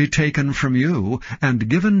God shall be taken from you, and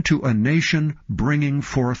given to a nation bringing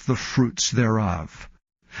forth the fruits thereof.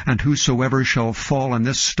 And whosoever shall fall on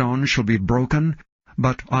this stone shall be broken,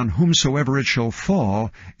 but on whomsoever it shall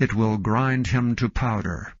fall, it will grind him to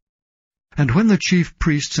powder. And when the chief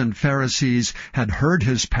priests and Pharisees had heard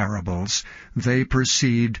his parables, they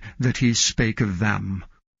perceived that he spake of them.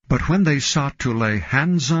 But when they sought to lay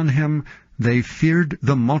hands on him, they feared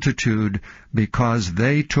the multitude, because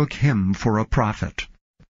they took him for a prophet.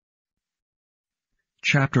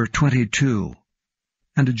 Chapter 22.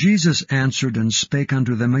 And Jesus answered and spake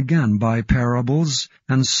unto them again by parables,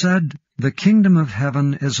 and said, The kingdom of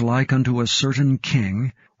heaven is like unto a certain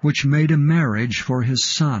king, which made a marriage for his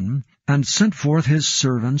son, and sent forth his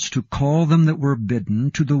servants to call them that were bidden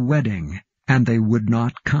to the wedding, and they would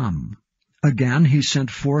not come. Again he sent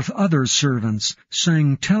forth other servants,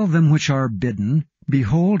 saying, Tell them which are bidden,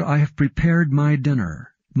 Behold, I have prepared my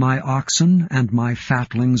dinner. My oxen and my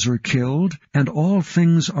fatlings are killed, and all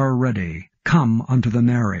things are ready. Come unto the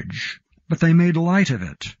marriage. But they made light of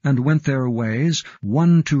it, and went their ways,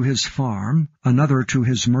 one to his farm, another to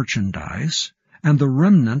his merchandise. And the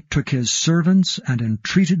remnant took his servants, and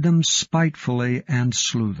entreated them spitefully, and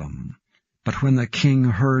slew them. But when the king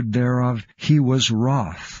heard thereof, he was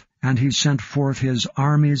wroth. And he sent forth his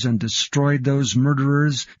armies, and destroyed those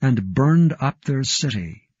murderers, and burned up their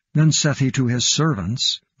city. Then saith he to his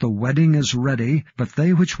servants, The wedding is ready, but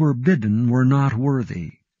they which were bidden were not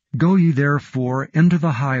worthy. Go ye therefore into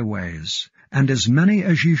the highways, and as many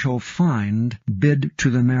as ye shall find, bid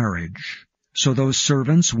to the marriage. So those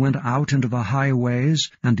servants went out into the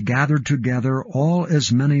highways, and gathered together all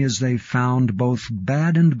as many as they found, both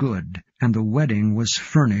bad and good, and the wedding was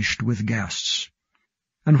furnished with guests.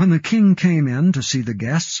 And when the king came in to see the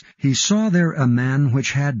guests, he saw there a man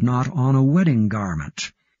which had not on a wedding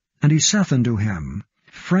garment. And he saith unto him,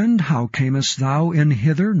 Friend, how camest thou in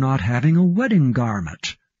hither, not having a wedding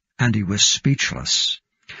garment? And he was speechless.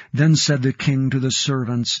 Then said the king to the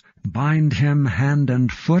servants, Bind him hand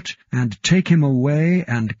and foot, and take him away,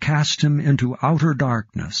 and cast him into outer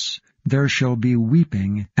darkness. There shall be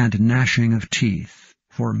weeping and gnashing of teeth.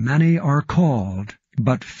 For many are called,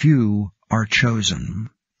 but few are chosen.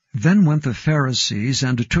 Then went the Pharisees,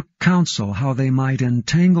 and took counsel how they might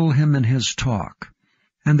entangle him in his talk.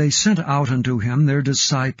 And they sent out unto him their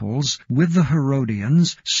disciples with the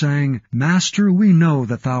Herodians, saying, Master, we know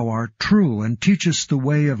that thou art true, and teachest the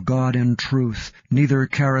way of God in truth, neither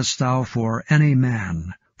carest thou for any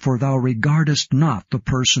man, for thou regardest not the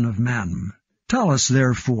person of men. Tell us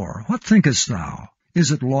therefore, what thinkest thou?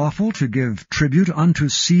 Is it lawful to give tribute unto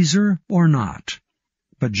Caesar, or not?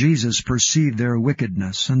 But Jesus perceived their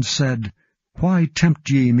wickedness, and said, Why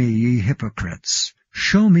tempt ye me, ye hypocrites?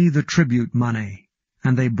 Show me the tribute money.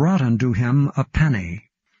 And they brought unto him a penny.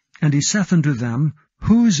 And he saith unto them,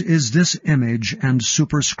 Whose is this image and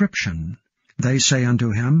superscription? They say unto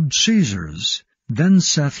him, Caesar's. Then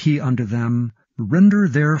saith he unto them, Render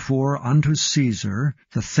therefore unto Caesar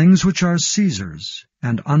the things which are Caesar's,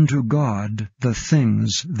 and unto God the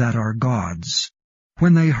things that are God's.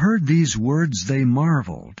 When they heard these words, they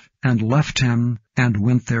marveled, and left him, and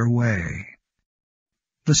went their way.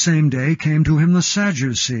 The same day came to him the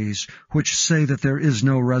Sadducees, which say that there is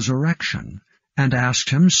no resurrection, and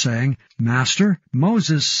asked him, saying, Master,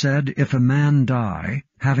 Moses said, If a man die,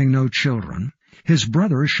 having no children, his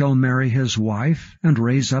brother shall marry his wife, and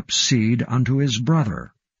raise up seed unto his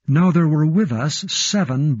brother. Now there were with us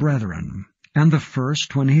 7 brethren, and the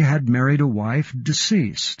first, when he had married a wife,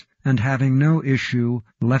 deceased, and having no issue,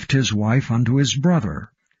 left his wife unto his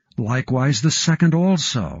brother. Likewise the second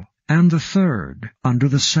also, and the third unto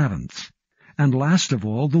the 7th. And last of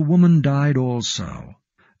all the woman died also.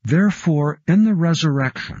 Therefore in the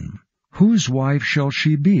resurrection, whose wife shall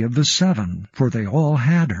she be of the 7? For they all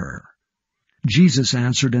had her. Jesus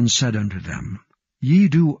answered and said unto them, Ye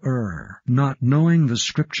do err, not knowing the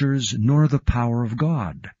Scriptures nor the power of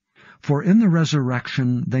God. For in the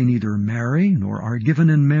resurrection they neither marry nor are given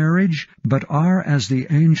in marriage, but are as the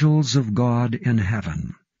angels of God in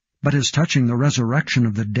heaven. But as touching the resurrection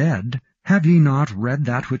of the dead, have ye not read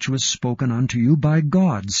that which was spoken unto you by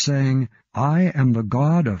God, saying, I am the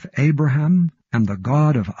God of Abraham, and the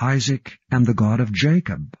God of Isaac, and the God of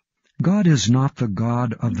Jacob? God is not the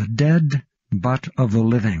God of the dead, but of the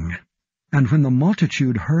living. And when the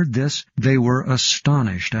multitude heard this, they were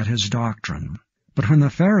astonished at his doctrine. But when the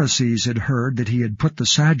Pharisees had heard that he had put the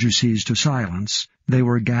Sadducees to silence, they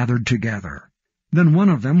were gathered together. Then one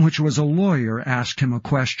of them, which was a lawyer, asked him a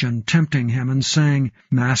question, tempting him, and saying,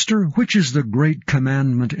 Master, which is the great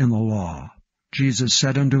commandment in the law? Jesus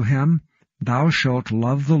said unto him, Thou shalt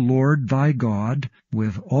love the Lord thy God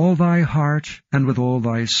with all thy heart, and with all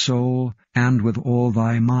thy soul, and with all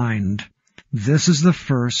thy mind. This is the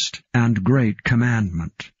first and great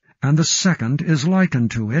commandment. And the second is like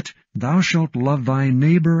unto it, Thou shalt love thy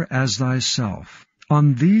neighbor as thyself.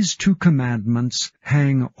 On these 2 commandments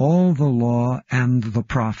hang all the law and the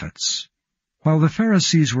prophets. While the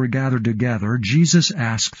Pharisees were gathered together, Jesus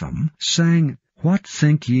asked them, saying, What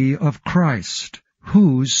think ye of Christ?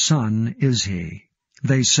 Whose son is he?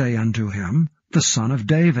 They say unto him, The son of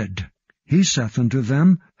David. He saith unto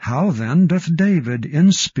them, How then doth David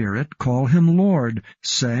in spirit call him Lord,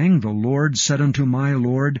 saying, The Lord said unto my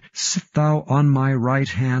Lord, Sit thou on my right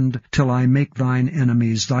hand, till I make thine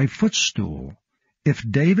enemies thy footstool? If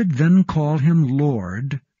David then call him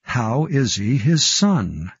Lord, how is he his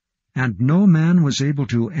son? And no man was able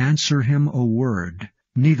to answer him a word,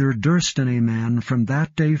 neither durst any man from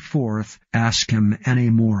that day forth ask him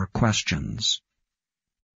any more questions.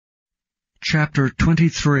 Chapter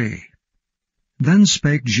 23. Then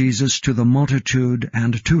spake Jesus to the multitude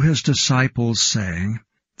and to his disciples, saying,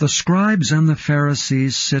 The scribes and the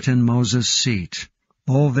Pharisees sit in Moses' seat.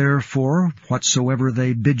 All therefore, whatsoever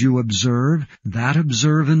they bid you observe, that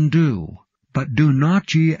observe and do. But do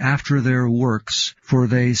not ye after their works, for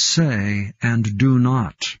they say and do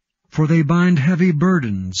not. For they bind heavy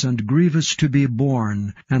burdens and grievous to be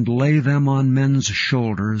borne, and lay them on men's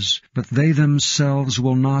shoulders, but they themselves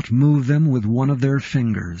will not move them with one of their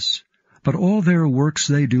fingers. But all their works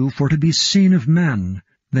they do for to be seen of men.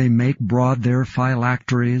 They make broad their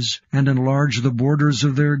phylacteries, and enlarge the borders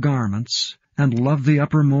of their garments, and love the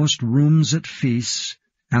uppermost rooms at feasts,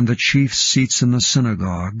 and the chief seats in the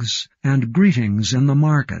synagogues, and greetings in the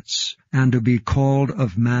markets, and to be called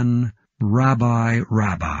of men, Rabbi,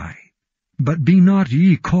 Rabbi. But be not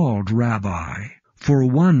ye called Rabbi, for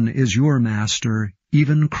one is your master,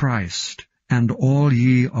 even Christ, and all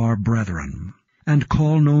ye are brethren. And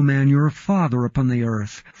call no man your father upon the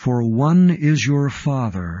earth, for one is your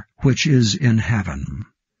Father, which is in heaven.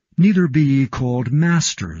 neither be ye called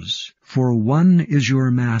masters, for one is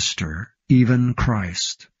your master, even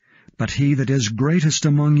Christ. But he that is greatest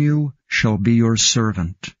among you shall be your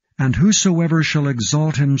servant. And whosoever shall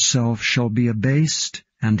exalt himself shall be abased,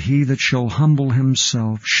 and he that shall humble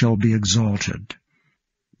himself shall be exalted.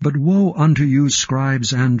 But woe unto you,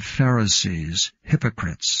 scribes and Pharisees,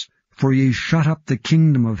 hypocrites! For ye shut up the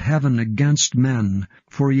kingdom of heaven against men,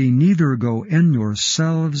 for ye neither go in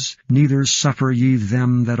yourselves, neither suffer ye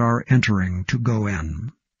them that are entering to go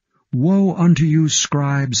in. Woe unto you,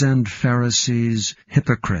 scribes and Pharisees,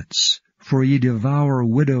 hypocrites! For ye devour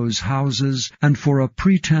widows' houses, and for a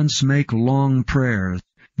pretense make long prayers.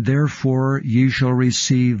 Therefore ye shall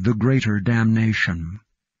receive the greater damnation.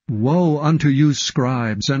 Woe unto you,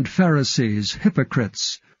 scribes and Pharisees,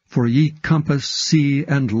 hypocrites! For ye compass sea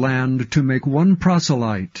and land to make one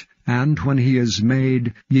proselyte, and when he is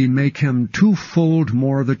made, ye make him twofold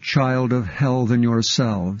more the child of hell than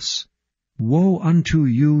yourselves. Woe unto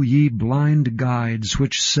you, ye blind guides,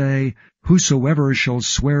 which say, Whosoever shall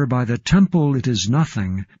swear by the temple, it is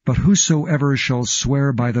nothing, but whosoever shall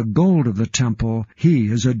swear by the gold of the temple, he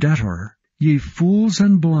is a debtor. Ye fools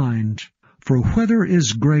and blind! For whether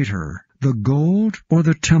is greater, the gold or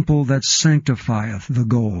the temple that sanctifieth the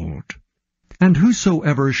gold? And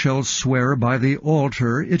whosoever shall swear by the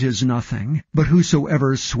altar, it is nothing, but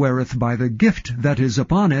whosoever sweareth by the gift that is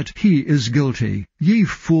upon it, he is guilty. Ye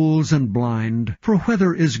fools and blind! For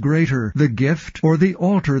whether is greater, the gift or the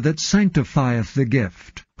altar that sanctifieth the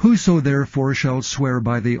gift? Whoso therefore shall swear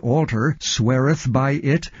by the altar sweareth by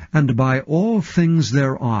it, and by all things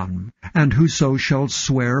thereon. And whoso shall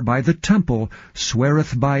swear by the temple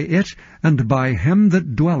sweareth by it, and by him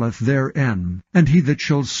that dwelleth therein. And he that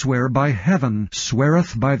shall swear by heaven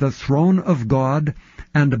sweareth by the throne of God,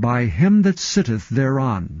 and by him that sitteth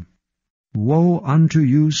thereon. Woe unto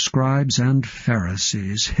you, scribes and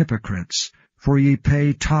Pharisees, hypocrites! For ye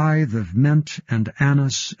pay tithe of mint and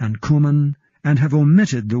anise and cumin, and have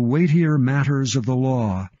omitted the weightier matters of the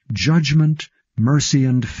law, judgment, mercy,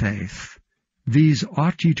 and faith. These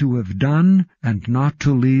ought ye to have done, and not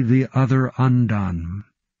to leave the other undone.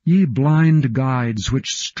 Ye blind guides,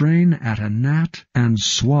 which strain at a gnat, and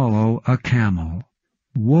swallow a camel.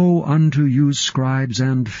 Woe unto you, scribes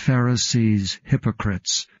and Pharisees,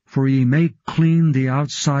 hypocrites! For ye make clean the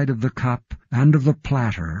outside of the cup and of the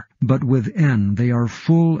platter, but within they are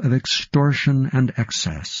full of extortion and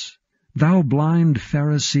excess. Thou blind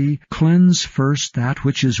Pharisee, cleanse first that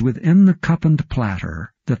which is within the cup and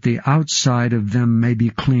platter, that the outside of them may be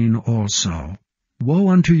clean also. Woe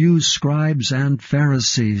unto you, scribes and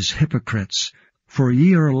Pharisees, hypocrites! For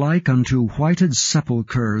ye are like unto whited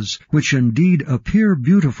sepulchres, which indeed appear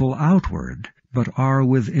beautiful outward, but are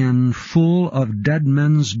within full of dead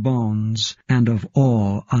men's bones, and of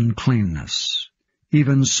all uncleanness.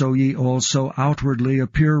 Even so ye also outwardly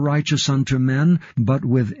appear righteous unto men, but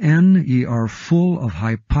within ye are full of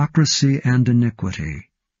hypocrisy and iniquity.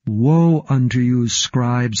 Woe unto you,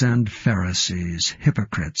 scribes and Pharisees,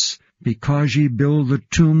 hypocrites! Because ye build the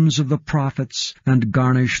tombs of the prophets, and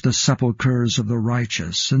garnish the sepulchres of the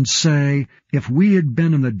righteous, and say, If we had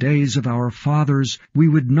been in the days of our fathers, we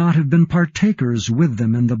would not have been partakers with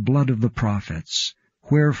them in the blood of the prophets.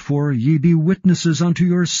 Wherefore ye be witnesses unto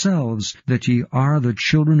yourselves, that ye are the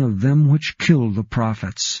children of them which killed the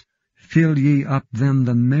prophets. Fill ye up then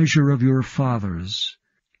the measure of your fathers.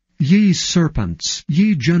 Ye serpents,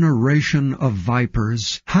 ye generation of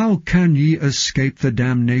vipers, how can ye escape the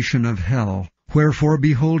damnation of hell? Wherefore,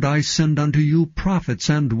 behold, I send unto you prophets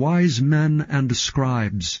and wise men and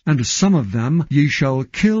scribes, and some of them ye shall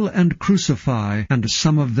kill and crucify, and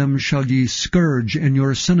some of them shall ye scourge in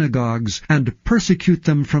your synagogues, and persecute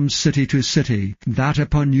them from city to city, that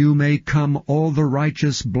upon you may come all the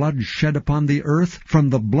righteous blood shed upon the earth, from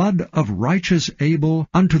the blood of righteous Abel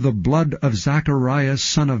unto the blood of Zacharias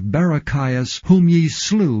son of Barachias, whom ye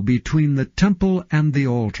slew between the temple and the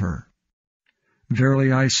altar.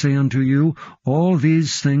 Verily I say unto you, all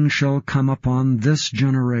these things shall come upon this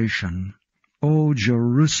generation. O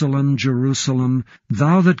Jerusalem, Jerusalem,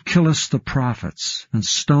 thou that killest the prophets, and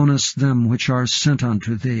stonest them which are sent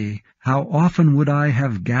unto thee, how often would I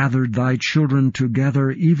have gathered thy children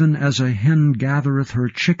together, even as a hen gathereth her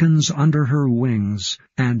chickens under her wings,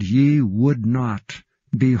 and ye would not.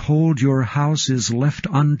 Behold, your house is left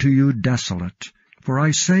unto you desolate. For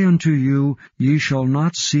I say unto you, ye shall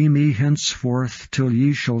not see me henceforth, till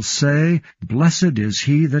ye shall say, Blessed is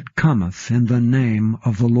he that cometh in the name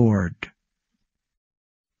of the Lord.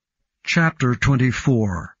 Chapter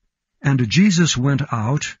 24. And Jesus went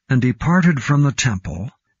out, and departed from the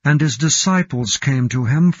temple, and his disciples came to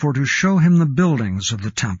him for to show him the buildings of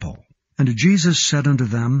the temple. And Jesus said unto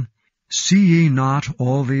them, See ye not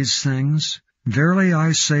all these things? Verily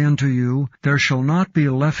I say unto you, there shall not be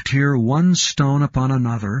left here one stone upon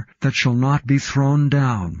another that shall not be thrown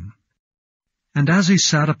down. And as he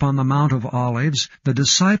sat upon the Mount of Olives, the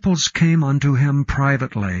disciples came unto him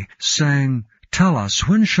privately, saying, Tell us,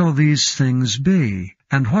 when shall these things be?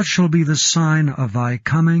 And what shall be the sign of thy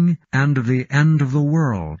coming, and of the end of the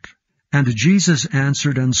world? And Jesus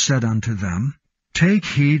answered and said unto them, Take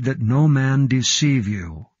heed that no man deceive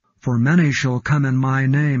you. For many shall come in my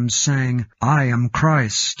name, saying, I am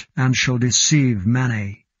Christ, and shall deceive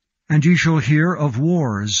many. And ye shall hear of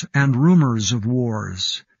wars, and rumors of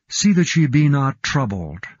wars. See that ye be not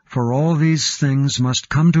troubled, for all these things must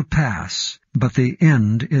come to pass, but the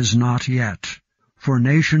end is not yet. For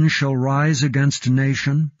nation shall rise against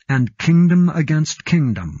nation, and kingdom against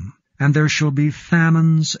kingdom. And there shall be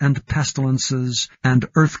famines, and pestilences, and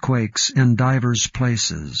earthquakes in divers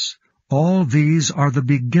places. All these are the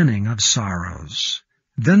beginning of sorrows.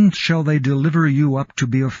 Then shall they deliver you up to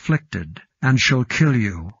be afflicted, and shall kill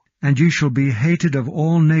you. And ye shall be hated of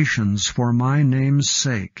all nations for my name's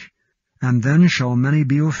sake. And then shall many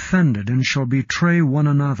be offended, and shall betray one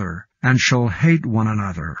another, and shall hate one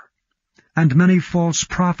another. And many false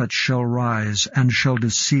prophets shall rise, and shall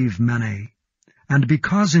deceive many. And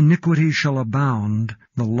because iniquity shall abound,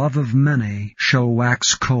 the love of many shall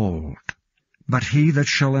wax cold. But he that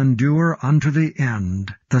shall endure unto the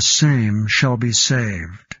end, the same shall be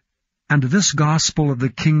saved. And this gospel of the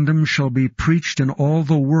kingdom shall be preached in all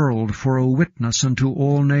the world for a witness unto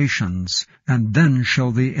all nations, and then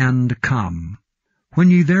shall the end come. When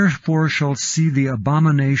ye therefore shall see the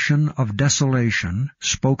abomination of desolation,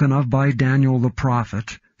 spoken of by Daniel the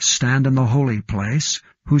prophet, stand in the holy place,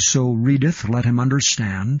 whoso readeth, let him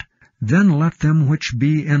understand. Then let them which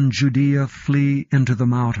be in Judea flee into the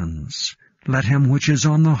mountains. Let him which is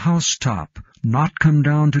on the housetop not come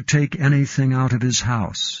down to take anything out of his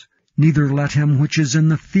house. Neither let him which is in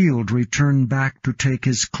the field return back to take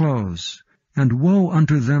his clothes. And woe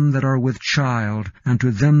unto them that are with child, and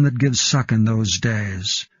to them that give suck in those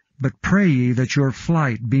days. But pray ye that your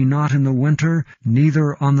flight be not in the winter,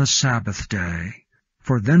 neither on the Sabbath day.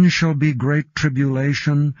 For then shall be great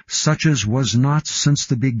tribulation, such as was not since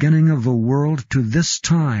the beginning of the world to this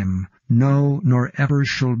time, no, nor ever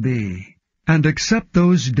shall be. And except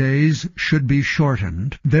those days should be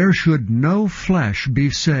shortened, there should no flesh be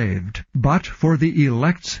saved. But for the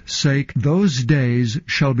elect's sake those days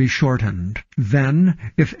shall be shortened. Then,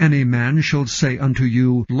 if any man shall say unto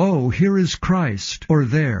you, Lo, here is Christ, or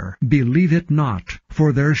there, believe it not.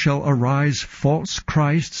 For there shall arise false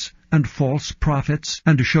Christs, and false prophets,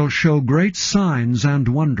 and shall show great signs and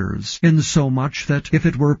wonders, insomuch that, if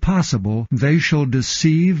it were possible, they shall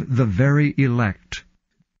deceive the very elect.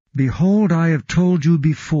 Behold, I have told you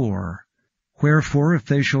before. Wherefore, if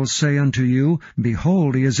they shall say unto you,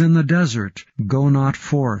 Behold, he is in the desert, go not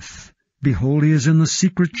forth. Behold, he is in the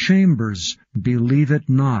secret chambers, believe it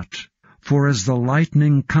not. For as the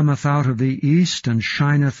lightning cometh out of the east, and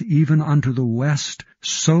shineth even unto the west,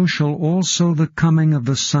 so shall also the coming of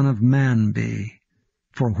the Son of Man be.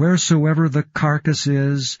 For wheresoever the carcass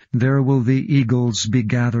is, there will the eagles be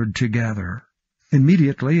gathered together.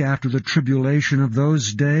 Immediately after the tribulation of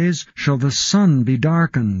those days shall the sun be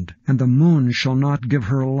darkened, and the moon shall not give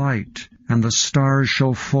her light, and the stars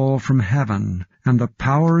shall fall from heaven, and the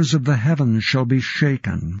powers of the heavens shall be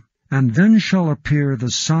shaken. And then shall appear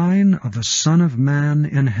the sign of the Son of Man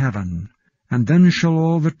in heaven. And then shall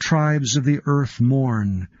all the tribes of the earth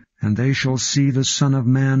mourn, and they shall see the Son of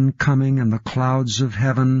Man coming in the clouds of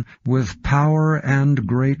heaven with power and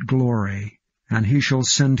great glory. And he shall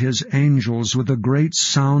send his angels with a great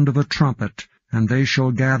sound of a trumpet, and they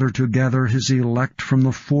shall gather together his elect from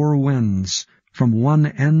the four winds, from one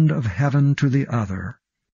end of heaven to the other.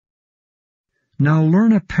 Now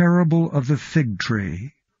learn a parable of the fig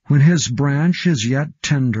tree. When his branch is yet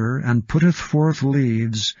tender, and putteth forth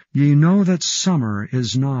leaves, ye know that summer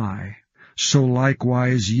is nigh. So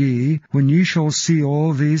likewise ye, when ye shall see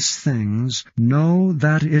all these things, know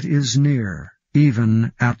that it is near,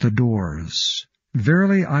 even at the doors.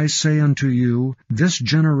 Verily I say unto you, this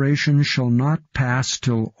generation shall not pass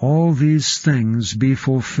till all these things be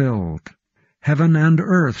fulfilled. Heaven and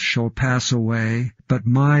earth shall pass away, but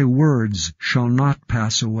my words shall not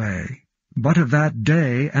pass away. But of that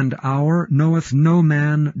day and hour knoweth no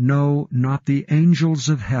man, no, not the angels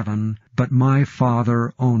of heaven, but my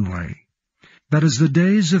Father only. That as the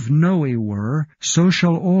days of Noe were, so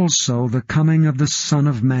shall also the coming of the Son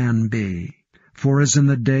of Man be. For as in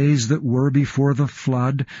the days that were before the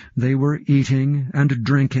flood, they were eating and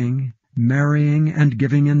drinking, marrying and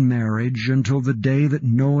giving in marriage until the day that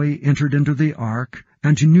Noe entered into the ark,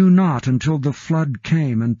 and knew not until the flood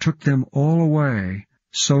came and took them all away,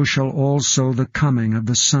 so shall also the coming of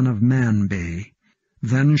the Son of Man be.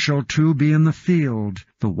 Then shall two be in the field,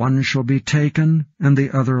 the one shall be taken, and the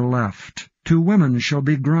other left. Two women shall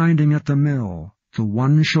be grinding at the mill, the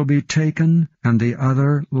one shall be taken, and the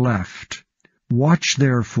other left. Watch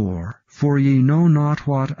therefore, for ye know not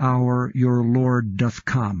what hour your Lord doth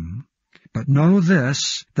come. But know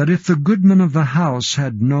this, that if the goodman of the house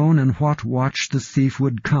had known in what watch the thief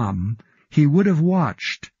would come, he would have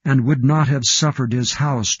watched, and would not have suffered his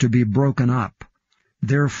house to be broken up.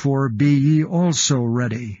 Therefore be ye also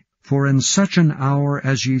ready, for in such an hour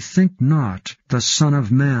as ye think not, the Son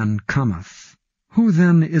of Man cometh. Who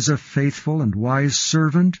then is a faithful and wise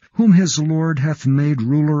servant, whom his Lord hath made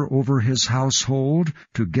ruler over his household,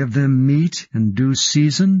 to give them meat in due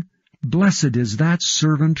season? Blessed is that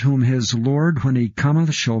servant whom his Lord, when he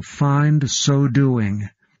cometh, shall find so doing.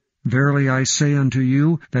 Verily I say unto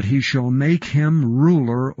you, that he shall make him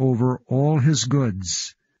ruler over all his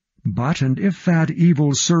goods. But, and if that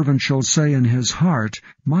evil servant shall say in his heart,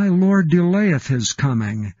 My Lord delayeth his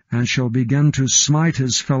coming, and shall begin to smite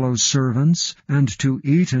his fellow servants, and to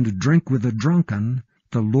eat and drink with the drunken,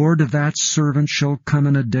 the Lord of that servant shall come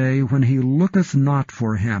in a day when he looketh not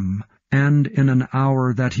for him, and in an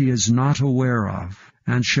hour that he is not aware of,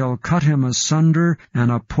 and shall cut him asunder,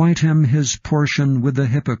 and appoint him his portion with the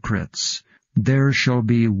hypocrites. There shall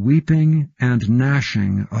be weeping and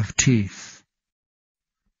gnashing of teeth.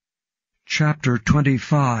 Chapter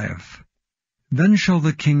 25. Then shall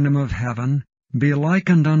the kingdom of heaven be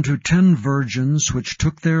likened unto 10 virgins which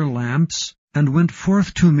took their lamps, and went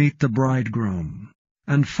forth to meet the bridegroom.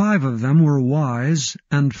 And 5 of them were wise,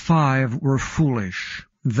 and 5 were foolish.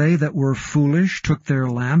 They that were foolish took their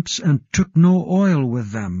lamps, and took no oil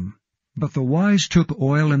with them. But the wise took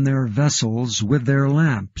oil in their vessels with their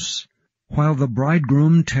lamps. While the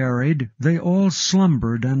bridegroom tarried, they all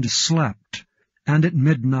slumbered and slept. And at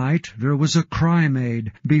midnight there was a cry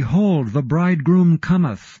made, Behold, the bridegroom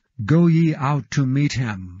cometh, go ye out to meet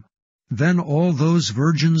him. Then all those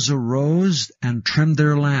virgins arose, and trimmed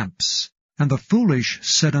their lamps. And the foolish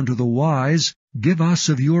said unto the wise, Give us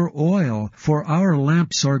of your oil, for our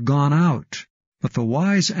lamps are gone out. But the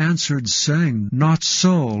wise answered, saying, Not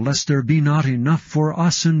so, lest there be not enough for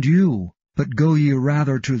us and you. But go ye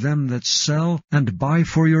rather to them that sell, and buy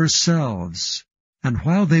for yourselves. And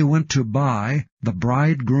while they went to buy, the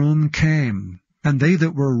bridegroom came. And they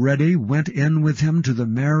that were ready went in with him to the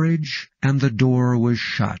marriage, and the door was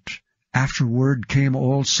shut. Afterward came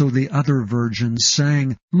also the other virgins,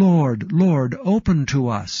 saying, Lord, Lord, open to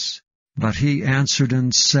us. But he answered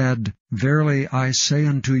and said, Verily I say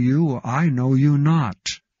unto you, I know you not.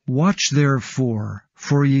 Watch therefore,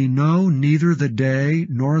 for ye know neither the day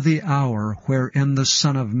nor the hour wherein the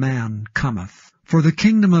Son of Man cometh. For the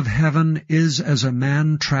kingdom of heaven is as a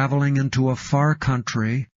man traveling into a far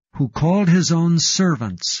country, who called his own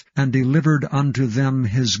servants, and delivered unto them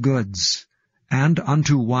his goods. And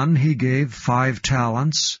unto one he gave 5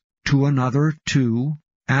 talents, to another 2,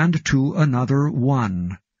 and to another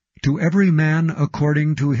 1, to every man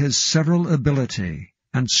according to his several ability,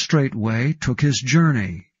 and straightway took his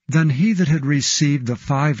journey. Then he that had received the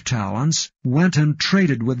 5 talents went and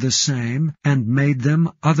traded with the same, and made them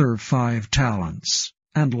other 5 talents.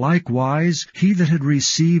 And likewise he that had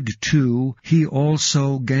received 2, he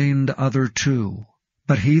also gained other 2.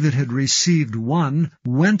 But he that had received 1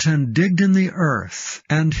 went and digged in the earth,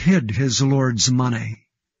 and hid his Lord's money.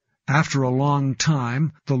 After a long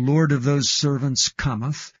time the Lord of those servants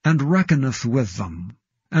cometh, and reckoneth with them.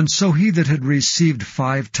 And so he that had received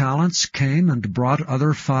 5 talents came and brought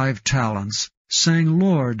other 5 talents, saying,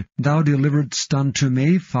 Lord, thou deliveredst unto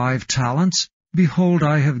me 5 talents. Behold,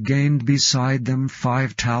 I have gained beside them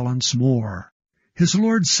 5 talents more. His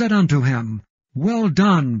Lord said unto him, Well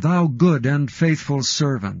done, thou good and faithful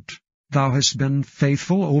servant. Thou hast been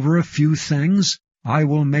faithful over a few things. I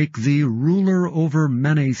will make thee ruler over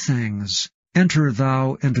many things. Enter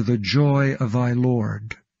thou into the joy of thy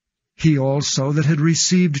Lord. He also that had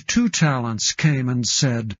received 2 talents came and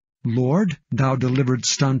said, Lord, thou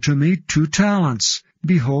deliveredst unto me 2 talents.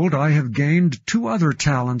 Behold, I have gained 2 other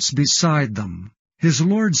talents beside them. His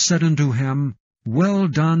Lord said unto him, Well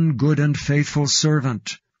done, good and faithful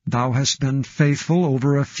servant. Thou hast been faithful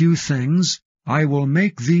over a few things. I will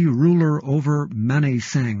make thee ruler over many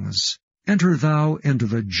things. Enter thou into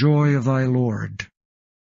the joy of thy Lord.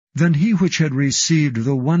 Then he which had received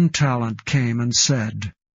the 1 talent came and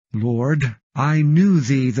said, Lord, I knew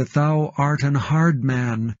thee that thou art an hard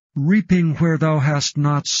man, reaping where thou hast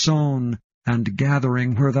not sown, and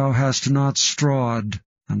gathering where thou hast not strawed.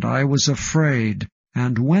 And I was afraid,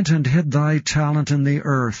 and went and hid thy talent in the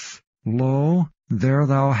earth. Lo, there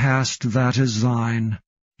thou hast that is thine.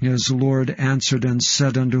 His Lord answered and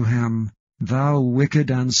said unto him, Thou wicked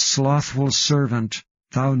and slothful servant,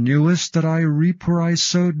 thou knewest that I reap where I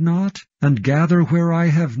sowed not, and gather where I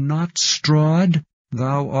have not strawed?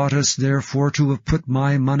 Thou oughtest therefore to have put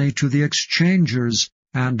my money to the exchangers,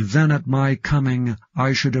 and then at my coming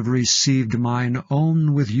I should have received mine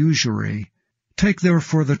own with usury. Take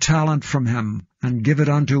therefore the talent from him, and give it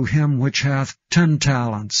unto him which hath 10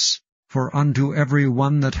 talents. For unto every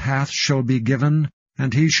one that hath shall be given,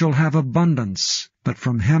 and he shall have abundance. But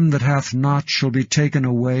from him that hath not shall be taken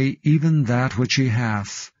away even that which he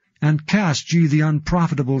hath. And cast ye the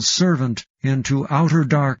unprofitable servant into outer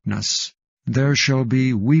darkness. There shall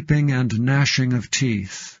be weeping and gnashing of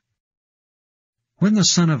teeth. When the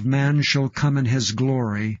Son of Man shall come in his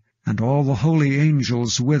glory, and all the holy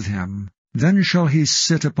angels with him, then shall he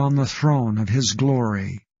sit upon the throne of his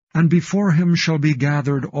glory. And before him shall be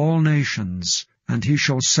gathered all nations, and he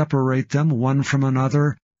shall separate them one from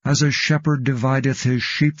another, as a shepherd divideth his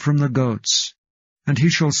sheep from the goats. And he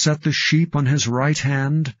shall set the sheep on his right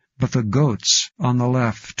hand, but the goats on the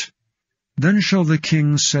left. Then shall the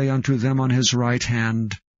King say unto them on his right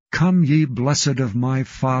hand, Come ye blessed of my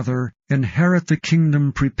Father, inherit the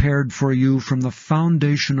kingdom prepared for you from the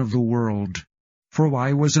foundation of the world. For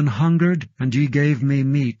I was an hungered, and ye gave me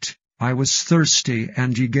meat. I was thirsty,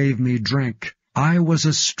 and ye gave me drink. I was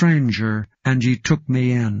a stranger, and ye took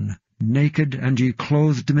me in. Naked, and ye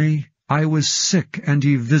clothed me. I was sick, and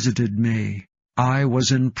ye visited me. I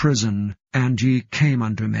was in prison, and ye came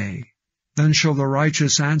unto me. Then shall the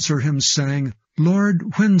righteous answer him, saying,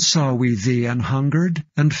 Lord, when saw we thee an hungered,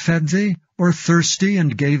 and fed thee, or thirsty,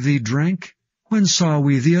 and gave thee drink? When saw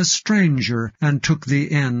we thee a stranger, and took thee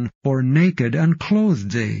in, or naked, and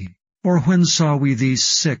clothed thee? Or when saw we thee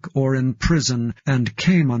sick, or in prison, and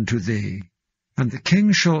came unto thee? And the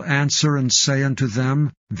King shall answer and say unto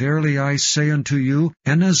them, Verily I say unto you,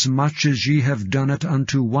 inasmuch as ye have done it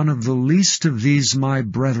unto one of the least of these my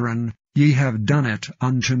brethren, ye have done it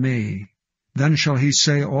unto me. Then shall he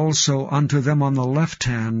say also unto them on the left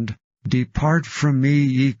hand, Depart from me,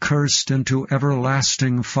 ye cursed, into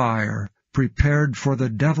everlasting fire, prepared for the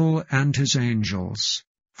devil and his angels.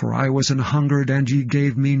 For I was an hungered, and ye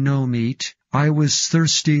gave me no meat. I was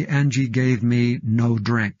thirsty, and ye gave me no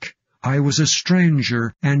drink. I was a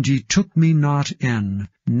stranger, and ye took me not in.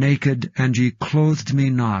 Naked, and ye clothed me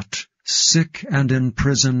not. Sick and in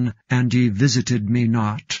prison, and ye visited me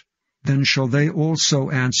not. Then shall they also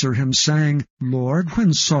answer him, saying, Lord,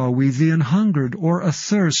 when saw we thee an hungered, or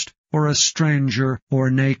athirst, or a stranger, or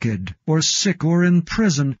naked, or sick, or in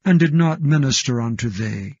prison, and did not minister unto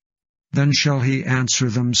thee? Then shall he answer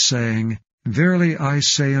them, saying, Verily I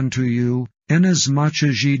say unto you, inasmuch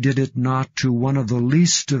as ye did it not to one of the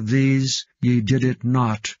least of these, ye did it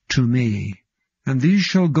not to me. And these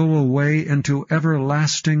shall go away into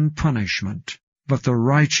everlasting punishment, but the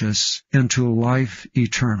righteous into life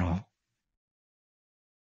eternal.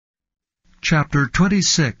 Chapter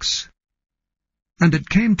 26. And it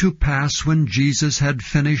came to pass, when Jesus had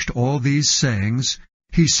finished all these sayings,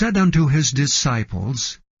 he said unto his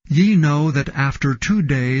disciples, Ye know that after 2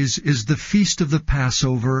 days is the feast of the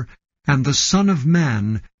Passover, and the Son of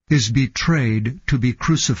Man is betrayed to be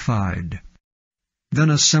crucified. Then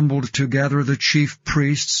assembled together the chief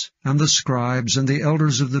priests, and the scribes, and the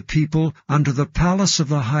elders of the people, unto the palace of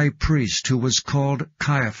the high priest, who was called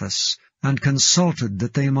Caiaphas, and consulted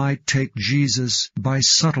that they might take Jesus by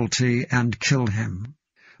subtlety and kill him.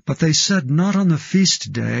 But they said not on the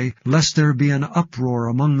feast day, lest there be an uproar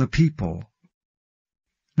among the people.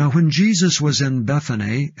 Now when Jesus was in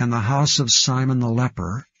Bethany, in the house of Simon the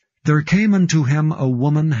leper, there came unto him a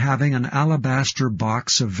woman having an alabaster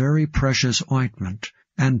box of very precious ointment,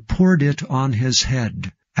 and poured it on his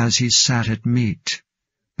head, as he sat at meat.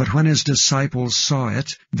 But when his disciples saw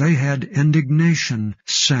it, they had indignation,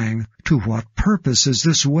 saying, To what purpose is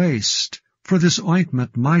this waste? For this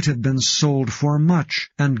ointment might have been sold for much,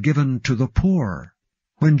 and given to the poor.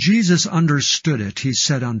 When Jesus understood it, he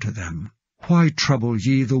said unto them, Why trouble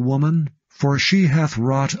ye the woman? For she hath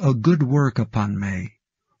wrought a good work upon me.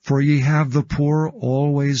 For ye have the poor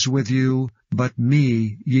always with you, but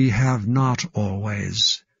me ye have not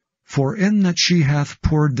always. For in that she hath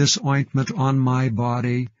poured this ointment on my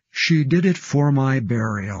body, she did it for my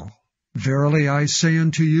burial. Verily I say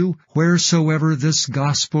unto you, wheresoever this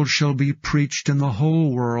gospel shall be preached in the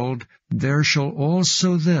whole world, there shall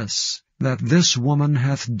also this, that this woman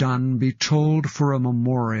hath done, be told for a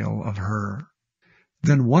memorial of her.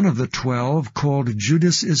 Then one of the 12, called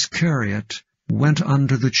Judas Iscariot, went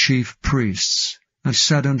unto the chief priests, and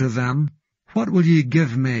said unto them, What will ye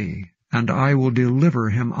give me, and I will deliver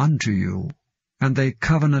him unto you? And they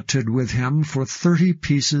covenanted with him for 30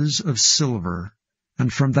 pieces of silver.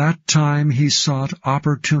 And from that time he sought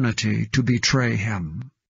opportunity to betray him.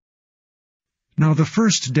 Now the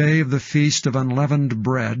first day of the feast of unleavened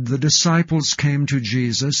bread, the disciples came to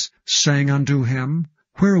Jesus, saying unto him,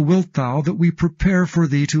 Where wilt thou that we prepare for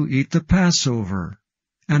thee to eat the Passover?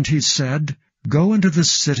 And he said, Go into the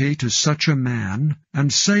city to such a man,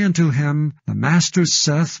 and say unto him, The Master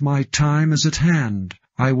saith, My time is at hand.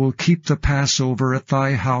 I will keep the Passover at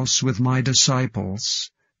thy house with my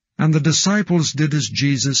disciples. And the disciples did as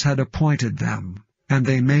Jesus had appointed them, and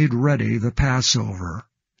they made ready the Passover.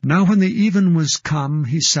 Now when the even was come,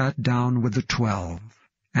 he sat down with the 12.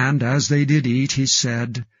 And as they did eat, he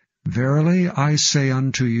said, Verily I say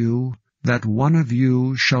unto you, that one of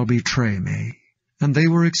you shall betray me. And they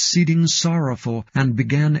were exceeding sorrowful, and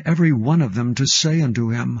began every one of them to say unto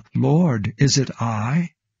him, Lord, is it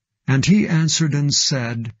I? And he answered and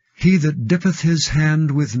said, He that dippeth his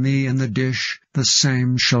hand with me in the dish, the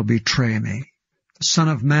same shall betray me. The Son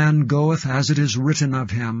of Man goeth as it is written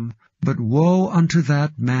of him, but woe unto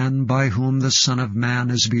that man by whom the Son of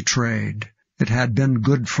Man is betrayed. It had been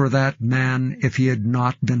good for that man if he had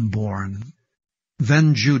not been born.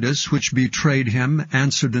 Then Judas, which betrayed him,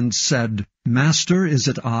 answered and said, Master, is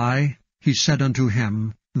it I? He said unto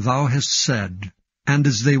him, Thou hast said. And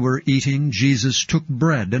as they were eating, Jesus took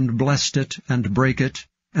bread, and blessed it, and brake it,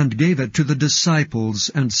 and gave it to the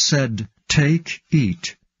disciples, and said, Take,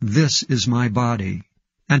 eat, this is my body.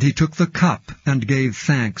 And he took the cup, and gave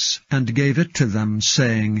thanks, and gave it to them,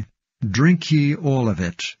 saying, Drink ye all of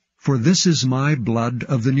it, for this is my blood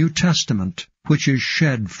of the New Testament, which is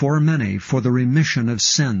shed for many for the remission of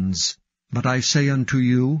sins. But I say unto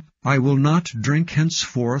you, I will not drink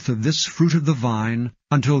henceforth of this fruit of the vine,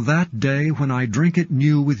 until that day when I drink it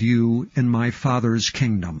new with you in my Father's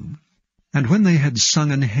kingdom. And when they had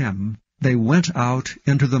sung an hymn, they went out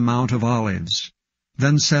into the Mount of Olives.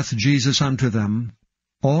 Then saith Jesus unto them,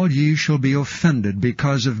 All ye shall be offended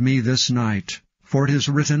because of me this night. For it is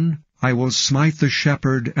written, I will smite the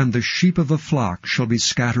shepherd, and the sheep of the flock shall be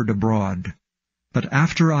scattered abroad. But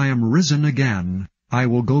after I am risen again, I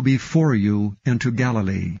will go before you into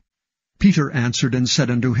Galilee. Peter answered and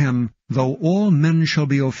said unto him, Though all men shall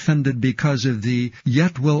be offended because of thee,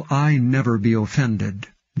 yet will I never be offended.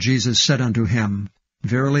 Jesus said unto him,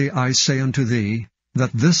 Verily I say unto thee,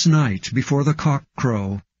 that this night before the cock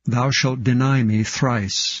crow, thou shalt deny me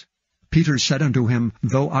thrice. Peter said unto him,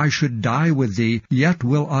 Though I should die with thee, yet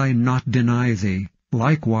will I not deny thee.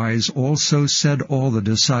 Likewise also said all the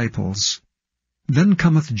disciples. Then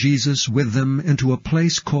cometh Jesus with them into a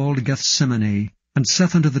place called Gethsemane, and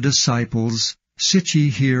saith unto the disciples, Sit ye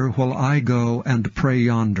here while I go and pray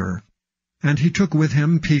yonder. And he took with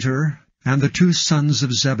him Peter and the 2 sons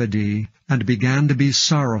of Zebedee, and began to be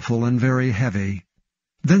sorrowful and very heavy.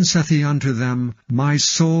 Then saith he unto them, My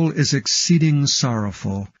soul is exceeding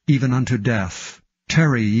sorrowful, even unto death.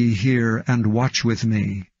 Tarry ye here, and watch with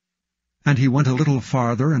me. And he went a little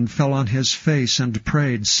farther, and fell on his face, and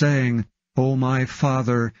prayed, saying, O my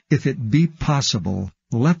Father, if it be possible,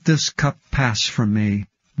 let this cup pass from me.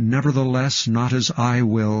 Nevertheless, not as I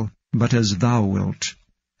will, but as thou wilt.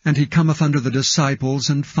 And he cometh unto the disciples,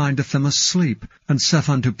 and findeth them asleep, and saith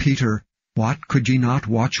unto Peter, What, could ye not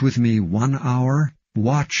watch with me 1 hour?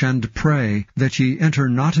 Watch and pray, that ye enter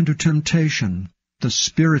not into temptation. The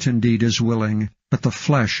spirit indeed is willing, but the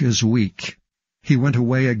flesh is weak. He went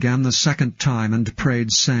away again the 2nd time, and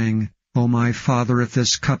prayed, saying, O my Father, if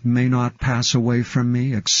this cup may not pass away from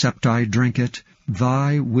me, except I drink it,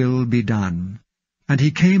 thy will be done. And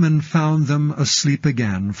he came and found them asleep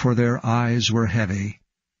again, for their eyes were heavy.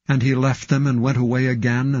 And he left them, and went away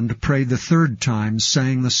again, and prayed the 3rd time,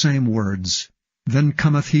 saying the same words. Then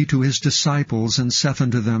cometh he to his disciples, and saith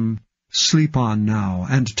unto them, Sleep on now,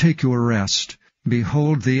 and take your rest.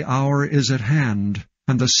 Behold, the hour is at hand,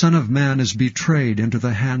 and the Son of Man is betrayed into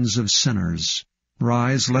the hands of sinners.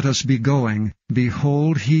 Rise, let us be going.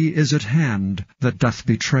 Behold, he is at hand, that doth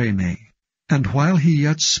betray me. And while he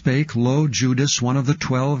yet spake, lo, Judas, one of the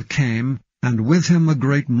 12, came, and with him a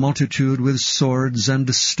great multitude with swords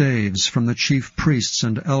and staves from the chief priests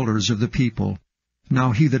and elders of the people.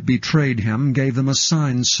 Now he that betrayed him gave them a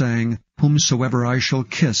sign, saying, Whomsoever I shall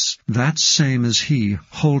kiss, that same is he,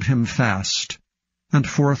 hold him fast. And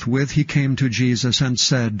forthwith he came to Jesus, and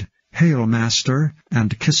said, Hail, Master,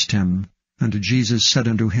 and kissed him. And Jesus said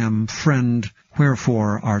unto him, Friend,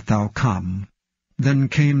 wherefore art thou come? Then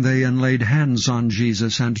came they and laid hands on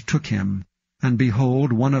Jesus, and took him. And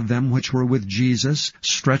behold, one of them which were with Jesus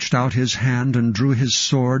stretched out his hand, and drew his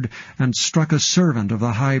sword, and struck a servant of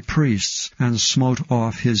the high priest's, and smote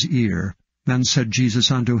off his ear. Then said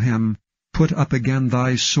Jesus unto him, Put up again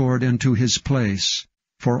thy sword into his place,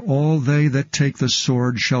 for all they that take the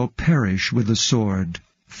sword shall perish with the sword.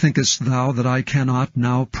 Thinkest thou that I cannot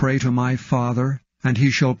now pray to my Father, and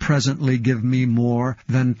he shall presently give me more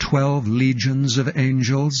than 12 legions of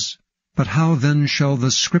angels? But how then shall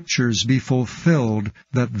the Scriptures be fulfilled,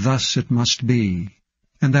 that thus it must be?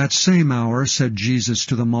 In that same hour said Jesus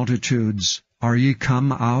to the multitudes, Are ye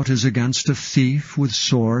come out as against a thief with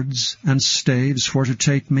swords and staves for to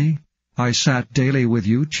take me? I sat daily with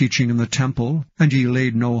you, teaching in the temple, and ye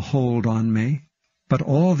laid no hold on me. But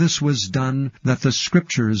all this was done, that the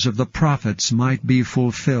Scriptures of the prophets might be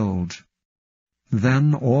fulfilled.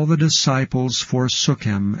 Then all the disciples forsook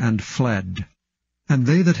him and fled. And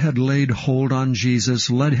they that had laid hold on Jesus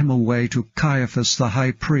led him away to Caiaphas the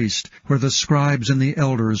high priest, where the scribes and the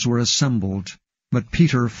elders were assembled. But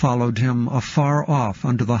Peter followed him afar off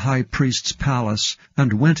unto the high priest's palace,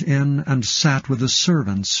 and went in and sat with the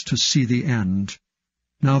servants to see the end.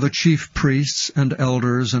 Now the chief priests and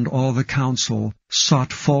elders and all the council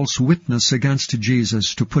sought false witness against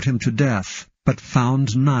Jesus to put him to death, but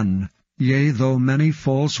found none. Yea, though many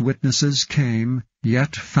false witnesses came,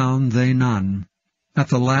 yet found they none. At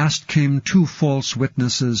the last came 2 false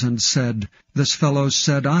witnesses, and said, This fellow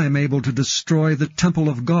said, I am able to destroy the temple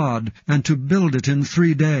of God, and to build it in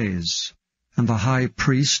 3 days. And the high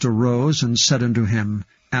priest arose and said unto him,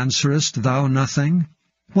 Answerest thou nothing?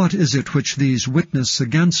 What is it which these witness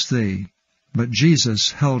against thee? But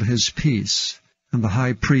Jesus held his peace. And the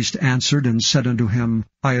high priest answered and said unto him,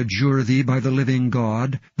 I adjure thee by the living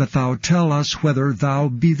God, that thou tell us whether thou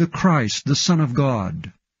be the Christ, the Son of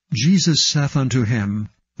God. Jesus saith unto him,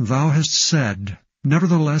 Thou hast said,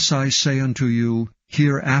 Nevertheless I say unto you,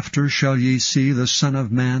 Hereafter shall ye see the Son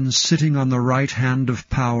of Man sitting on the right hand of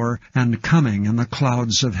power, and coming in the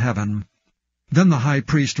clouds of heaven. Then the high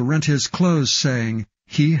priest rent his clothes, saying,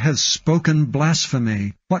 He hath spoken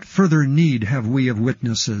blasphemy. What further need have we of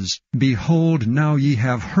witnesses? Behold, now ye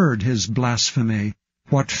have heard his blasphemy.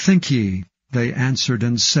 What think ye? They answered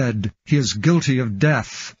and said, He is guilty of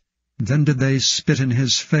death. Then did they spit in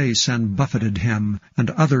his face, and buffeted him, and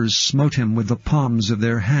others smote him with the palms of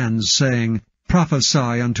their hands, saying,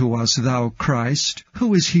 Prophesy unto us, thou Christ,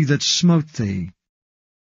 who is he that smote thee?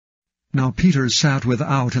 Now Peter sat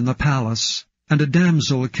without in the palace, and a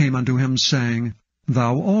damsel came unto him, saying,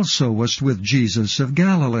 Thou also wast with Jesus of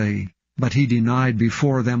Galilee. But he denied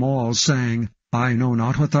before them all, saying, I know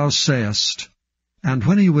not what thou sayest. And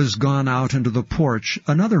when he was gone out into the porch,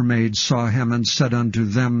 another maid saw him, and said unto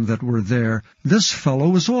them that were there, This fellow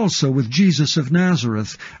was also with Jesus of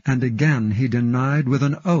Nazareth. And again he denied with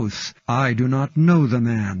an oath, I do not know the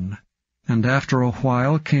man. And after a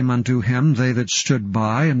while came unto him they that stood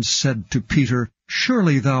by, and said to Peter,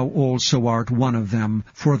 Surely thou also art one of them,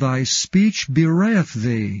 for thy speech bewrayeth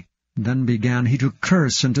thee. Then began he to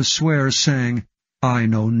curse and to swear, saying, I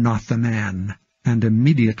know not the man. And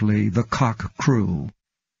immediately the cock crew.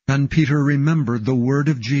 Then Peter remembered the word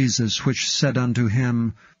of Jesus, which said unto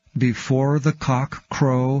him, Before the cock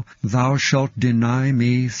crow, thou shalt deny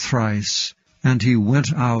me thrice. And he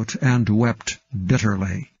went out and wept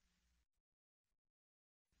bitterly.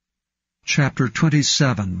 Chapter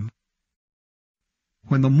 27.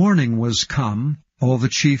 When the morning was come, all the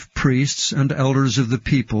chief priests and elders of the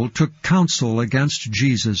people took counsel against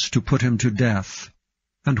Jesus to put him to death.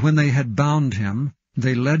 And when they had bound him,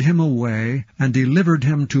 they led him away, and delivered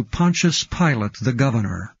him to Pontius Pilate the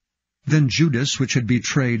governor. Then Judas, which had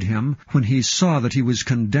betrayed him, when he saw that he was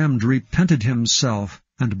condemned, repented himself,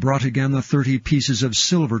 and brought again the 30 pieces of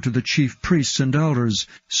silver to the chief priests and elders,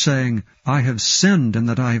 saying, I have sinned in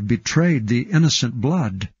that I have betrayed the innocent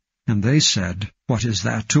blood. And they said, What is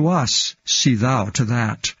that to us? See thou to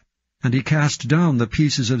that. And he cast down the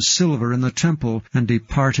pieces of silver in the temple, and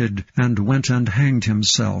departed, and went and hanged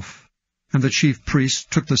himself. And the chief priests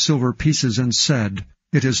took the silver pieces, and said,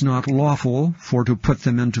 It is not lawful for to put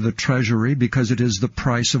them into the treasury, because it is the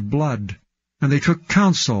price of blood. And they took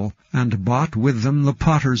counsel, and bought with them the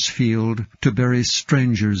potter's field, to bury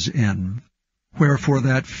strangers in. Wherefore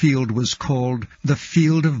that field was called the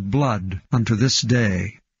field of blood unto this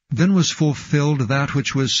day. Then was fulfilled that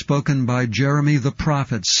which was spoken by Jeremy the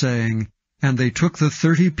prophet, saying, And they took the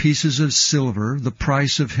 30 pieces of silver, the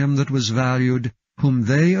price of him that was valued, whom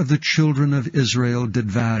they of the children of Israel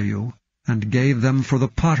did value, and gave them for the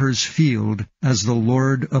potter's field, as the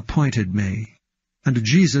Lord appointed me. And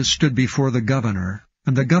Jesus stood before the governor,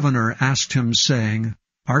 and the governor asked him, saying,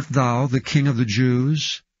 Art thou the King of the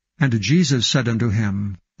Jews? And Jesus said unto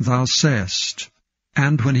him, Thou sayest.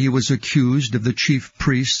 And when he was accused of the chief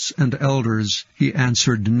priests and elders, he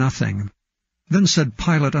answered nothing. Then said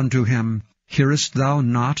Pilate unto him, Hearest thou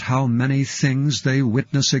not how many things they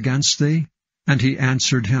witness against thee? And he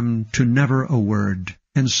answered him to never a word,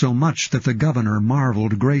 insomuch that the governor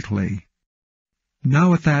marveled greatly.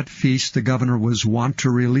 Now at that feast the governor was wont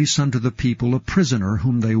to release unto the people a prisoner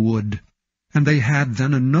whom they would. And they had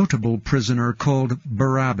then a notable prisoner called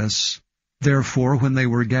Barabbas. Therefore when they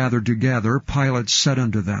were gathered together, Pilate said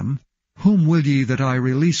unto them, Whom will ye that I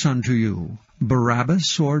release unto you,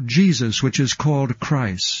 Barabbas, or Jesus, which is called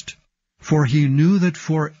Christ? For he knew that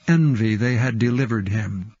for envy they had delivered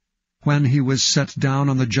him. When he was set down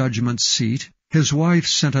on the judgment seat, his wife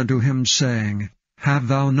sent unto him, saying, Have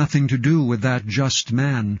thou nothing to do with that just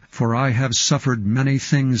man, for I have suffered many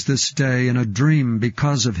things this day in a dream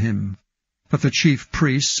because of him. But the chief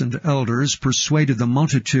priests and elders persuaded the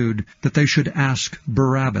multitude that they should ask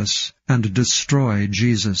Barabbas, and destroy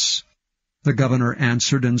Jesus. The governor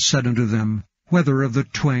answered and said unto them, Whether of the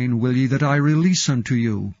twain will ye that I release unto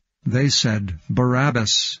you? They said,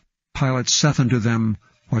 Barabbas. Pilate saith unto them,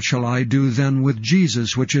 What shall I do then with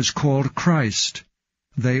Jesus, which is called Christ?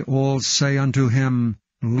 They all say unto him,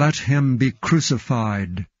 Let him be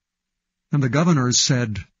crucified. And the governor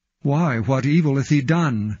said, Why, what evil hath he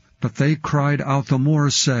done? But they cried out the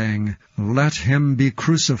more, saying, Let him be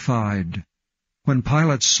crucified. When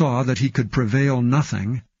Pilate saw that he could prevail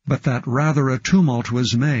nothing, but that rather a tumult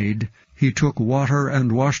was made, he took water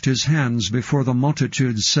and washed his hands before the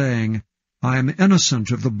multitude, saying, I am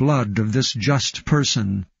innocent of the blood of this just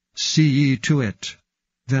person. See ye to it.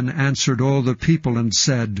 Then answered all the people and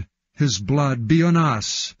said, His blood be on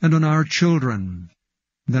us and on our children.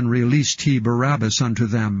 Then released he Barabbas unto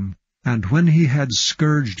them. And when he had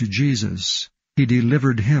scourged Jesus, he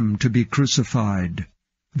delivered him to be crucified.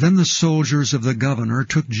 Then the soldiers of the governor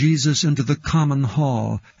took Jesus into the common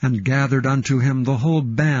hall, and gathered unto him the whole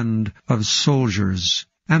band of soldiers.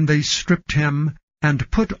 And they stripped him, and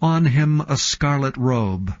put on him a scarlet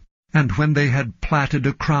robe. And when they had plaited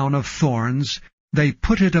a crown of thorns, they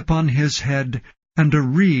put it upon his head, and a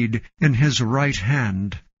reed in his right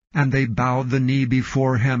hand. And they bowed the knee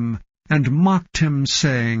before him, and mocked him,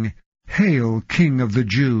 saying, Hail, King of the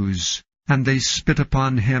Jews! And they spit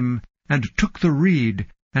upon him, and took the reed,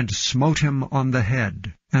 and smote him on the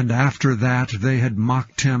head. And after that they had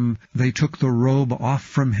mocked him, they took the robe off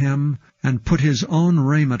from him, and put his own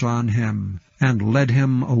raiment on him, and led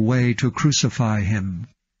him away to crucify him.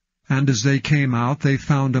 And as they came out, they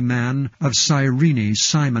found a man of Cyrene,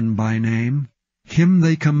 Simon by name. Him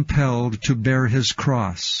they compelled to bear his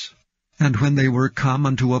cross. And when they were come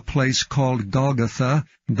unto a place called Golgotha,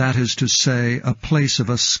 that is to say, a place of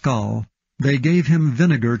a skull, they gave him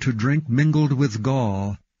vinegar to drink mingled with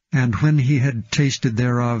gall, and when he had tasted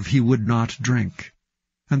thereof, he would not drink.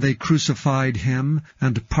 And they crucified him,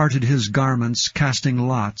 and parted his garments, casting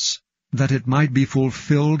lots, that it might be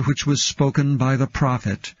fulfilled which was spoken by the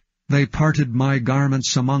prophet, They parted my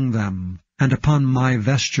garments among them, and upon my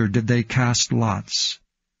vesture did they cast lots.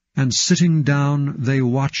 And sitting down they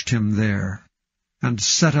watched him there, and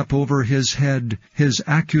set up over his head his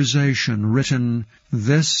accusation written,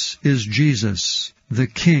 This is Jesus, the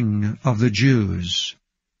King of the Jews.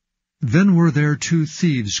 Then were there 2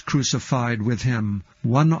 thieves crucified with him,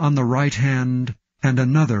 one on the right hand, and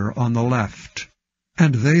another on the left.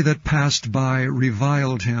 And they that passed by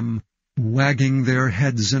reviled him, wagging their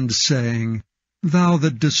heads and saying, Thou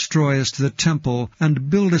that destroyest the temple, and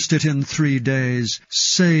buildest it in 3 days,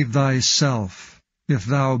 save thyself. If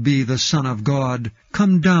thou be the Son of God,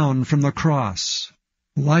 come down from the cross.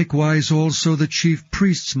 Likewise also the chief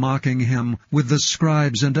priests mocking him, with the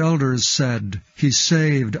scribes and elders said, He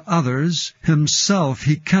saved others, himself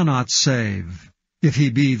he cannot save. If he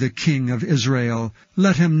be the King of Israel,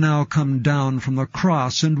 let him now come down from the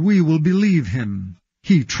cross, and we will believe him.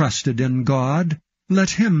 He trusted in God. Let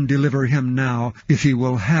him deliver him now, if he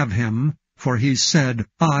will have him, for he said,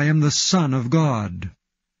 I am the Son of God.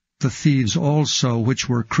 The thieves also which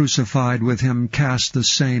were crucified with him cast the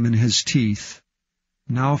same in his teeth.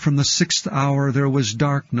 Now from the 6th hour there was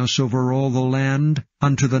darkness over all the land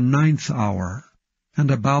unto the 9th hour.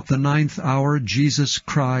 And about the 9th hour Jesus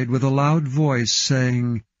cried with a loud voice,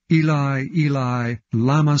 saying, Eli, Eli,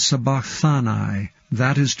 lama sabachthani,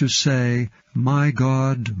 that is to say, my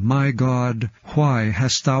God, why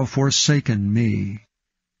hast thou forsaken me?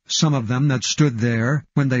 Some of them that stood there,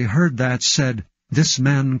 when they heard that, said, This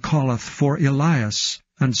man calleth for Elias.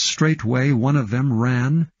 And straightway one of them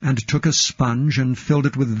ran, and took a sponge, and filled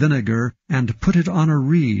it with vinegar, and put it on a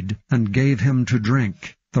reed, and gave him to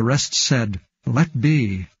drink. The rest said, Let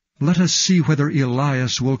be. "Let us see whether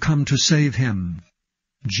Elias will come to save him."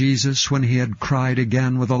 Jesus, when he had cried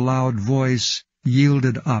again with a loud voice,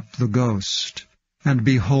 yielded up the ghost. And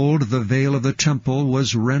behold, the veil of the temple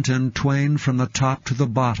was rent in twain from the top to the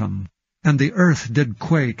bottom. And the earth did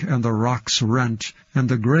quake, and the rocks rent, and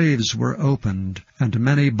the graves were opened. And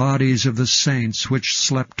many bodies of the saints which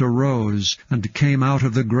slept arose, and came out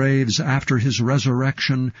of the graves after his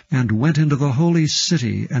resurrection, and went into the holy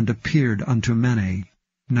city, and appeared unto many.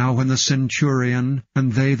 Now when the centurion,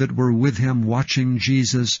 and they that were with him watching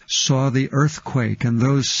Jesus, saw the earthquake, and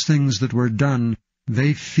those things that were done,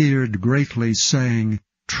 they feared greatly, saying,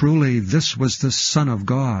 "Truly this was the Son of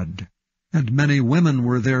God." And many women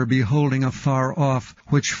were there beholding afar off,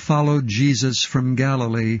 which followed Jesus from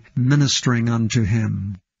Galilee, ministering unto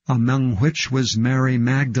him, among which was Mary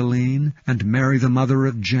Magdalene, and Mary the mother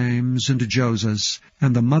of James and Joses,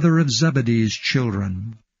 and the mother of Zebedee's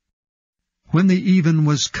children. When the even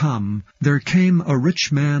was come, there came a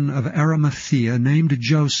rich man of Arimathea named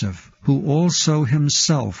Joseph, who also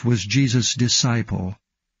himself was Jesus' disciple.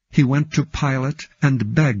 He went to Pilate,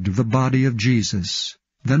 and begged the body of Jesus.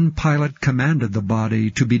 Then Pilate commanded the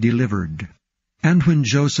body to be delivered. And when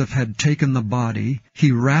Joseph had taken the body,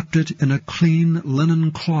 he wrapped it in a clean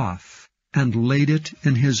linen cloth, and laid it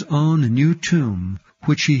in his own new tomb,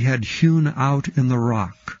 which he had hewn out in the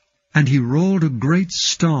rock. And he rolled a great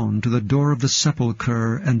stone to the door of the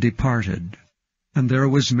sepulchre, and departed. And there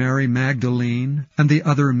was Mary Magdalene, and the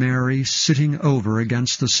other Mary, sitting over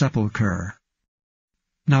against the sepulchre.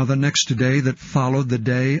 Now the next day that followed the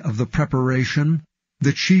day of the preparation,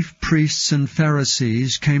 the chief priests and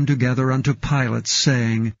Pharisees came together unto Pilate,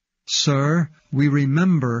 saying, "Sir, we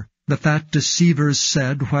remember that deceiver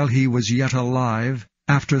said while he was yet alive,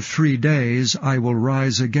 After 3 days I will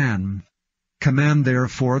rise again. Command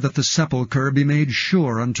therefore that the sepulchre be made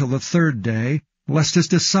sure until the 3rd day, lest his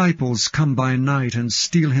disciples come by night and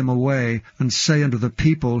steal him away, and say unto the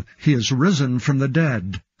people, He is risen from the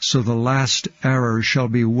dead. So the last error shall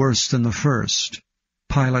be worse than the first."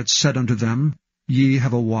 Pilate said unto them, "Ye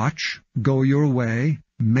have a watch, go your way,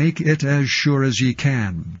 make it as sure as ye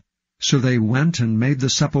can." So they went and made the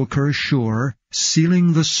sepulchre sure,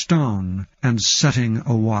 sealing the stone, and setting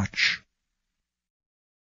a watch.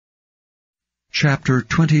 Chapter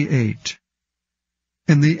 28.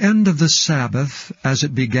 In the end of the Sabbath, as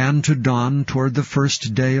it began to dawn toward the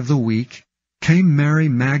 1st day of the week, came Mary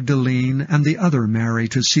Magdalene and the other Mary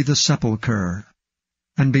to see the sepulchre.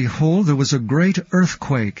 And behold, there was a great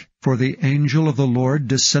earthquake, for the angel of the Lord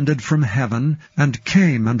descended from heaven, and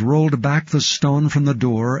came and rolled back the stone from the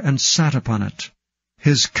door, and sat upon it.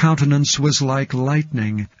 His countenance was like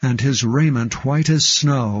lightning, and his raiment white as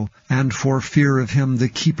snow, and for fear of him the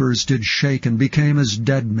keepers did shake, and became as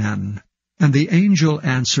dead men. And the angel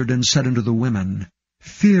answered and said unto the women,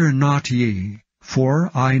 Fear not ye,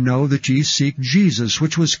 for I know that ye seek Jesus,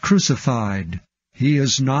 which was crucified. He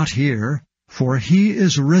is not here, for he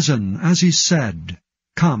is risen, as he said.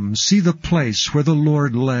 Come, see the place where the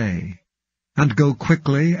Lord lay. And go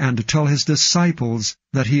quickly, and tell his disciples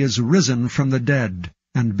that he is risen from the dead.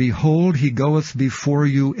 And behold, he goeth before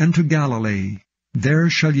you into Galilee. There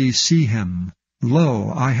shall ye see him.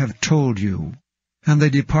 Lo, I have told you. And they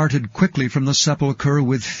departed quickly from the sepulchre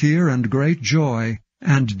with fear and great joy,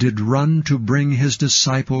 and did run to bring his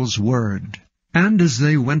disciples word. And as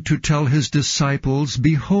they went to tell his disciples,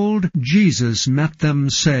 behold, Jesus met them,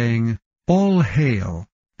 saying, All hail!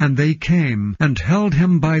 And they came, and held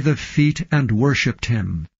him by the feet, and worshipped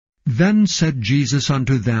him. Then said Jesus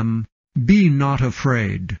unto them, Be not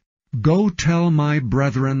afraid. Go tell my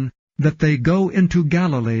brethren that they go into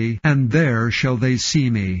Galilee, and there shall they see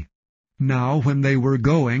me. Now when they were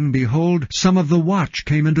going, behold, some of the watch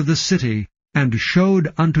came into the city, and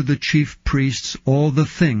showed unto the chief priests all the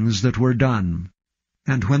things that were done.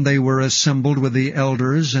 And when they were assembled with the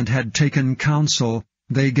elders, and had taken counsel,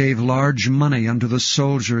 they gave large money unto the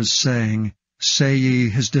soldiers, saying, Say ye,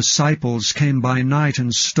 his disciples came by night,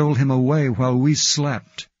 and stole him away while we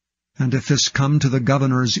slept. And if this come to the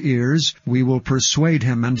governor's ears, we will persuade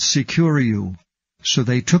him, and secure you. So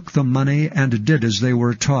they took the money, and did as they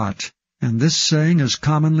were taught. And this saying is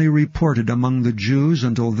commonly reported among the Jews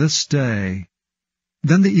until this day.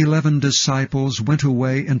 Then the 11 disciples went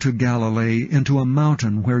away into Galilee, into a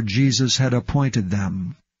mountain where Jesus had appointed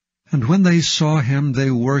them. And when they saw him, they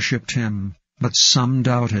worshipped him, but some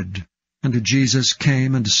doubted. And Jesus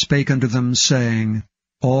came and spake unto them, saying,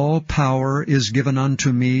 All power is given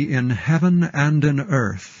unto me in heaven and in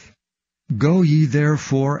earth. Go ye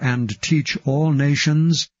therefore and teach all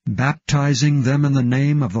nations, baptizing them in the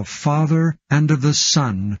name of the Father, and of the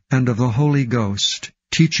Son, and of the Holy Ghost,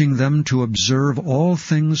 teaching them to observe all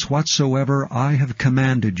things whatsoever I have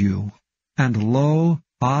commanded you. And lo,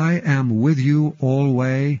 I am with you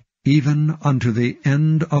alway, even unto the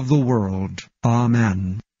end of the world.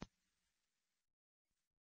 Amen.